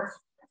 4,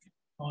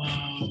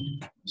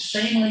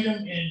 same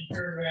item in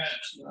paragraph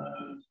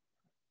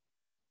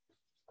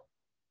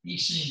B,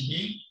 C, and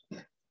D,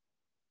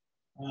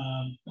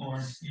 or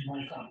in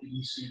my copy,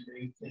 B, C, and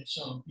D. It's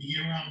the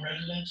year-round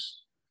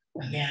residents.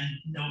 Again,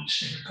 no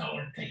sticker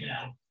color, take it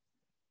out.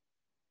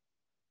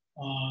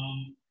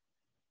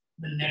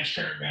 The next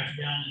paragraph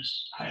down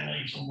is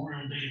highlights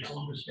Memorial Day to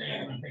Columbus Day.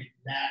 I'm going to take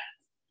that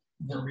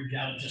verbiage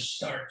out, just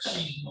start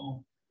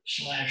seasonal /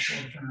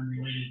 short-term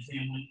related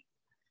family.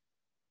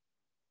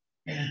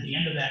 And at the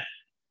end of that,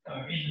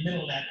 in the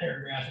middle of that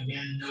paragraph,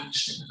 again, note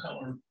sticker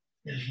color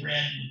is red,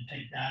 and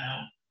take that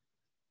out.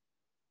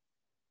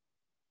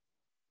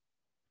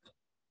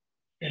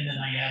 And then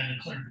I added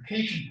a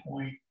clarification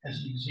point as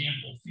an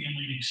example,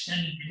 family and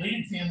extended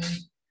related family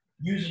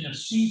using a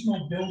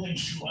seasonal building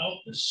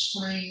throughout the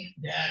spring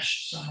 /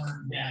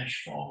 summer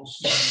 / fall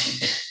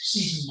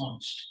season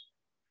months.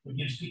 It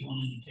gives people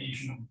an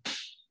indication of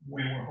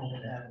where we're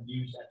hoping to have them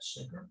use that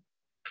sticker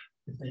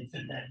if they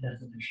fit that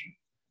definition.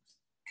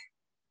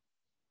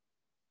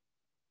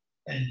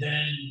 And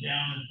then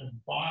down at the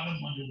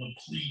bottom under the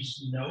please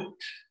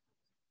note,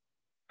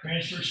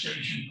 transfer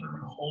station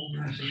permit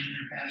holders and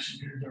their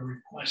passengers are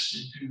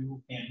requested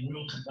to and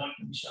will conduct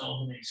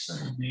themselves in a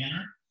civil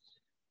manner.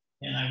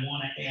 And I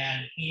want to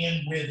add,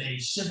 and with a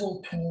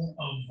civil tone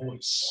of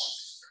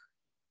voice.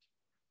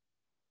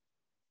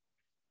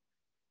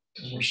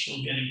 Because we're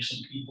still getting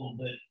some people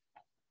that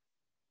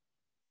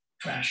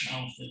trash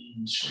mouth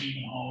and scream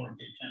and holler at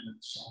the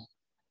attendants, so,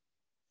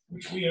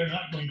 which we are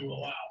not going to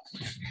allow.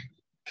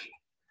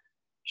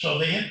 So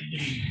they have,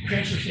 the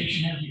transfer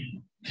station has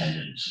the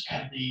attendants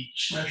have the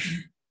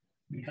discretion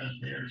because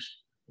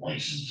there's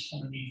license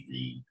underneath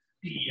the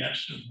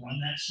PES to run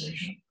that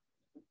station.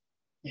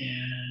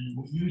 And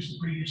we use the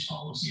previous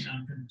policy, and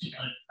I'd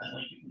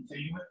like to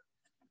continue it.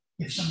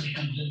 If somebody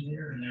comes in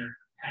there and they're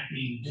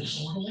acting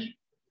disorderly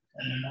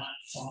and they're not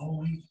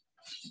following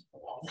the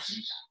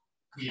policies,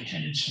 the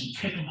attendants can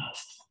kick them out,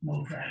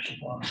 no trash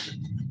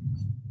policy.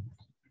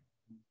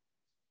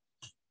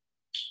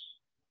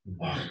 There's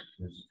a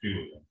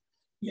few of them.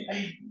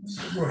 Yeah,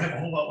 we'll have a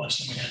whole lot less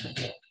than we had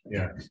before.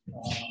 Yeah.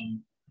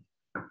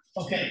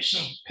 Okay, so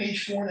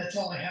page 4, that's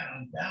all I had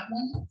on that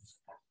one.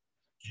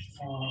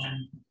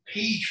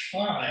 Page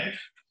 5.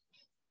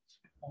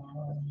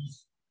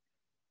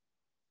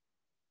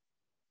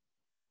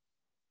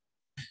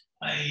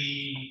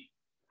 I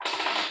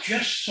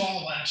just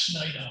saw last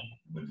night,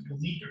 we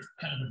need to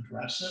kind of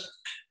address it.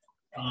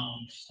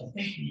 I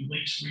think the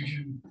Lakes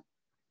Region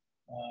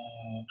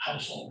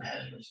Household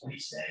Hazardous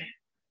Waste Day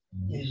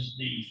is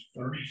the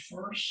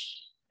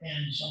 31st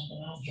and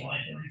something else,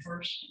 July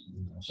 31st.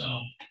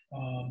 So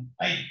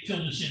I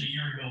filled this in a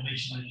year ago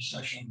based on my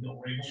discussion with Bill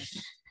Rabel,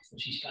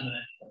 which he's kind of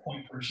that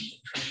point person for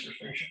the transfer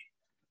station.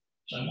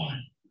 So I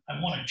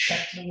want to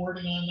check the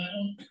wording on that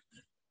one,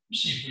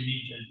 see if we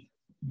need to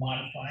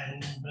modify it a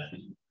little bit.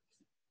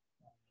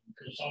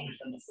 Because it's always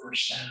been the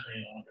first Saturday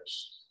in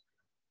August.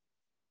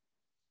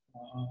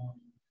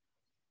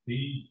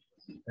 He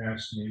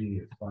asked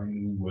me if I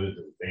knew where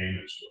the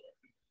banners were.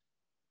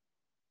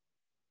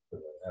 For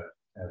the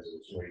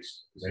hazardous waste,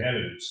 because they had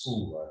it at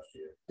school last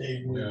year.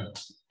 They were, Yeah.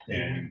 they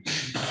were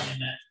in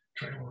that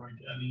trailer right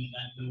there, I mean, in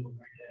that building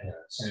right Yeah,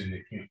 there. saying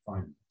they can't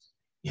find them.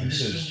 In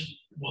this building,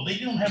 well, they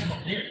don't have them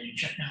up there, they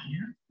check down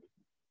here.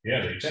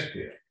 Yeah, they checked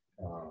it.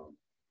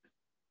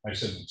 I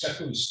said, check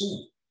with the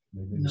school.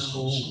 Maybe the No,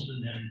 school. school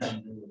didn't have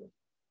anything to do with it.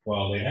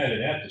 Well, they had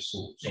it at the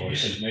school, so I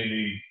said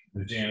maybe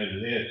the janitor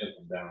there took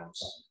them down or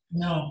something.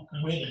 No,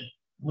 wait,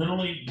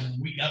 literally, when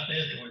we got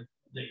there,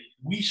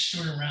 we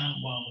stood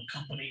around while the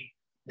company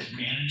that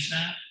managed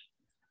that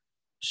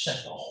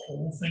set the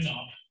whole thing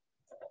up,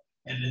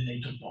 and then they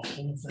took the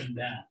whole thing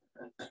down.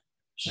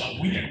 So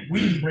we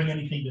didn't bring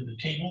anything to the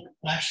table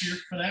last year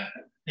for that.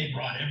 They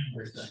brought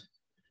everything.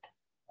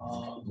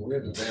 We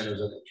had the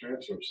banners at the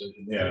transfer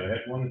station. Yeah, they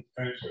had one at the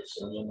transfer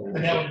station.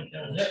 But that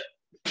was it.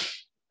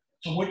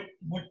 So what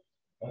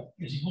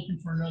is he looking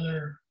for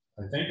another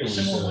I think it was,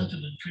 similar one to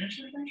the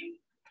transfer station?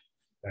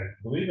 I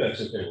believe that's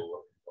what they were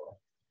looking for.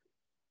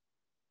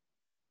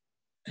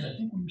 Because I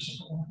think we used to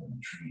put one of the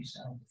trees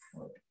down the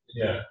foot.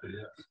 Yeah,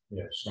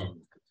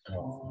 some.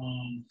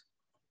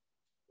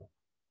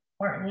 All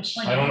right, let's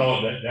find I don't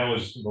out. know, that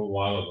was a little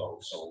while ago,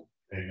 so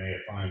they may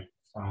have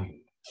found it.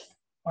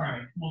 All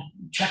right, well,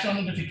 check on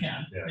it if you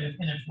can. Yeah.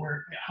 And if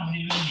we're, how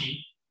many do we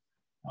need?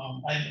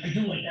 I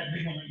do like that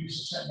big one that used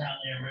to set down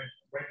there, right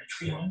in the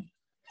tree line.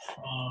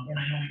 And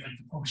I know we like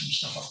to poke some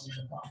stuff up in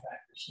the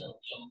compactor still,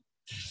 so.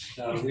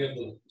 Now, do we have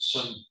to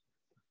send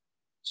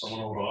someone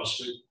over to us,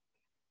 Street?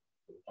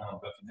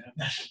 Effingham?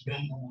 That's what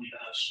Bill normally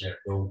does. Yeah,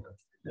 Bill.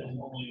 Bill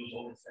normally goes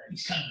over there.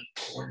 He's kind of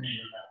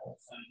coordinated that whole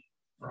thing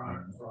for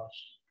us.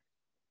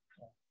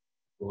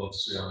 We'll have to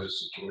see how his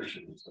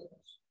situation is.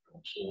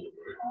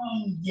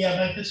 Yeah,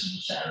 but this is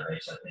a Saturday,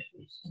 so I think we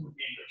would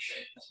be in good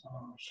shape.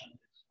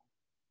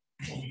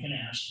 So we can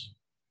ask.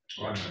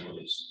 I remember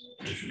this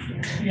issue.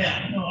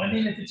 Yeah, no, I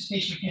mean, if it's the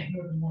case we can't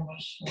do it, then one of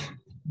us or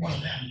one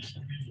of them can do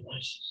the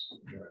license.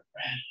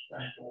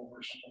 Grant over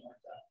or something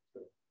like that.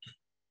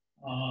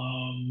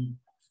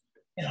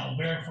 And I'll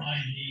verify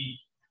the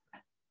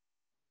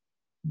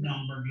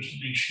number just to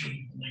make sure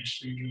the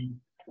Lakes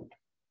Region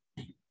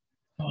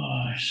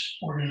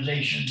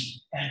organization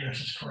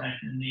address is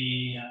correct and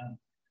the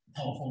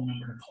telephone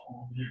number to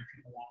call if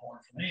people want more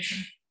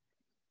information.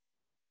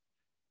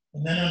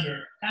 And then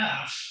under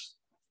F,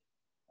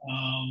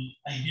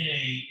 I did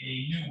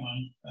a new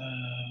one,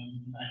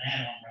 an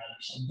add-on rather.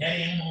 So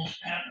dead animals,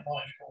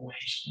 pathological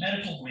waste,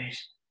 medical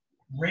waste,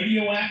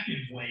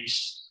 radioactive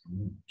waste,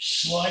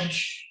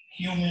 sludge,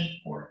 human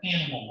or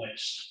animal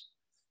waste.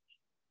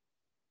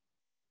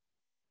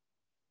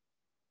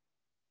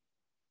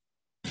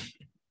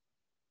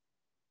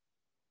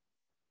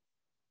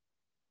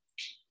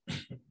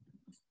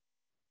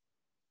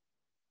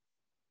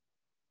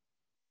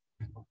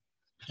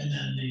 And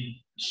then the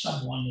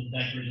sub one, the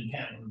diapers and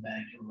cat litter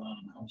bags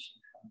around the house.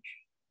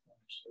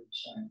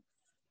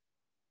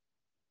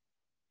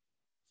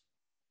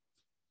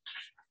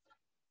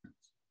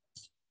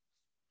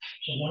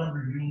 So what I'm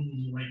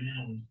reviewing right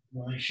now is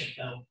when I shipped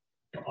out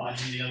to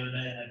Audrey the other day,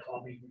 and I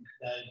copied you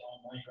guys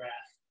on my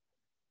graph.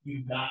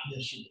 You got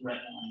this with red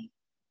line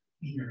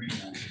in your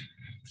email.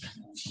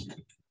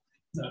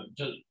 No,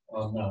 just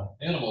on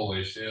animal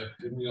waste, yeah.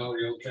 Didn't we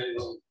already okay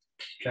the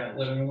cat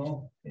litter and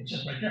all? It's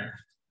just right there.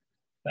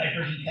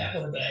 Diapers and cat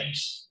litter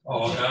bags.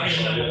 Oh, okay, I'm Item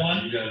sorry, number yeah,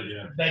 one. you got it,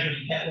 yeah. Diapers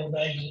and cat litter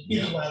bags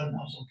is allowed in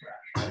household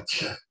trash.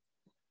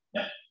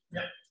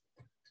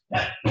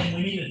 That, and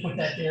we need to put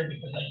that there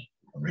because I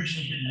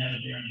originally didn't have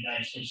it there and the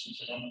guy said,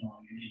 oh no,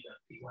 you need to,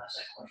 people ask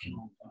that question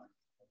all the time.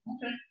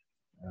 Okay.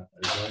 Yeah,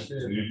 right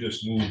there. You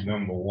just moved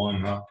number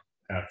 1 up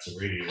after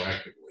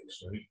radioactive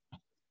waste, right?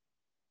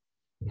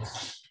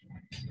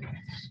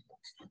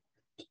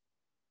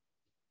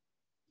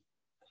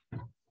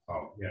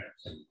 Oh, yeah.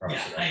 some Yeah,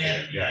 cross it I out had,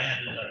 there. yeah, I had,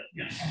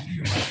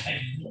 you're right, I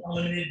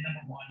eliminated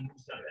number one,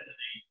 moved up into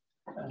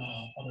the,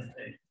 other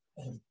page.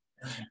 Other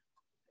area.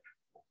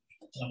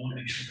 So I want to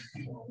make sure that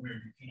people are aware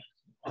we can't.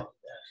 do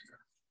that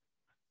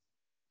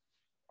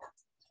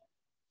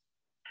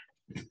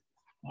here.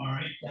 All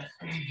right, that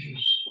page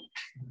is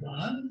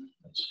done,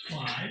 that's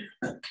 5.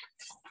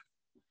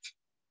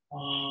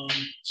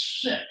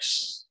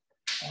 6,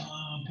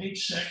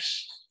 page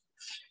 6,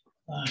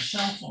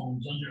 cell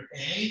phones under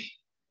A.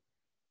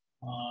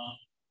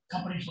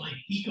 Companies like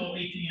Eco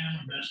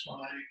ATM or Best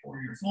Buy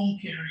or your phone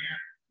carrier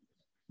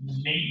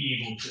may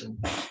be able to.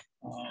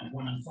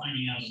 What I'm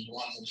finding out is a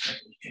lot of the stuff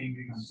is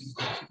changing on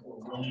people who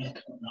are willing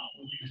or not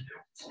willing to do.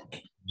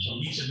 So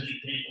these have been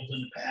examples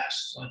in the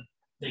past, but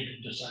they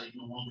could decide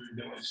no longer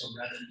to do it. So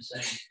rather than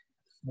saying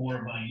more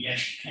of a yes,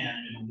 you can,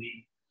 it'll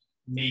be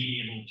may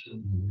be able to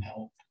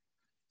help.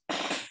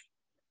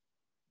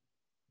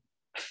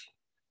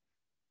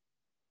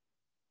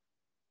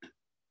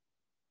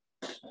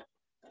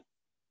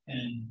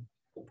 And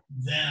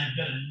then I've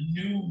got a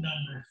new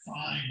number 5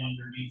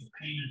 underneath the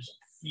payments of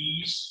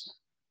fees,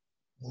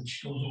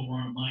 which goes over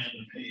on my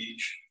other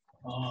page.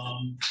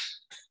 And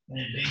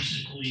it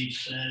basically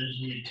says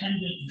the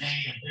attendant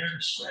may, at their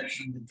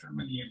discretion,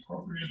 determine the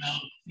appropriate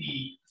amount of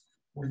fee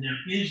when there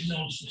is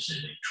no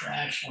specific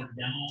trash or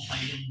demo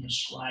item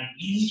described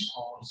in these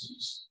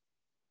policies,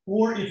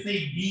 or if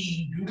they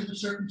deem, due to the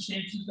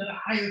circumstances, that a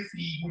higher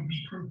fee would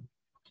be prudent.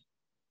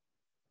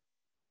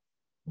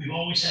 We've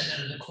always had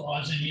that as a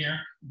clause in here,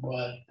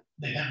 but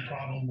they had a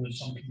problem with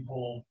some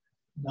people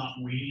not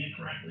reading it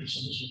correctly,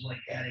 so this was like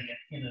adding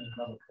it in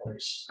another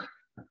place.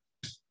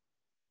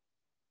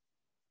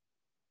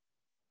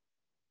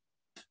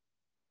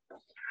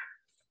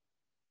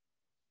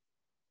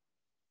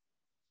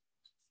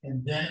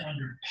 And then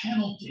under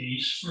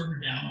penalties, further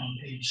down on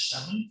page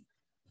 7,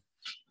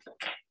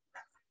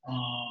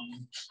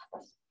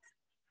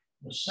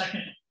 the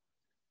second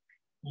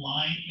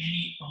line,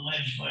 any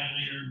alleged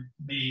violator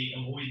may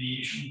avoid the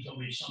issuance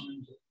of a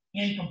summons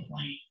and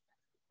complaint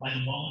by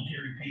the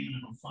voluntary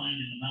payment of a fine in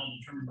an amount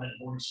determined by the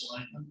Board of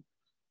Selectmen.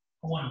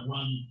 I want to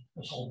run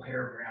this whole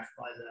paragraph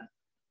by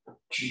the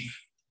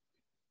chief,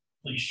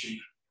 police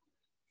chief.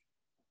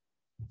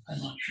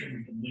 I'm not sure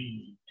we can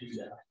legally do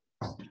that.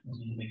 We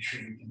need to make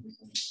sure we can do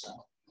this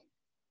out.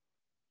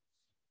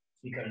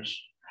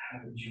 Because how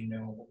would you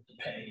know what to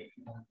pay if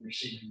you weren't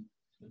receiving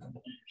the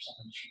complaint or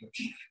something from the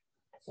chief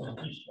or the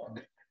police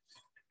department?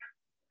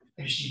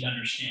 I just need to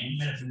understand.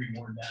 You have to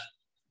reword that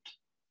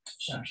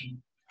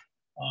section.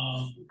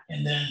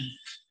 And then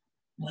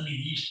Lenny,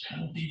 these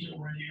penalties that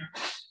were in here,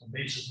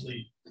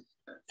 basically,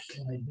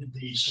 when I did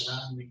the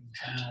surrounding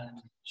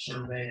town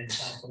survey and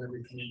put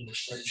everything into the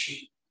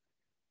spreadsheet,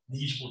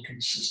 these were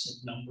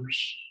consistent numbers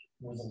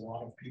with a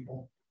lot of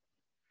people,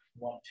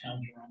 a lot of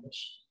towns around us.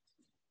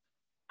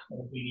 But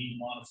if we need to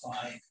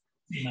modify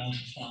the amount of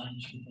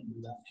fines, we can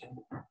do that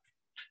too.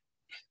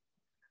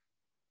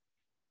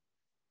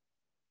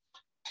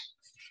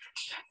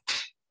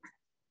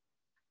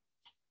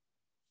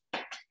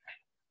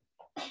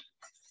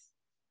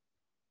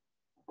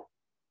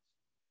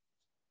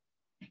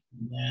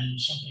 And then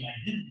something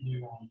I didn't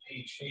do on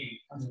page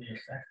 8 under the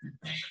effective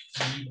date,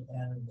 I need to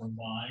add a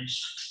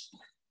revised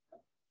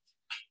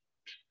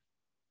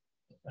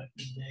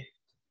effective date,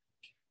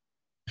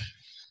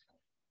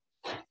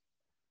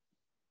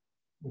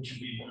 which would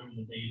be whatever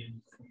the date is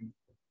when we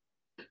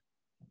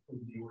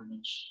approve the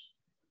ordinance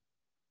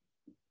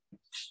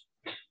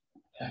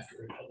after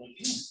a public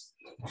hearing.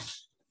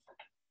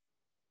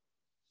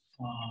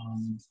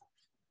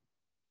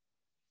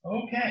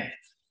 Okay,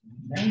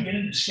 then we get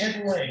into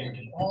Schedule A, which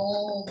is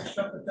all the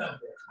stuff that's out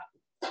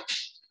there.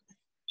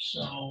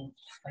 So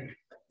I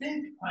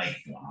think I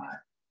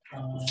got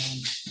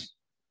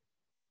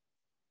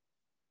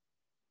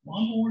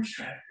lawnmowers,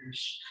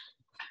 tractors,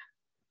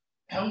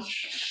 couch,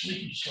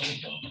 sleeping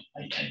stove. I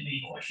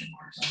made question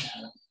marks on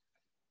that one.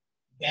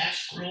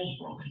 Gas grills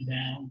broken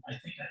down. I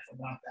think I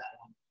forgot that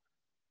one.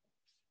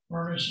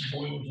 Furnace,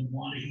 boilers, and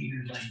water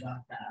heaters. I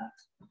got that.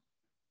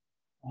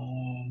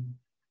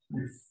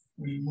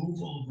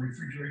 Removal of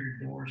refrigerator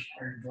doors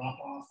prior to drop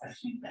off. I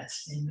think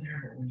that's in there,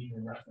 but we need to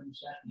reference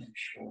that and make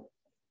sure.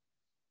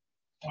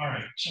 All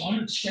right, so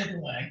under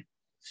Schedule A,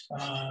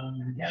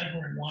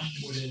 category 1,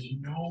 where there's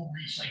no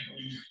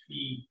recycling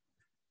fee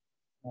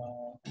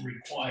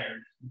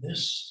required.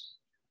 This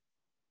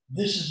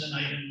is an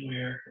item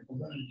where if we're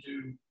going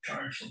to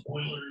charge for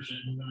boilers and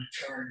we're going to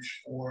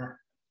charge for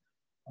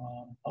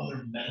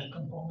other metal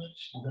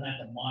components, we're going to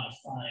have to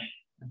modify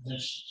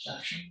this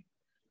section.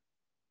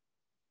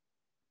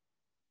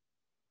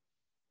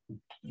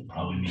 It'll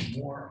probably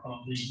be more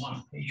of the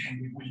modification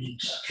with the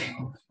exception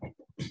of,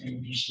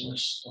 and we just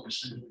list those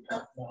things we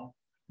talked about,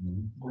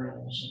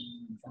 grills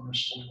and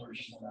furnace boilers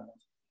and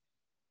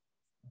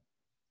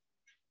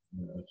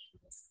whatever.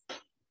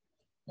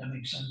 That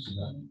makes sense.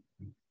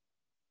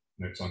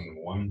 That's on the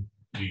 1,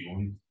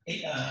 B1.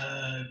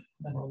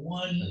 Number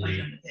 1,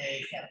 item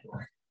A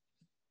category.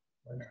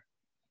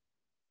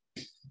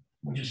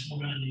 we're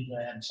gonna need to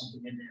add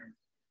something in there,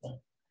 but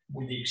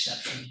with the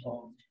exception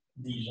of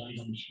these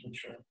items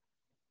which are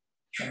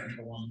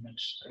chargeable on the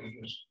next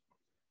pages.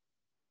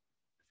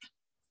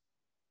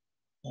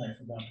 I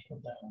forgot to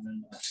put that one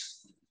in there.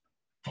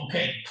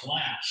 Okay,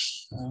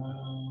 class.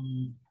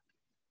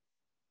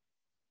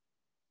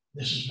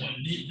 This is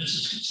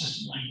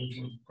consistent language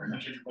with pretty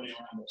much everybody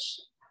around us.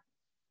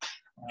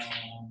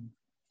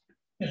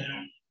 And I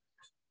don't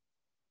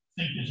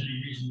think there's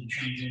any reason to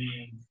change any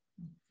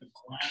of the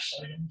class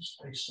items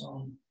based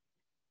on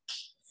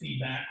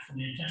feedback from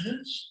the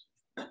attendants.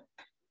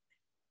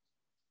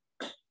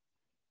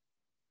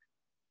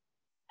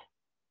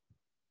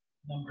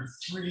 Number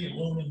 3,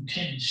 aluminum,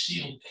 tin, and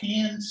steel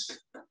cans.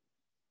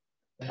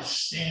 That's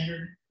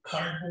standard.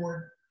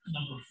 Cardboard.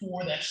 Number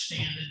 4, that's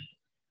standard.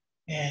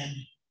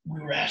 And we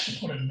were asked to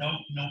put a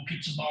note, no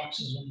pizza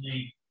boxes in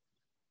the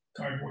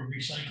cardboard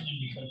recycling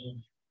because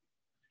of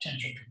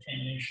potential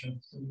contamination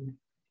of food,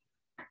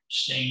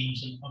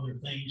 stains, and other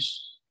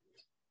things.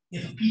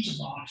 If a pizza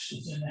box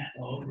is in that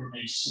load, or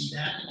they see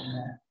that in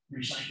that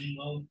recycling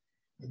load,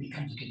 it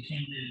becomes a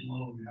contaminated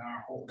load, and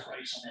our whole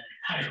price on that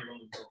entire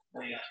load goes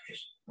way up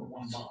just for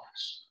one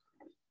box.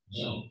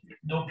 So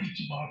no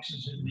pizza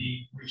boxes in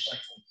the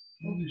recycling.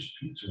 Who leaves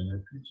pizza in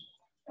that pizza?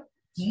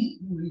 Who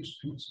leaves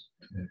pizza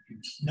in that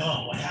pizza?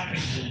 No, what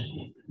happens is,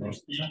 you know,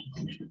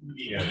 sometimes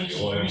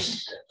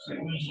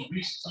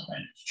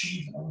it's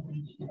cheese and other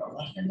things that are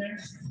left in there.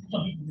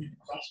 Some people leave the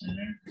crust in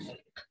there.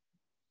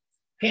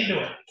 Can't do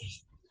it.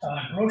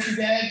 Grocery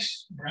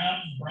bags,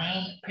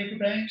 brown paper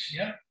bags,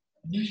 yep.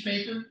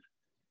 Newspaper.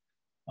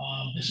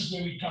 This is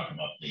where we talk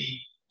about the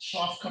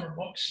soft cover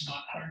books,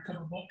 not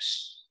hardcover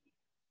books.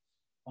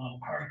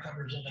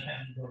 Hardcovers end up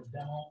having to go to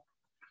demo.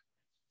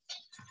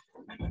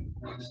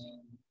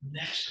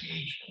 Next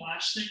page,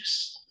 plastics.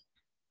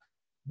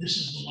 This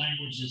is the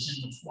language that's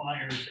in the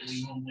flyers that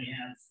we normally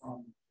have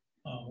from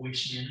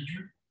waste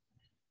management.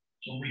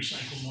 So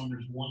recycle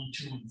numbers 1,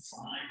 2, and 5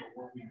 are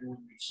what we do in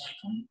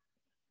recycling.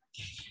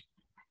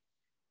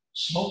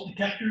 Smoke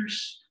detectors,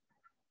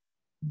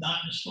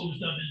 not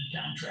disposed of in the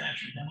town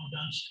trash or demo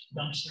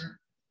dumpster.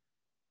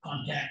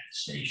 Contact the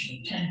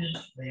station attendant.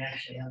 They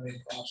actually have a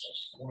process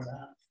for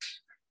that.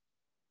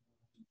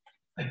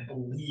 I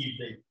believe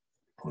they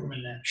put them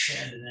in that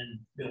shed and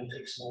then Bill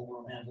takes them over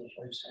and has those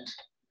placed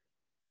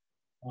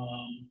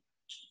in.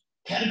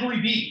 Category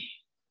B,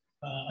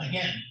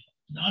 again,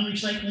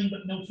 non-recycling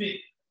but no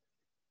fee.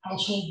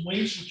 Household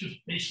waste, which is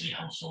basically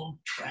household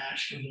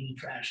trash, goes in the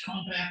trash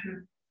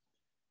compactor.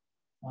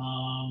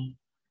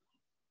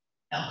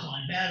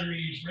 Alkaline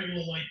batteries,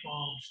 regular light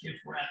bulbs, gift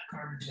wrap,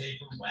 carbon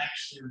paper,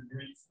 wax,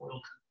 drink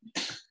foil,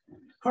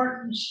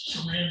 cartons,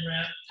 saran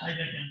wrap,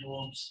 tie-dye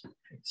envelopes,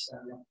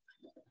 etc.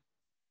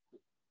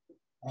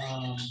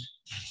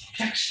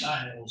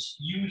 Textiles,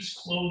 used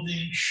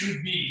clothing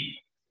should be,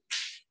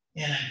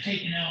 and I've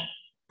taken out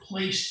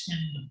placed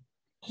in the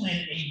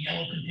Planet A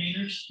yellow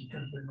containers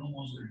because they no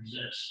longer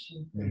exist.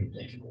 They're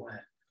taken away.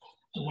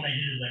 So what I did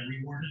is I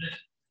reworded it.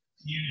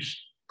 Used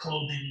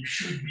clothing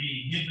should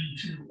be given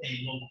to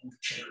a local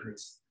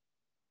charity.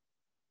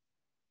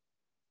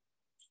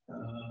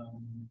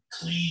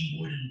 Clean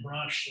wooden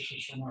brush. This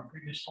is from our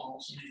previous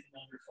policy,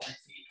 under 5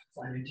 feet,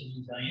 5 inches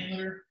in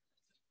diameter.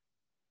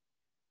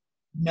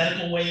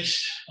 Medical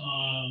waste,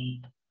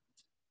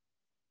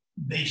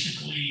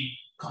 basically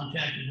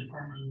contact the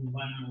Department of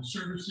Environmental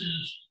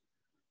Services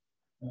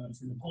for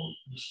the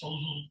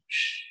disposal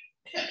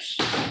tips.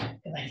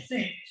 And I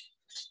think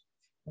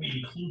we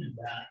included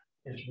that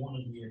as one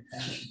of the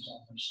attachments on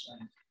this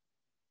thing.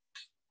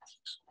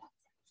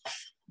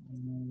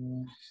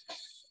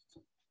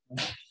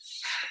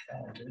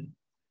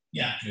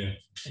 Yeah, I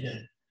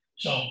did.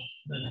 So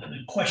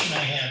the question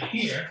I have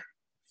here,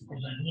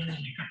 because I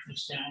literally took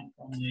this down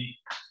from the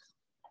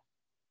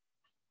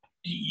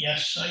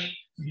DES site,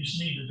 we just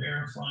need to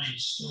verify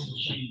it's still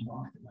the same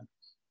document.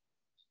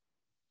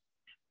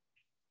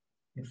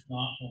 If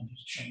not, we'll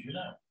just change it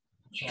out.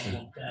 So I'll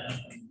look that up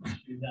and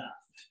do that.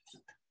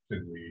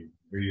 Could we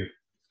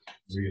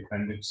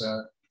re-appendix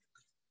that?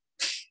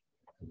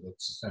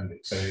 It's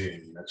appendix A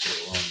and that's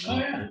what we're on. Oh,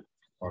 yeah.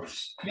 Or,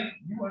 Yep,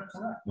 you are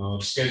correct. no,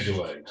 it's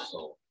Schedule A,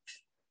 so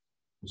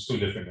it's 2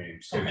 different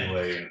names, Schedule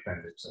A and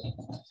Appendix A.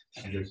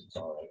 I guess it's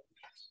all right.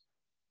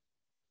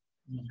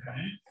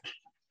 Okay.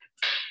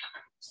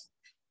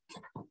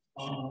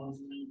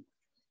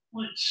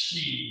 Let's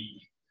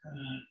see.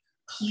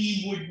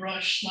 Clean wood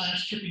brush,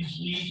 chippings,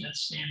 leaves,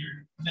 that's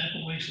standard.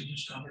 Medical waste we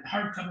just covered.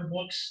 Hardcover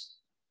books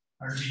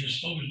are to be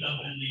disposed of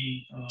in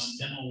the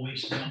demo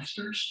waste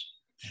dumpsters.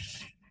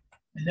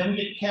 And then we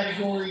get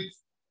category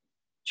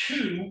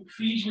 2,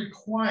 fees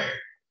required.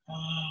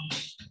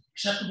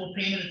 Acceptable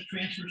payment at the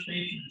transfer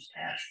station is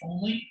cash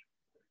only.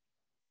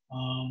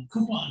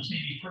 Coupons may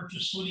be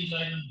purchased for these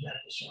items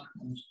at the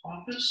selectman's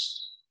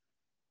office.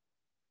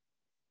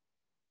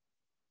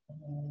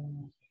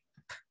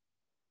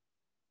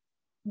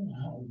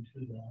 How would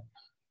we do that?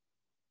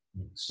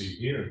 See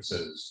here it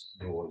says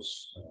there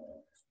was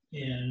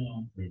Yeah,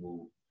 no.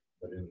 removed,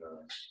 but in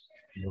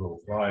little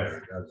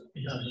flyer, doesn't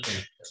It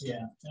does.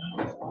 Yeah.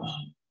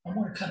 I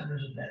want to kind of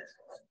visit that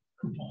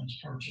coupons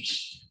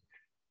purchase.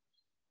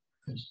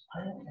 Because I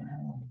don't know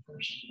how the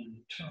person can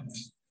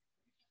determine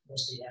what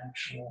the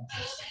actual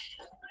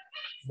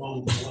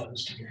load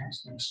was, because it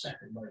has to be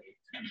inspected by the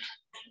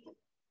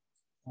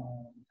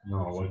No,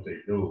 what they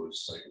do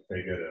is like if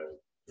they get a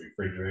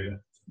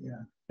refrigerator,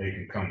 yeah. they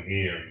can come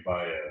here and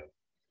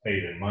pay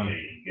their money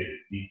and get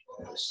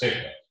a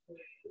sticker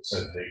that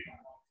says they can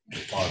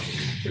deposit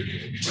the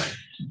refrigerator.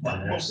 Right.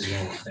 And that's the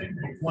only thing.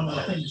 One of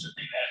the things that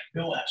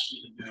Bill asked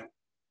me to do,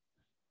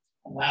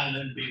 allow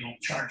them to be able to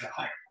charge a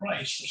higher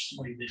price for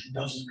somebody that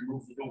doesn't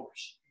remove the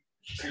doors.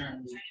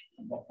 Apparently,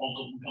 both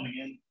of them coming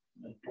in,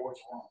 the doors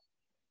are wrong.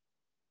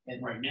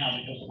 And right now,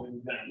 because of the way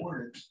we've got it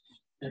worded,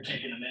 they're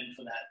taking them in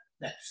for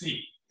that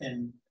fee.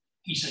 And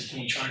he said, can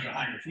we charge a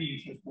higher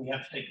fee if we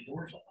have to take the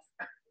doors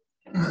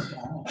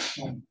off?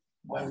 So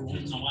why we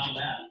wouldn't allow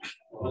that?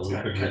 Well, we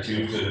could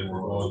refuse it if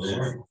we're all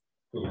there.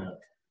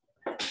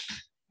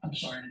 I'm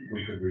sorry,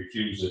 We could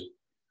refuse it.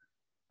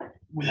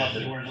 without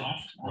the doors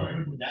off. I'm Right.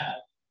 good with that.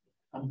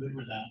 I'm good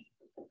with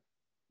that.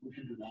 We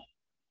can do that.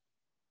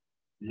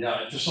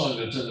 Yeah, just as long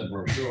as it's in the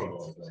brochure.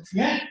 All that.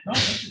 Yeah, no,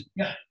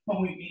 yeah,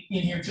 but we,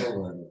 in here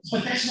too.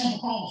 But that's not the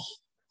problem.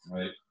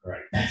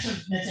 Right. That's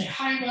a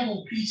high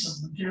level piece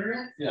of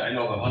material. Yeah, I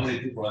know, but how many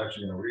people are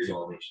actually gonna read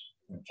all this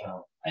in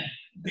town?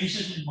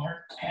 Basically,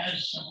 Mark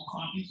has several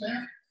copies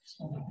there.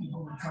 So the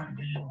people were trying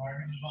to get an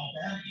argument about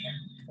that, and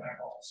the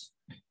fireballs.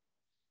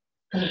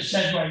 Because it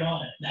says right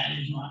on it, that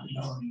is not the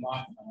governing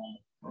document on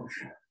the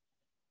brochure.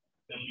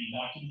 The governing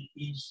document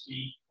is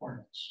the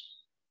ordinance.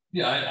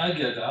 Yeah, I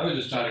get that. I was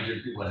just trying to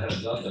give people a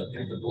heads up that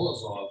take the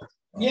doors off.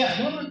 Yeah,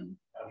 no,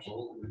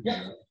 Absolutely.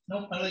 Yeah.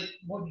 no, I like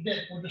what you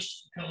did, we'll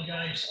just tell the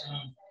guys,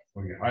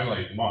 We can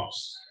highlight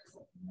must.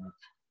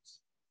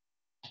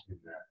 In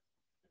that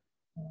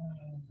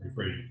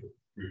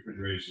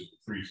refrigeration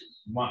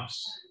freezers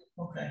must.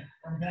 okay,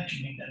 I'm gonna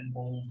actually make that in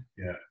bold.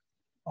 Yeah.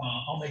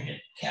 I'll make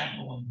it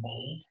capital and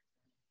bold.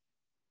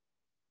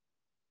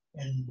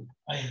 And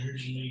I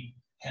originally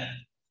had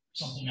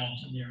something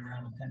else in there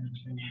around attendance,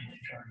 maybe they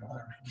charge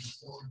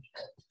 $124.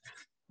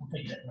 We'll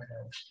take that right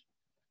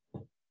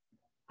out.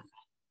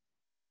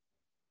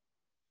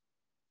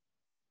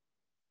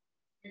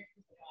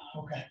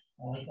 Okay,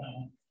 I like that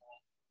one.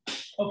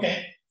 Okay,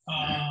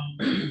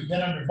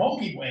 then under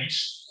bulky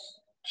waste,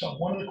 so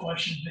one of the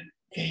questions that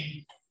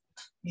came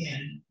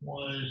in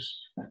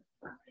was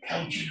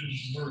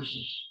couches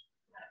versus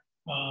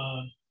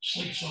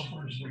sleep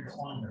sofas,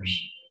 recliners.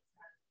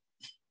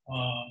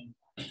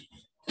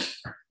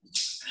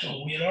 So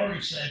we had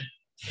already said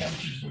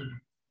couches with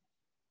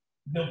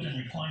built-in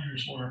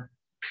recliners were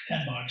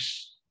 $10.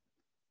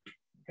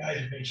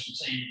 Guys are basically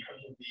saying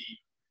because of the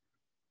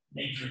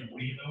nature and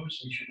weight of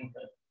those, we should look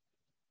at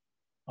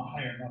a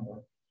higher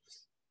number.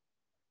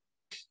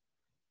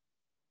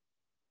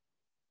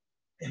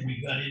 And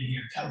we've got in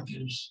here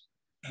couches.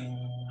 To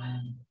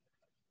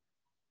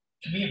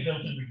me, a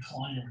built-in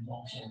recliner is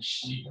also a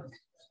sleeper.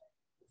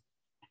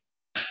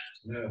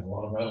 Yeah, a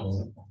lot of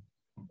metal.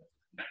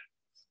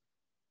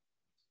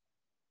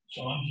 So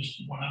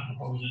what I'm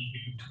proposing is we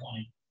do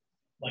 20,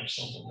 like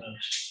sofa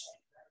does.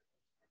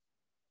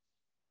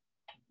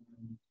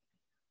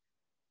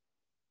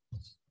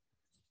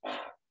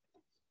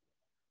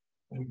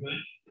 Are we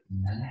good?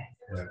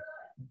 Yeah.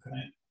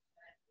 Okay.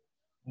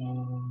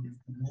 And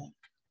that,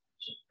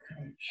 so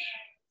couch,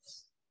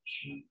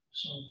 sheet,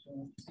 sofa.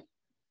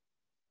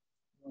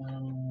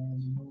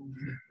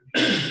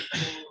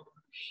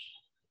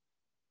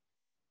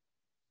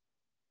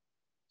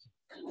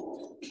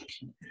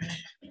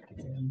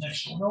 And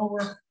next one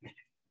over.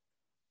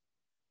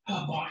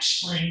 Box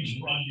springs,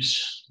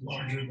 rugs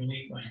larger than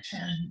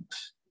 8x10.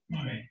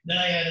 All right, then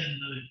I added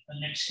the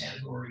next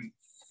category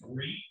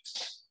 3.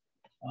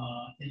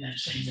 In that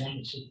same one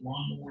that says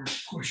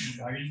lawnmowers, push and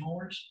riding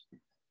mowers.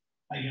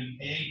 Item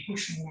A,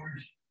 push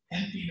mowers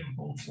emptied of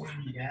both oil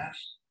and gas,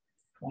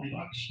 $20.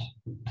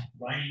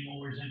 Riding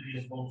mowers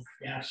emptied of both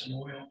gas and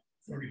oil,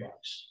 $30.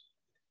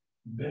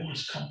 Bill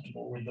is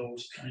comfortable with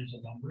those kinds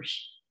of numbers.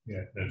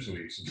 Yeah, that's what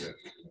he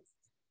suggested.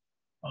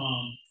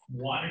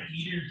 Water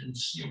heaters and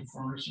steel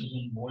furnaces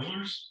and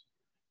boilers.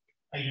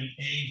 Item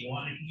A,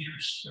 water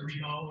heaters,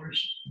 $30.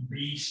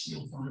 B,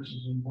 steel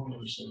furnaces and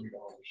boilers, $30.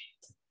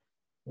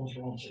 Those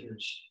are also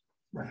his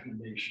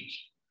recommendations.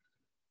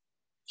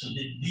 So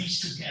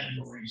these 2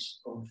 categories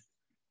of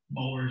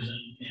mowers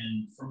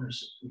and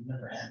furnaces, we've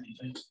never had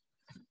anything.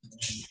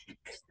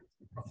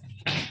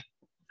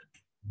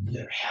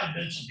 There have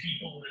been some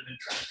people that have been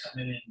trying to come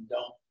in and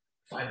dump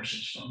 5 or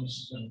 6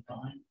 furnaces at a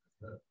time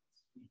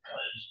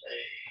because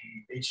they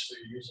basically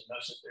are using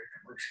us as their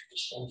commercial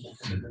disposal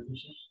for their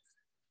businesses.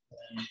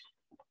 And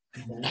I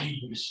believe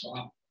we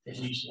stopped at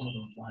least one of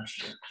those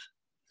last year.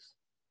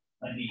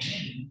 I'd be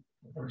handing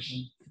the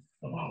person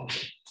the bottle.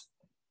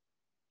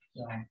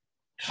 So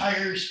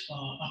tires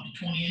up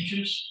to 20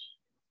 inches,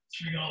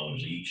 $3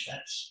 each.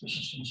 This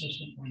is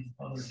consistent with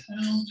other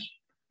towns.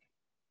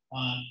 A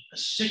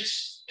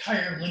 6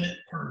 tire limit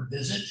per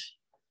visit.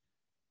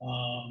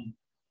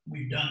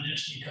 We've done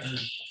this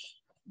because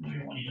we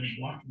don't want anybody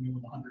walking you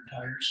with 100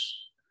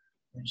 tires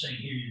and saying,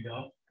 here you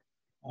go.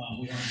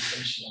 We don't have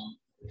space for them.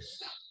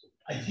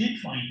 I did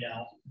find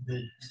out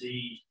that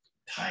the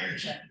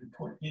tires have to be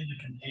put in the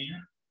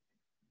container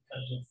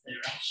because if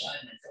they're outside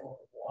and they fill up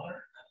with water,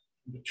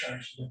 you get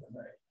charged a different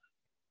rate.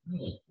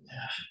 Really?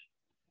 Yeah.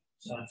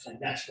 So it's like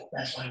that's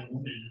why we're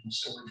limited in the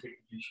storage we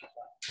can use for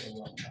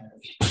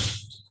tires.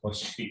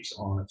 Plus it keeps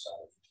on its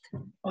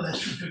side. Oh, that's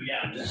true too,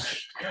 yeah.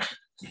 Yeah.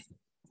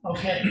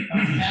 Okay,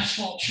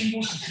 asphalt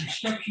shingles and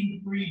construction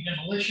debris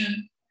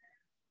demolition.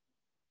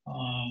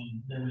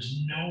 There was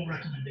no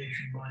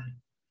recommendation by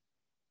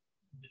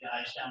the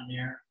guys down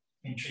there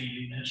in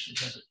changing this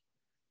because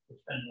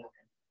it's been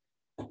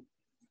working.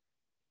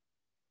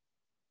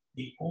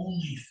 The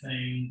only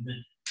thing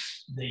that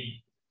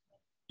they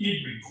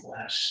did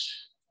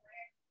request,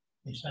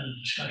 it's been a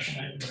discussion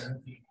item, but I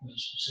don't think it was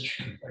a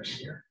decision right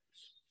here,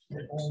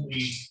 that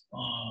only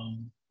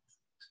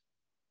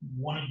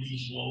one of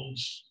these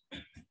loads,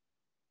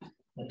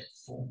 like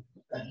full,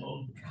 that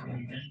load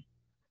coming in,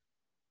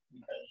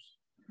 because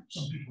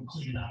some people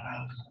clean it out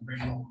houses and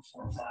bring it over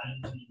 4 or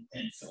 5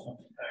 and fill up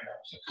the entire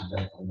house.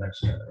 That's the next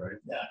guy,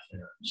 right? Yeah.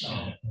 So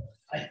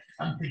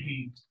I'm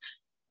thinking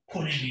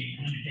putting a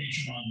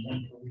limitation on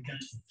one per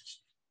weekend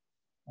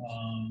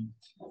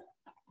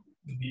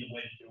would be the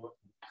way to do it.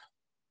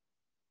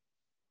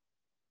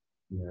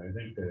 Yeah, I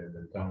think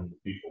they're telling the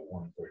people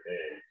 1 per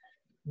day.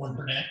 1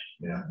 per day?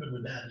 Yeah. I'm good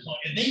with that. As long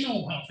as they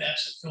know how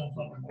fast it fills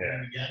up and what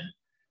Yeah. we get.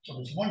 So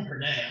if it's 1 per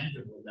day, I'm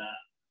good with that.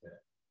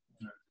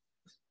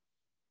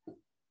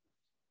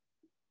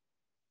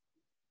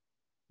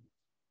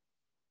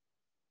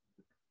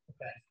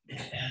 Okay,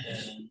 and then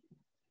a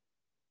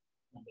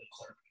little bit of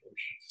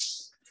clarification.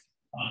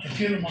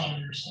 Computer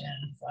monitors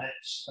 10,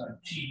 flats,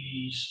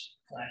 TVs,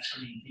 flat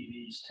screen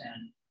TVs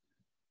 10.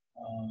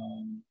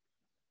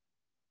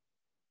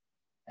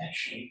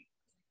 Actually,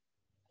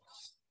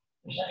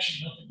 there's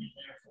actually nothing in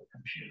there for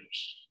computers.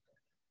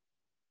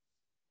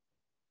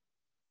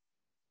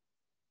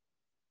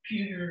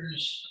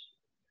 Computers,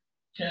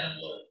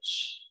 tablets,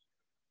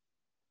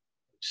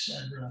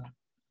 etc.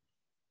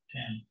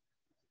 10.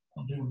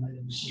 I'll do what I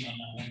didn't see on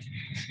that one.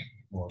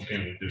 Well, can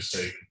we just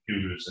say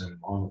computers and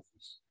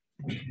monitors?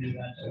 We can do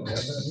that. Oh, yeah,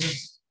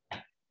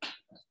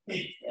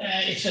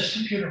 that It says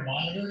computer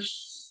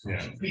monitors. Yeah.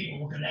 So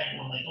people looking at it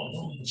going like, oh, it's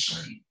only the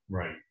screen.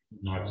 Right,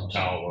 not the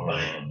tower.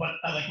 But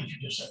I like what you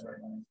just said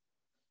right now.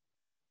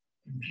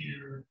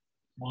 Computer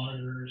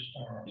monitors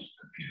or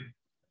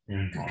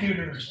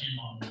computers and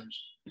monitors.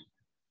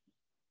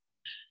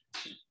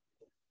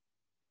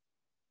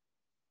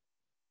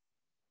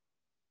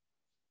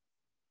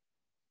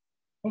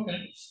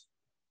 Okay,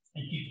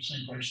 and keep the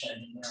same price tag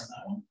in there on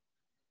that one.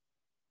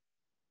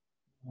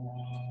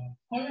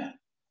 Oh yeah,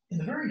 in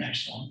the very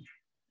next one,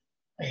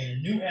 I had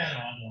a new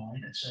add-on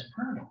line that said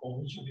permanent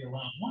holders will be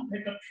allowed 1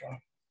 pickup truck,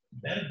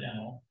 bed of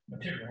demo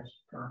materials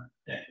per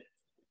day.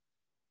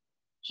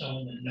 So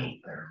in the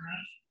note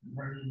paragraph,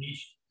 right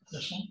underneath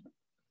this one,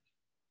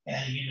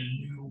 adding in a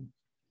new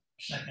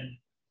second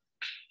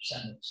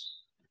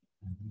sentence,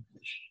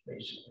 which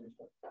basically is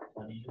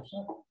what I need to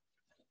say.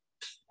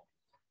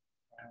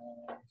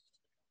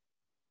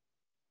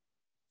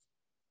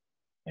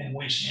 And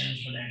Waste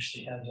Management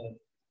actually has a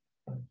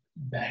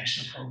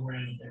Bagster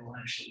program that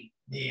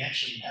they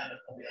actually have it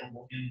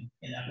available in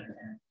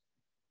Effingham.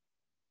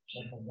 It's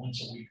like a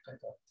once a week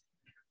pickup.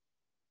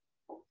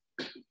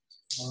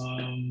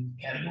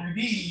 Category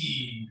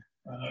B,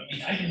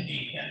 item D,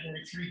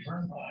 category 3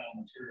 burn pile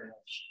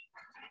materials.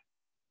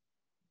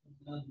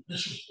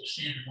 This was the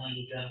standard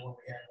language out of what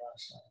we had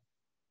last time.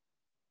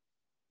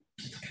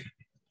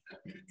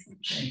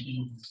 Same thing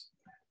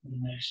with the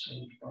next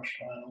page, brush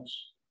piles,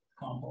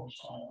 compost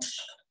piles.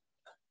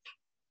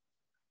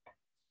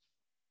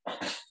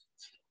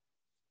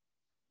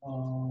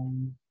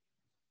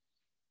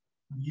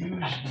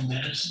 Use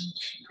medicines,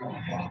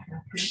 drop-off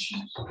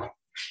locations.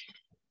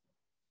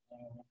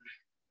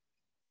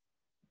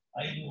 I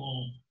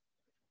will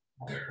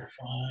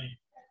verify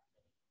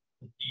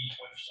that these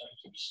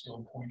websites are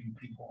still pointing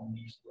people in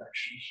these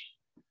directions.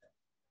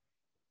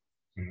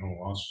 You know,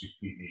 Osprey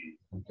PD,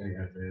 they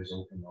have theirs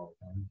open all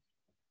the time.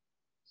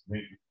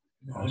 Maybe.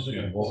 I was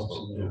thinking of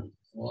also the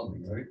lobby,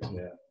 right?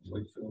 Yeah.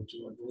 Wakefield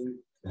too, I believe.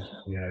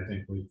 Yeah, I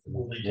think we.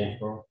 Will they take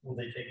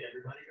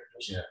everybody or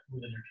just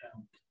within their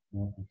town?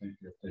 Well, I think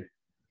they'll take,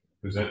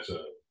 because that's I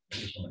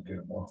just want to get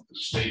them off the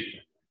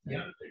station.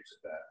 Yeah. It takes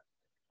it back.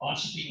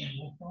 Ossipee and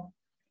Wolfboro?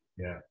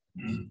 Yeah.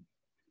 Do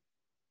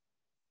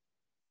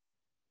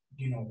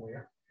you know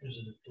where? Is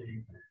it at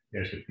the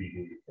Yes, the PD.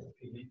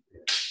 PD?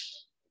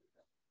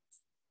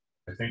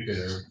 I think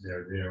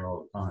they're there all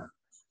the time.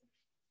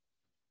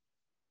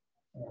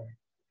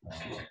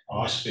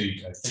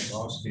 Osprey, I think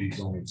Osprey's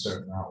only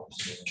certain hours.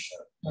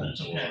 But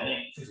it's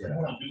okay.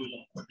 What I'll do is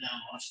I'll put down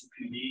Ossipee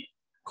PD,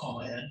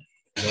 call ahead.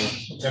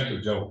 Check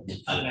with Joe.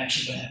 I'm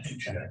actually gonna have to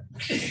check.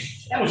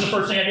 That was the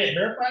first thing I did,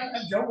 verify,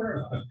 I'm Joe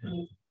verified.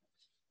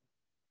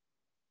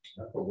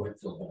 I put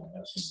Wakefield on,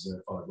 ask them to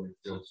verify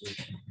Wakefield too.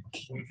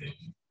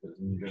 Because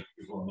when you got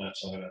people on that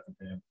side, I think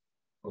they're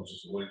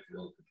closest to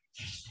Wakefield.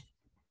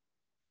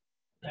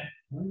 I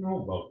don't know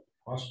about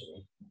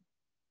hospital.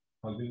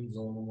 Huggins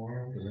or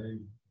Memorial, do they,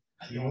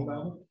 you know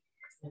about it?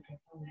 I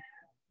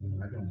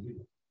don't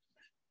either.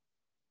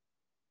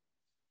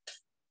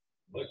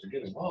 I'd like to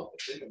get them out, but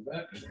take them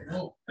back, I don't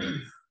know.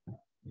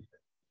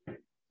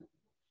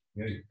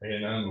 Yeah, you're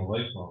paying on the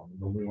lifelong,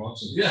 nobody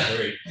wants them. Yeah.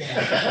 Great.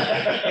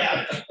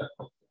 Yeah.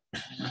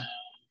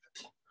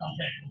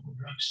 Contact local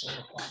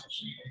drugstore,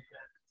 pharmacy, like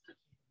that.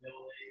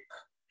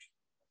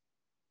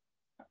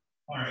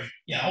 All right,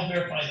 yeah, I'll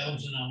verify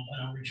those and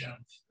I'll reach out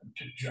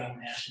to Joe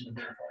and ask him to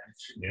verify.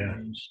 Yeah.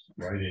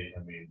 Right, I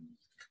mean,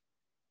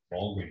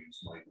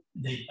 Walgreens might.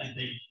 They,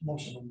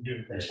 most of them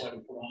do, that's why we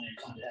put on their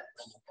contact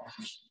local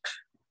pharmacy.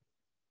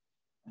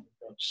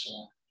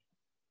 Drugstore.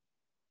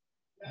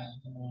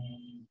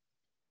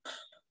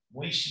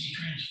 Waste to be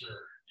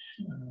transferred.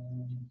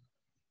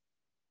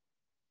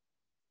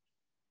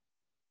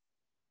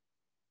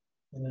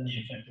 And then the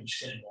effective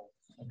schedule,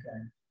 okay.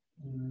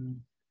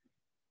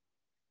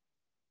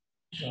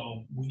 So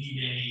we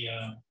need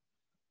a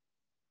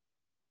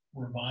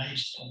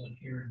revised public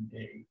hearing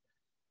date.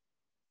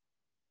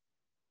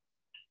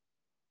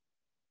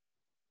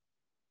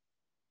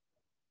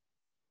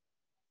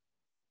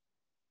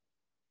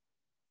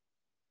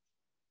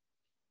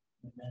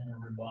 And then a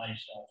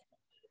revised document.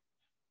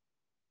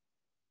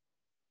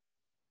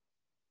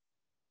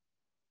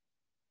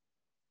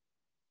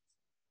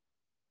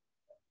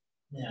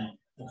 Now,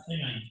 the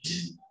thing I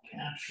didn't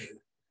capture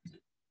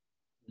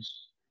is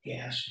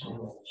gas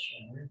grills. So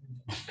where did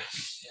the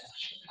gas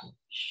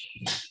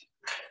grills?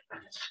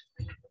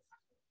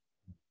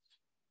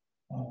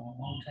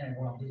 Okay,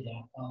 well,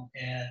 I'll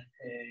add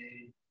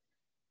a,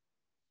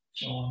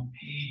 so on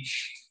page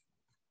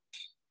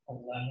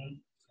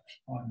 11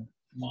 on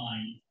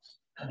mine,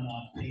 coming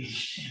off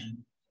page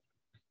 10.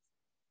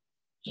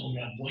 So we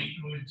got white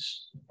goods,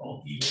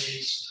 bulky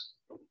waste,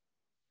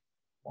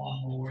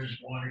 lawnmowers,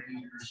 water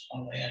heaters.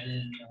 I'll add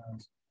in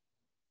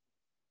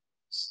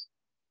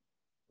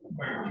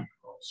barbecue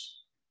grills.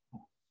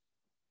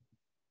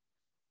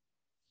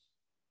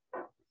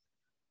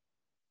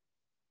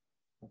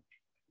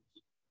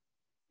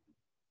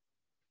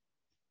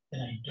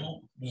 And I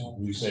don't know.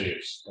 You say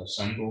it's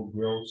assembled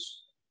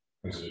grills,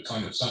 because it's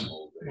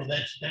unassembled. Well,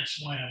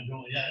 that's why I'm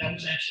going. Yeah, that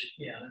was actually,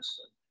 yeah, that's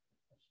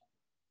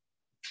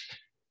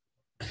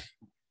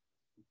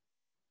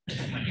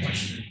good. My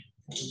question,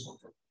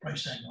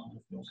 price tag on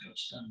the fuel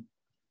cost an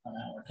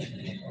hour.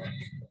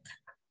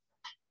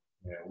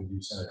 Yeah, would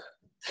you say?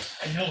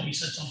 I know he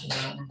said something, but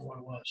I don't remember what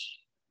it was.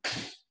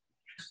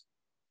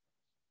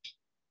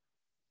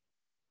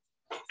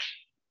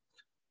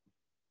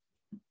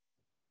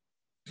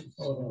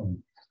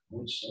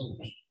 What's those?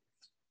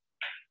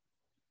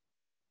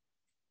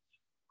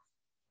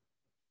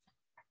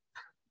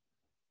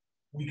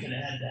 We could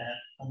add that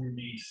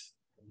underneath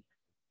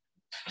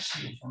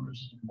steel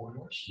furnaces and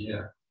boilers.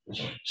 Yeah,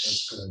 So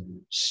that's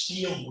good.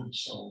 steel wood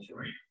stoves,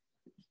 right?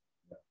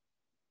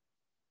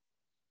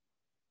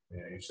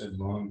 Yeah, you said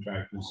lawn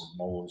tractors and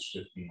mowers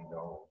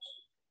 $15.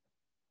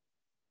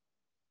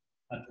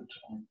 I put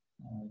 20.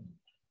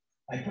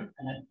 I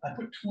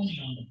put 20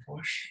 on the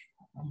push.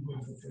 I'm good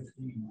for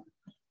 15.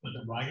 But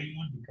the riding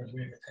one, because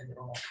we have to take it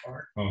all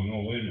apart. Oh,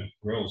 no, wait a minute,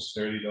 grills,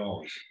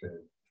 $30.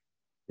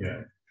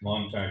 Yeah,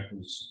 lawn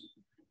tractors,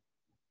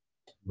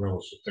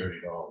 grills for $30.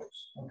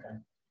 Okay,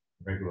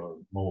 Regular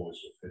mowers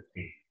for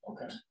 15.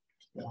 okay.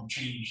 Then I'll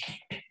change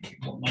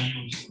what mine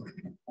was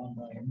on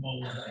the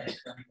mower. I had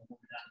 20,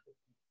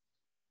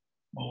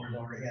 mowers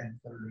already had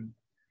 30.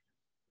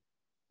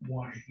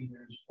 Water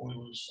heaters,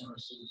 boilers,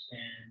 furnaces,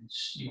 and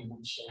steel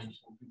wood stoves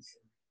will be 30.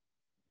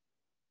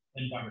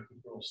 And barbecue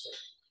grills 30.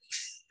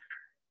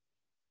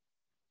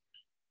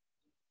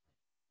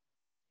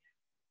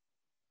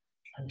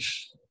 I'm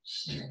sure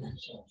steel wood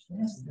stoves. We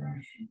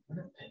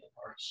don't take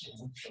apart steel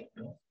wood stove,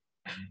 no.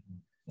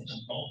 It's a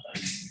bulk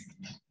item.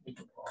 We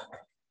put all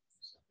that.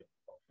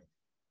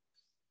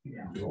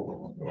 Yeah.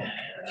 Yeah,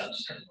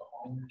 that's kind of the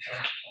home charge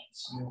on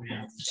steel,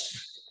 yeah.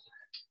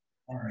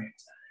 All right.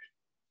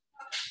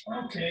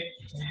 Okay,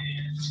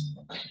 and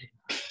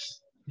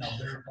now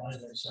verify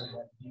that I said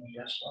that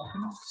DBS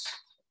document.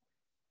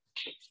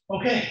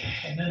 Okay,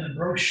 and then the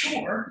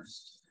brochure.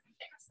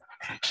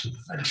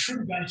 I'm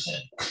sure you guys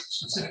had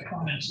specific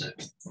comments that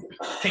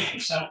take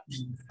this out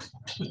and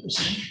put this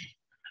in.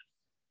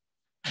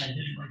 And I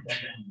didn't write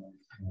that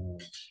down.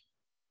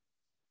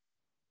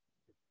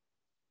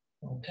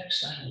 Well, text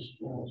style is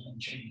always going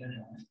to change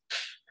anyway.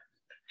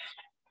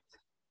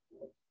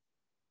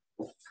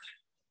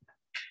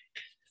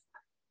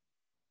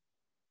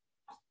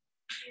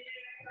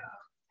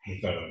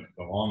 With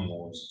the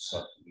lawnmowers and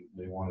stuff,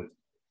 they wanted to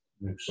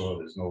make sure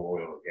there's no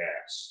oil or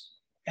gas.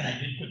 And I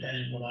did put that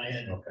in what I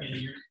had in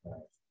here.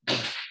 But,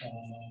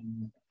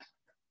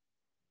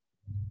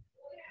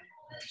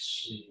 let's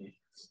see.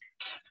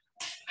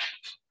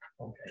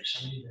 Okay,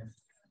 so we need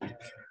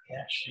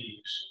catch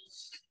fees.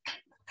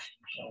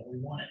 So we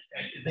wanted,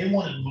 they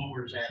wanted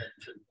mowers added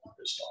to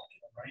this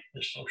document, right,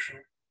 this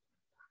brochure?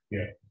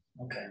 Yeah.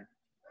 Okay.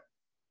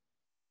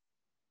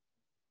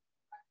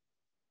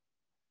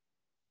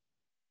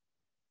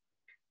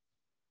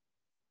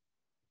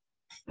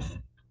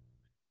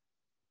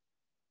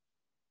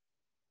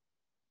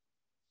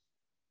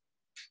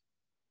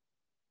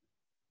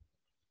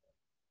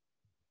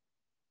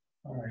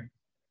 All right.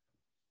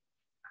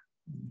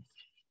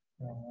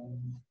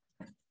 Um,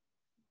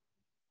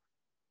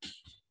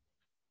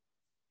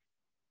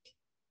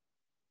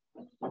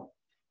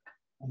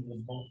 Under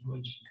the bulk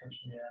goods, because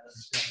we added,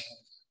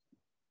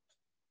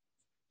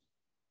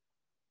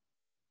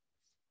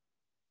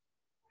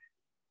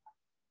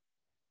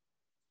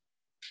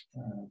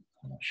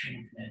 I'm not sure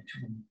we can add too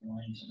many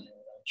lines in there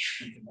without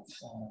shrinking the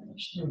font.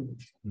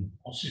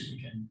 I'll see if we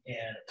can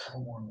add a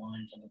couple more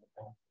lines under the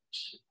bulk goods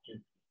to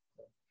get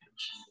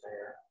some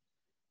there.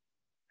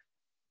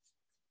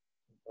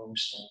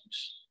 Those things.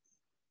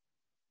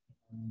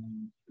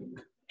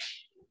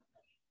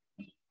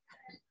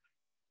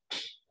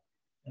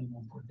 And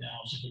we'll put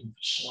down, so we can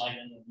slide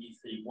underneath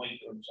the white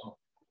goods up.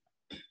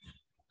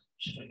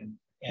 See if I can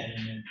add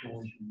in there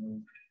doors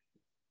removed.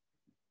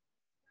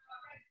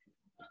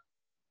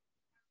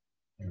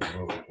 And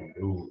what we can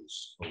do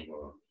is for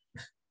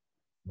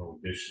no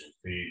additional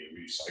fee to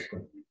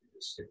recycling, we can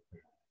just get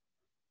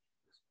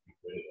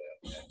rid of that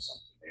and have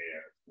something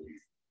there.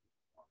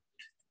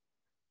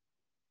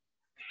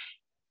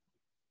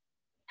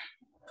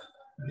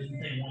 Didn't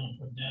they want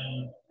to put down,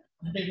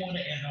 did they want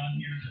to add on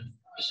here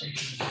the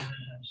station?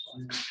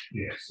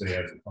 Yes, they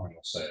have the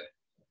final say.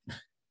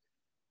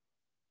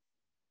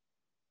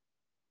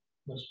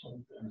 Let's put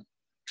it there.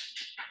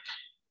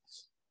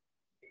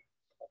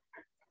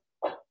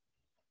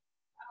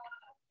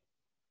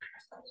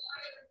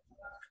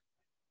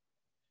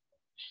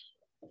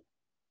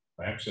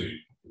 Actually,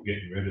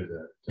 getting rid of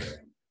that.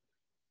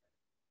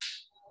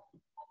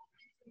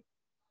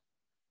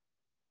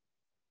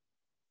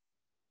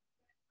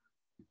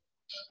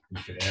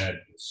 We could add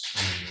this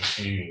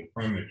annual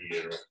permit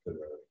year up to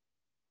the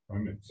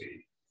permit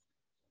fee.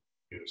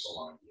 Give us a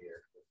line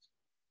here.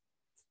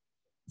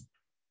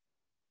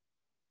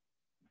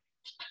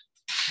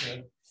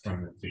 Yeah.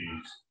 Permit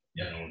fees,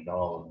 you know,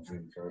 $1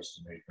 June 1st to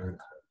May 31st.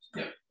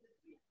 Yep.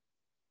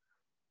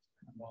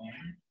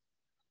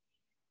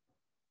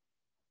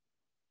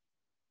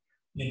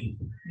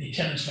 The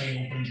tenants may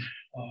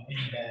open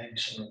any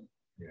bags or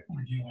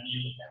review any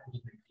of it. That was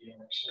a big deal.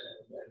 So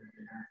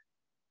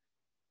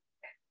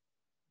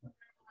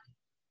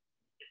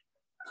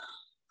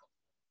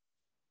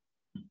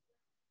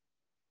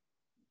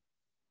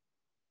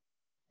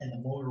and the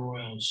motor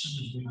oil, as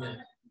soon as we get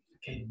the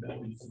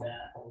capability for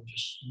that, we'll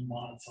just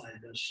modify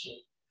this to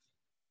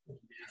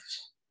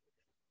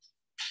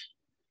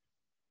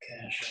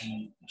cash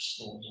on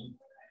disposal.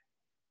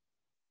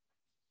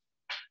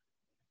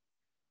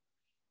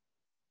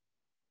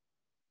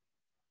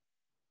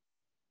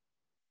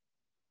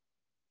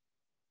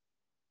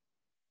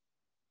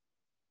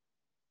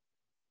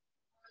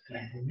 And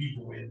I believe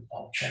the way,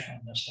 I'll check on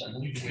this, but I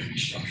believe the way we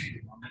structured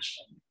it on this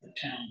one, the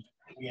town,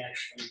 we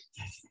actually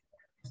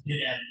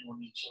did add an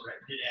ordinance, or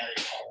did add a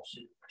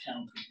policy that the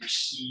town could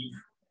receive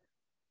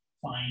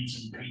fines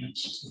and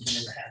payments. We've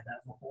never had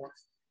that before.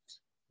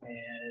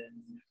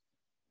 And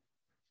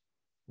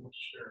we'll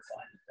just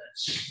verify that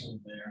that's still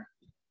there.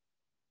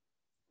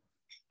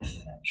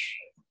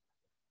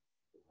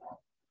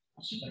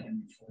 I'll see if I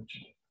can refer to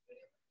it.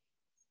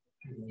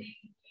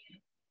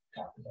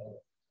 Talk about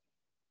it.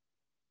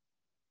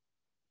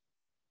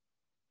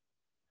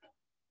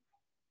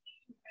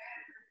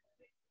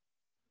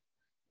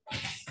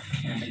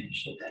 And maybe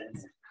just look at it.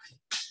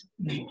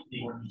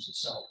 The ordinance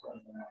itself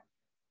rather than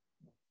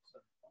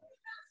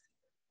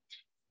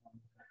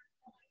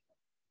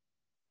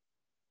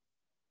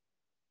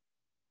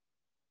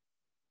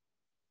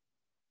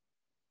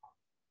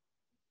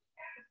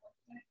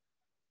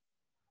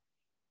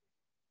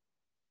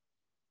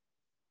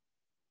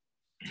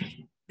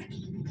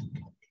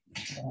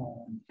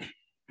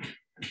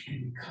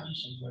because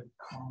of the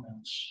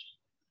comments,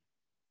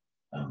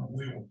 I don't know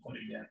where we'll put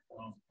it yet.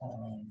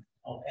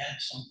 I'll add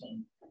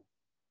something that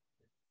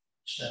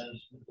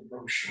says that the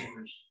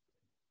brochure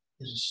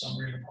is a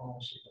summary of the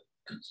policy, but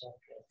consult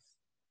with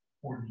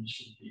ordinance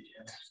for the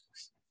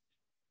details.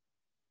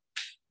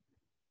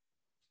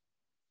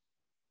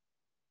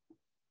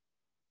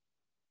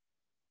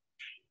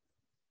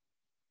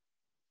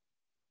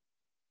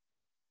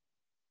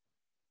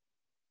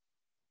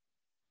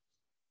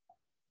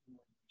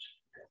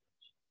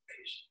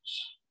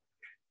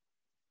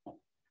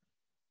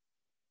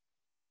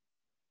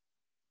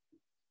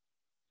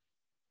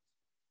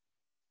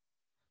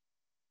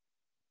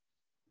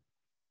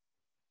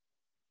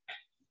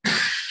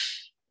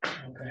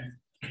 Okay.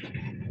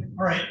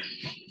 All right.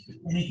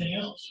 Anything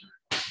else?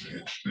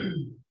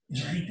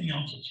 Is there anything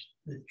else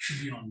that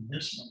should be on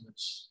this one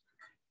that's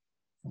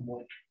from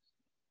what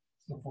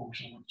the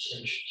folks on the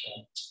station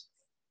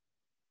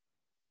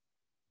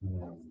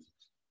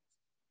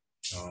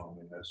said?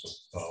 And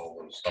that's what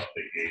all the stuff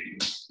they gave you.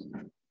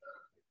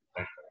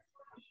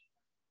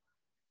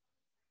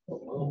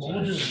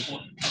 We'll just,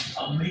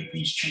 I'll make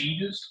these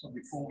changes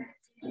before we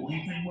do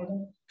anything with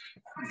them.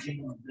 I give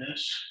them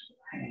this,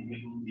 and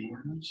give them the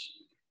ordinance.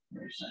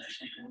 There's,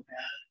 take a look at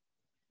it.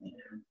 And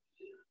then,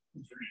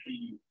 is there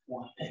anything you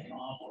want taken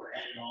off or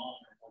added on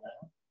or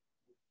whatever?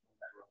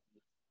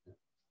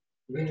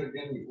 Then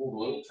again, we hold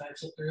oil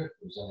tanks up there, or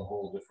is that a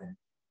whole different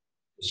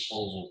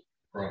disposal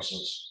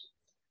process?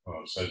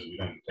 It says we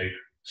don't take.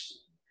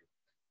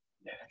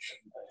 Yeah, I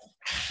shouldn't.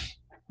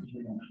 Because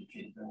we don't have the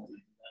capability of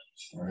that.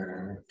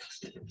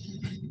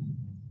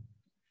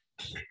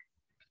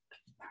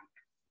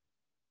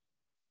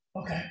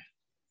 Okay,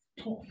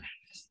 cool.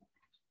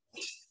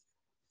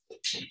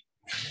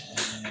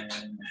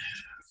 And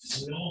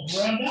we'll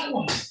grab that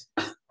one.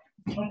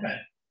 Okay.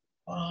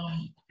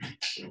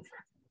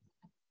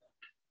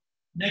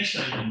 Next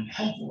item,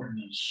 health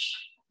ordinance.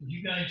 Did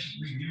you guys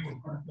review or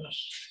print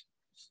this?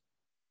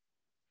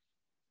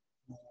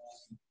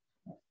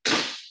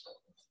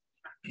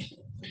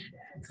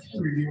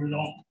 Review it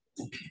all?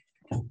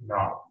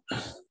 No.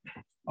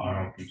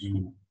 Did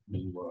you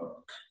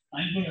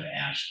I'm gonna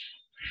ask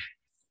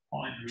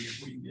Audrey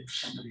if we can get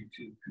somebody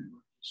to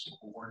convert this to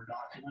a Word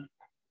document.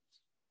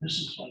 This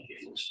is like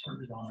it was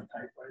printed on a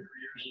typewriter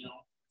years ago.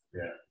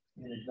 Yeah.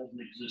 And it doesn't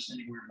exist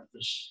anywhere but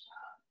this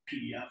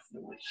PDF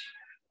that was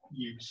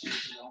used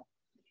years ago.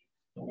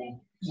 So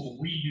we'll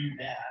redo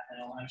that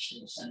and I'll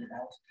actually send it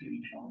out to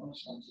each one of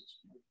us once it's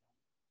complete.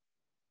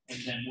 And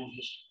then we'll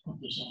just put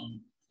this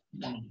on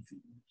one of the few,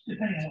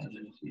 depending on what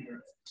it is, either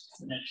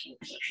the next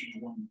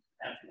session or one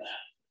after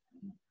that.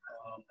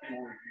 Or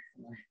before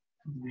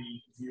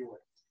we review it.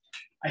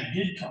 I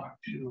did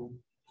talk to,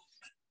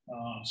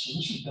 so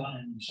this was done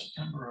in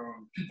September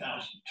of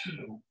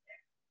 2002,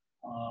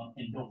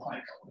 and Bill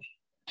Pico was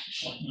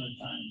selecting at the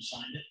time and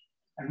signed it.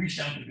 I reached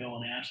out to Bill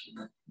and asked him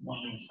if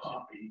one was a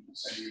copy, he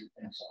said he didn't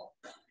think so.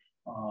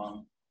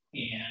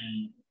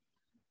 And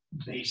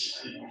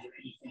basically, over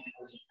anything that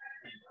was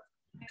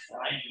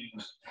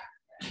driving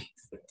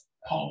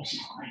policy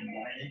behind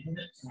why they did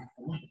it, and I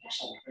looked at this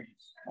whole thing,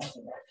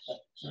 nothing about the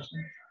septic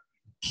system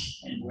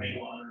and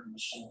rainwater and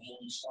disposal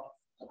and stuff.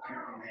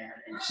 Apparently they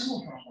had a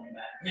similar problem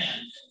back then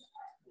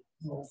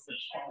with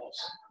this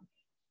policy.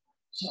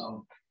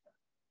 So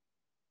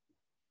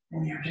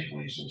one of your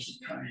takeaways was to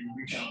try and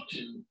reach out to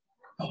a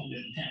couple of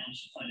different towns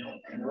to find out.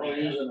 And we're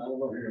using, I don't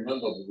know if you remember,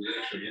 but we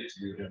actually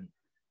interviewed him.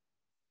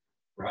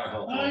 For our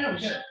health. Oh, yeah, we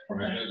did.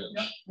 Right.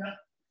 Yep.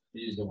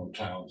 He's doing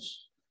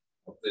towns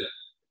up there.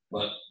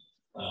 But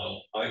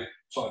I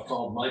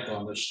called Mike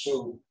on this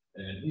too,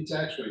 and he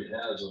actually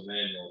has a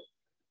manual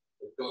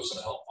that goes to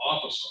the health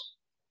officer.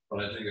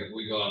 But I think if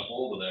we got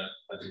hold of that,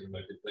 I think we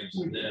might get things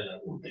in there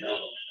that would be able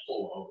to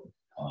pull over.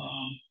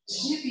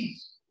 See if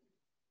he's,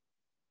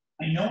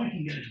 I know we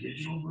can get a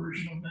digital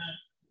version of that.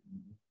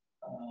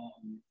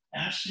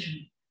 Ask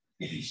him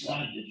if he's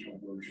got a digital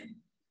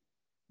version.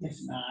 If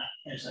not,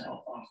 as a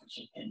health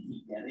officer, can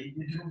he get a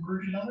digital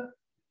version of it?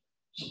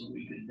 So that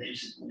we could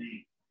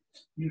basically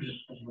use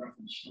it as a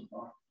reference for the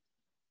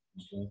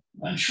Okay.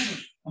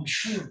 I'm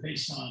sure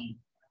based on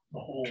the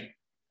whole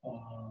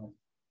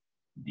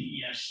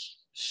DES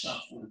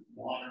stuff with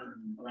water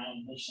and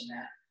ground, this and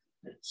that,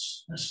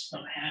 this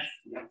stuff has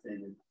to be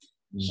updated.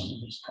 Some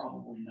of it's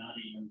probably not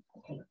even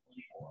applicable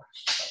anymore.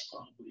 Stuff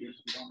probably is,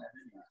 we don't have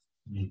any of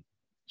that.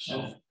 So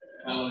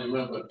I don't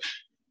remember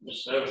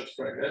Mr. Evans,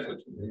 Frank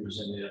Evans, when he was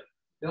in here.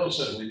 He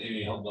also said we need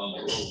any help down the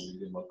road, we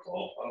give him a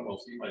call. I don't know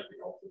if he might be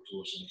helpful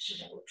to us in a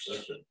similar work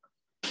session.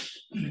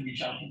 you can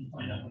reach out and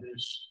find out what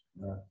his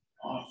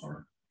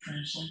offer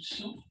translates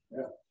to.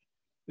 Yeah.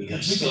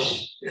 Because we Still,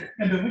 could,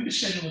 I mean, we could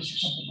schedule this for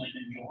something like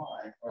in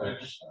July, or Right.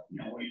 just, a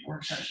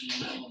work session.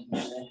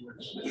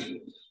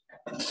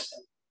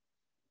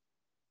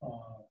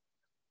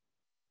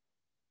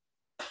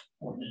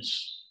 Ordinance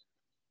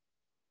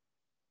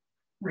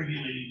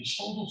regulating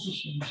disposal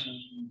systems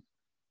and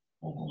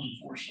local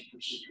enforcement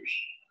procedures.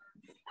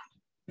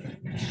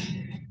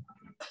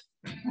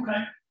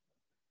 Okay.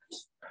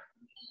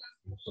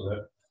 So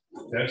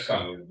that's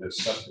kind of this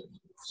stuff.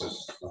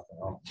 Nothing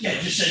else. Yeah,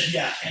 just said,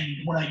 yeah,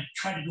 and when I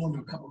tried to go into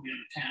a couple of the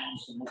other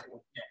towns, and look at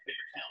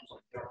bigger towns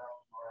like Durham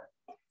or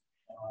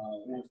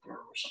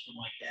Wolfboro or something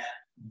like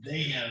that,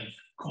 they have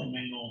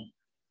commingled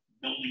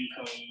building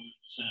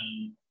codes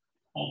and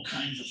all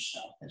kinds of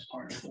stuff as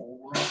part of the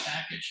overall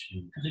package,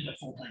 because they've got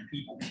full-time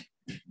people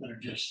that are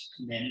just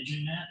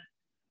managing that.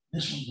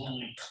 This one's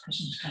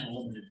kind of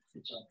limited.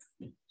 It's a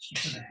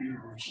specific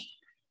universal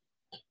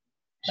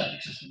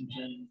septic systems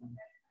and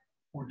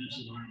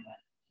ordinances around that.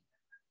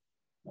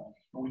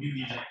 But we do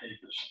need to update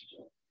this.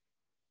 So.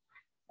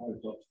 I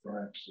was up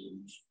for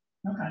absolutes.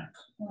 Okay,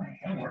 all right,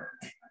 that'll work.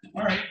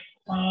 All right,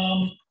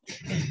 and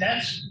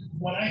that's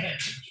what I had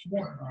this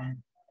morning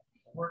on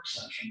the work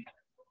session.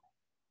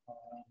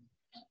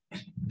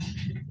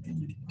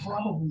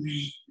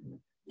 Probably,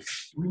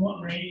 we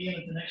want Randy in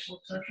at the next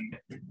work session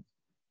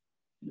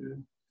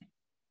to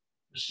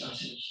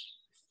discuss his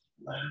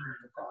letter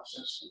and the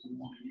process that we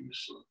want to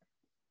use for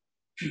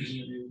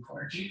choosing a new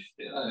fire chief.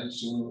 Yeah, I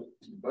assume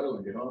you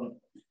better get on it.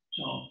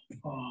 So,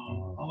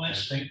 I'll I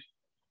ask. think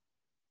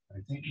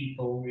he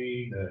told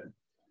me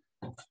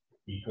that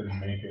he couldn't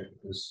make it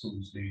this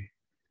Tuesday.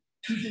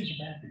 Tuesdays are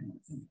bad.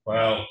 Thing.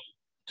 Well,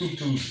 2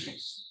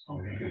 Tuesdays. I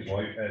think his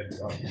wife had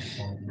doctor's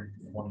appointment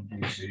one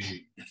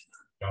Tuesday.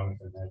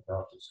 Jonathan had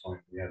doctor's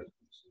appointment the other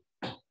Tuesday.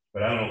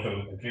 But I don't know if it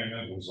was, I can't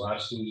remember if it was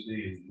last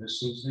Tuesday and this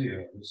Tuesday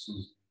or this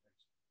Tuesday.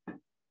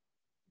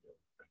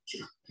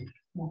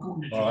 We'll go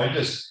into Well, I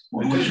just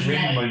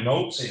reading my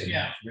notes here.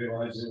 Yeah.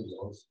 Realized it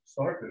was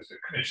start this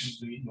commission's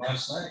meeting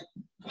last night.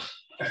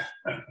 I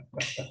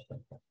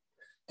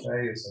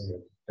guess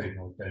I paid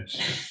no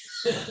attention.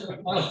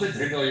 I don't think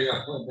they know you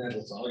got put that,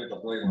 it's all you got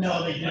to blame.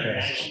 No, they didn't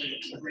Yeah. actually.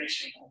 It's the race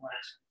thing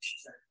last week. She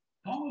said,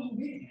 "How was the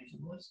meeting?" I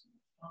said, "Well, it's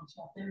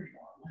not there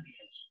anymore. When it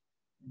is?"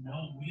 No,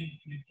 we didn't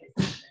communicate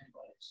with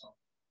anybody.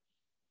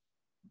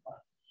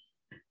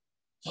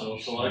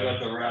 So I got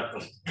the wrap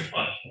of.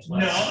 No.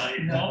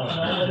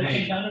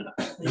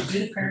 They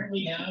did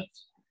apparently have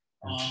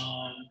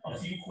a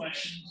few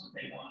questions that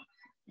they want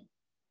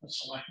the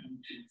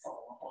selectmen to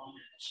follow up on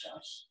and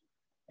discuss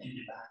and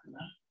get back to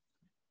them.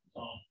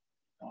 So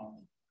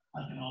I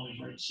can always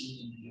write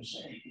Susan and just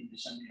say, hey, can you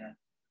send me a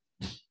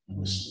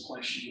list of the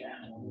questions you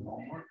have and we'll do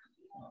homework.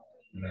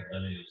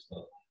 Any of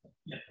stuff.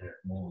 Yeah.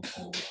 Moving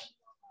forward.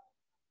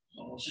 So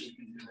we'll see what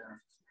we can do there.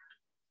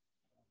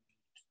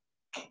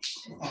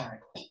 All right.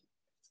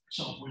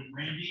 So with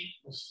Randy,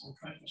 we'll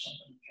try for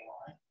something in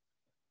July.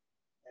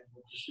 And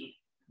we'll just do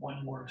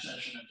one work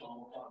session. That's all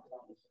we'll talk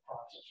about is the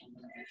process we're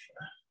going to use for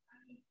that.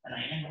 And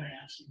I am going to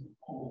ask you to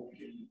pull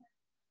the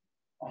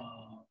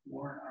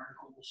warrant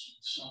articles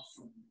and stuff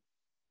from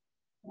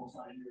 4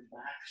 or 5 years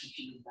back, 6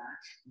 years back,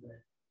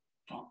 that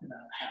talked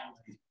about how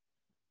the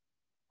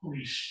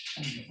police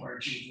and the fire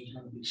chief was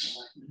going to be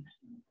selected in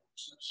the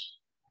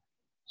process.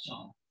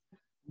 So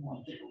we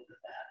want to take a look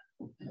at that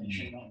to make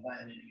sure we're not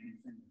violating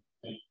anything.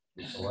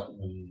 The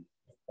selectmen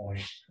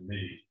appoint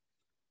committee.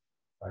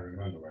 I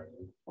remember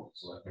rightly,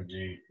 selectmen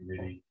being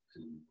committee to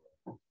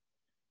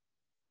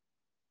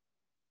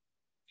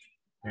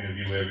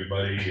interview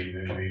everybody and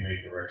then they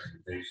make the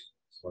recommendations.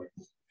 Like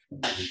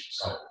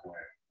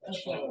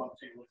That's why I want to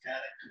take a look at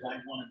it, because I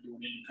want to do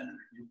an independent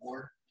review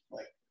board,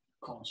 like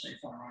call the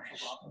state fire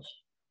marshal's office.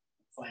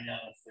 Find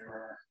out if there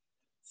are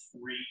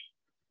 3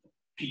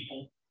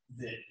 people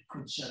that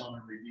could sit on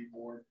a review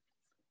board,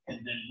 and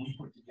then we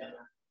put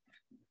together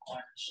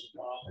requirements of the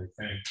job. I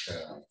think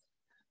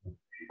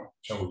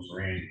chose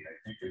Randy. I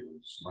think it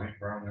was Mike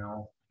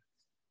Brownell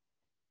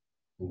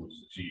who was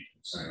the chief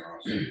in Center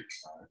Ross.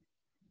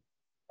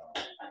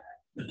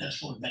 But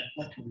that's what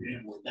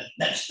review board.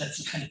 That's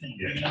the kind of thing.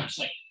 Yeah. You know, it's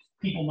like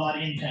people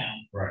not in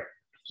town. Right.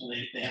 So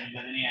they haven't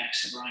got any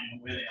axe to grind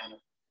one way or the other.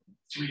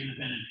 3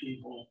 independent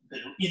people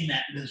that are in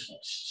that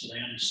business, so they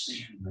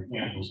understand. I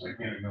can't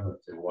remember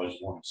if there was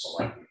one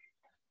selected.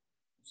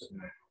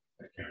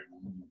 I can't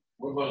remember.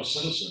 What about a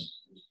citizen?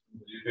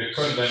 It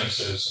could have been a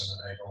citizen,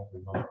 and I don't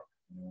remember.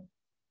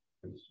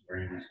 Because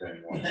Randy's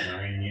been, what,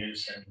 9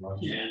 years, 10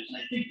 months? Yeah, and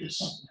I think there's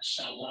something that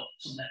spelled out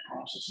from that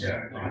process. Yeah,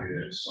 I think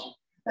it is. So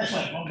that's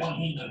why I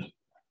want him to,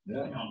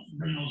 Yeah.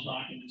 bring those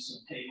documents to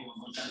the table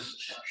and let's have a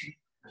discussion.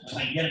 If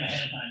I can get them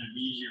ahead of time, it'd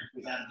be easier if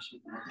we had them so we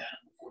can look at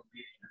them before the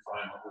meeting.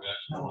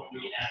 We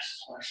can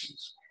ask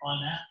questions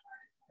on that,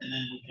 and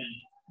then we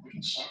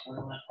can start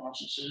whatever that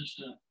process is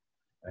to.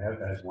 I have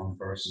had one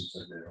person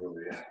said they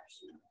really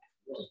interested.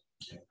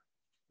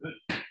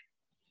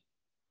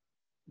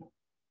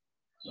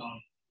 So,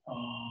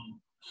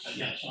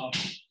 yeah, so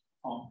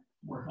I'll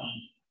work on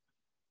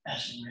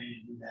asking Ray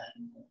to do that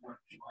and we'll work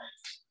July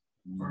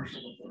 1st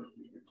or the 3rd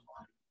week of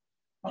July.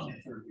 Probably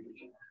the 3rd week of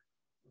July.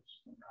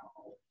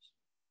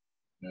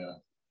 Yeah,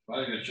 I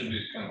think it should be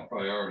kind of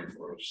priority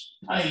for us.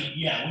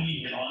 Yeah, we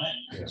need to get on it.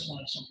 It's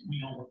not something we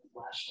know what the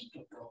last one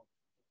took though.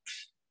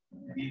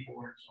 Review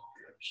boards and all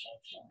the other stuff,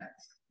 so.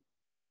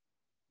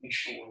 Make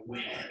sure we're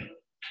way ahead of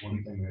it.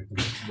 One thing I can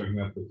bring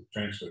up with the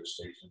transfer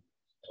station,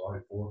 July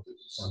 4th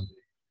is a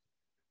Sunday.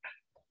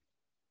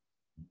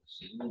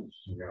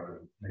 You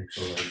gotta make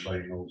sure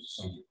everybody knows the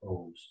Sunday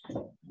closed.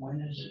 When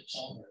is it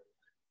celebrated?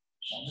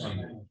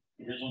 Sunday.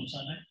 It is on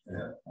Sunday?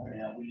 Yeah. Oh,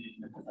 yeah, we need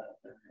to put that up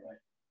there,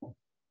 right?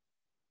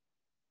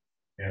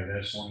 Yeah,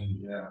 that's one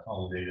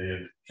holiday they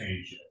haven't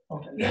changed yet.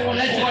 Okay. Yeah, well,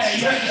 that's why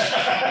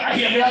I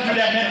get out to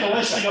that mental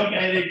list, like,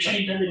 okay, they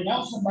changed everything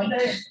else on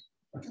Monday.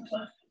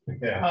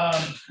 Yeah.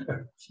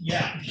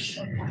 Yeah.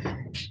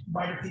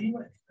 Robert, can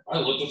you? I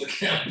looked at the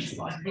calendar.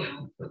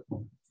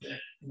 Yeah,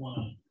 you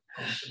wanna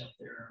post it up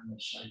there on the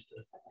site,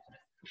 the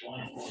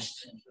July 4th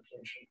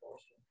transportation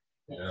postal.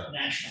 Yeah.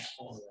 National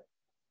holiday.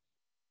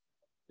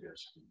 Yes.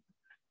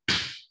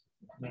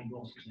 Then go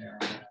from there.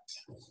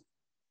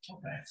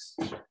 Okay.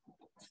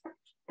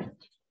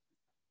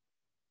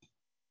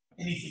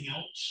 Anything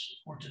else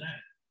for today?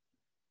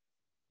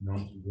 No,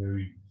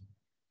 very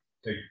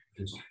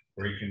just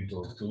break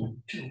into a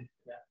 2. 2,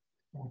 yeah.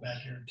 We're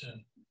back here to.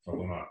 So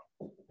we're not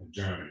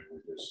adjourning,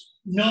 we're just.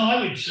 No,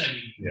 I would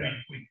say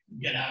Yeah. we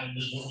get out of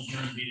this little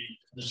journey meeting,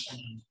 this one.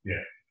 And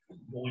Yeah.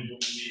 going to a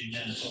meeting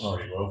then, so, Oh,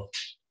 you will?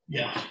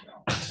 yeah.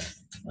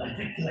 I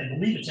think, 'cause I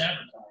believe it's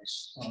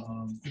advertised,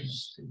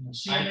 is the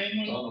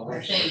CMA one?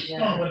 I think,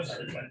 No, website,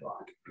 it's my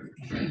thought.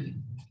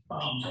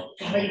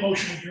 I made a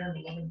motion to adjourn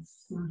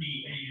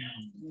 11:30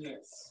 a.m.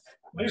 yes.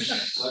 Wait a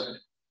second.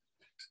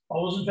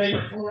 All those in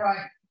favor, for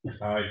aye.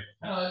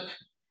 Aye.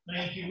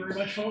 Thank you very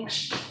much,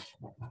 folks.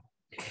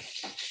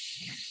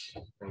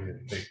 We're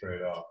gonna take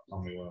right off.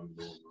 Tell me what I'm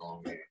doing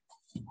wrong here.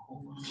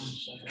 Hold on one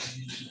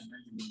second.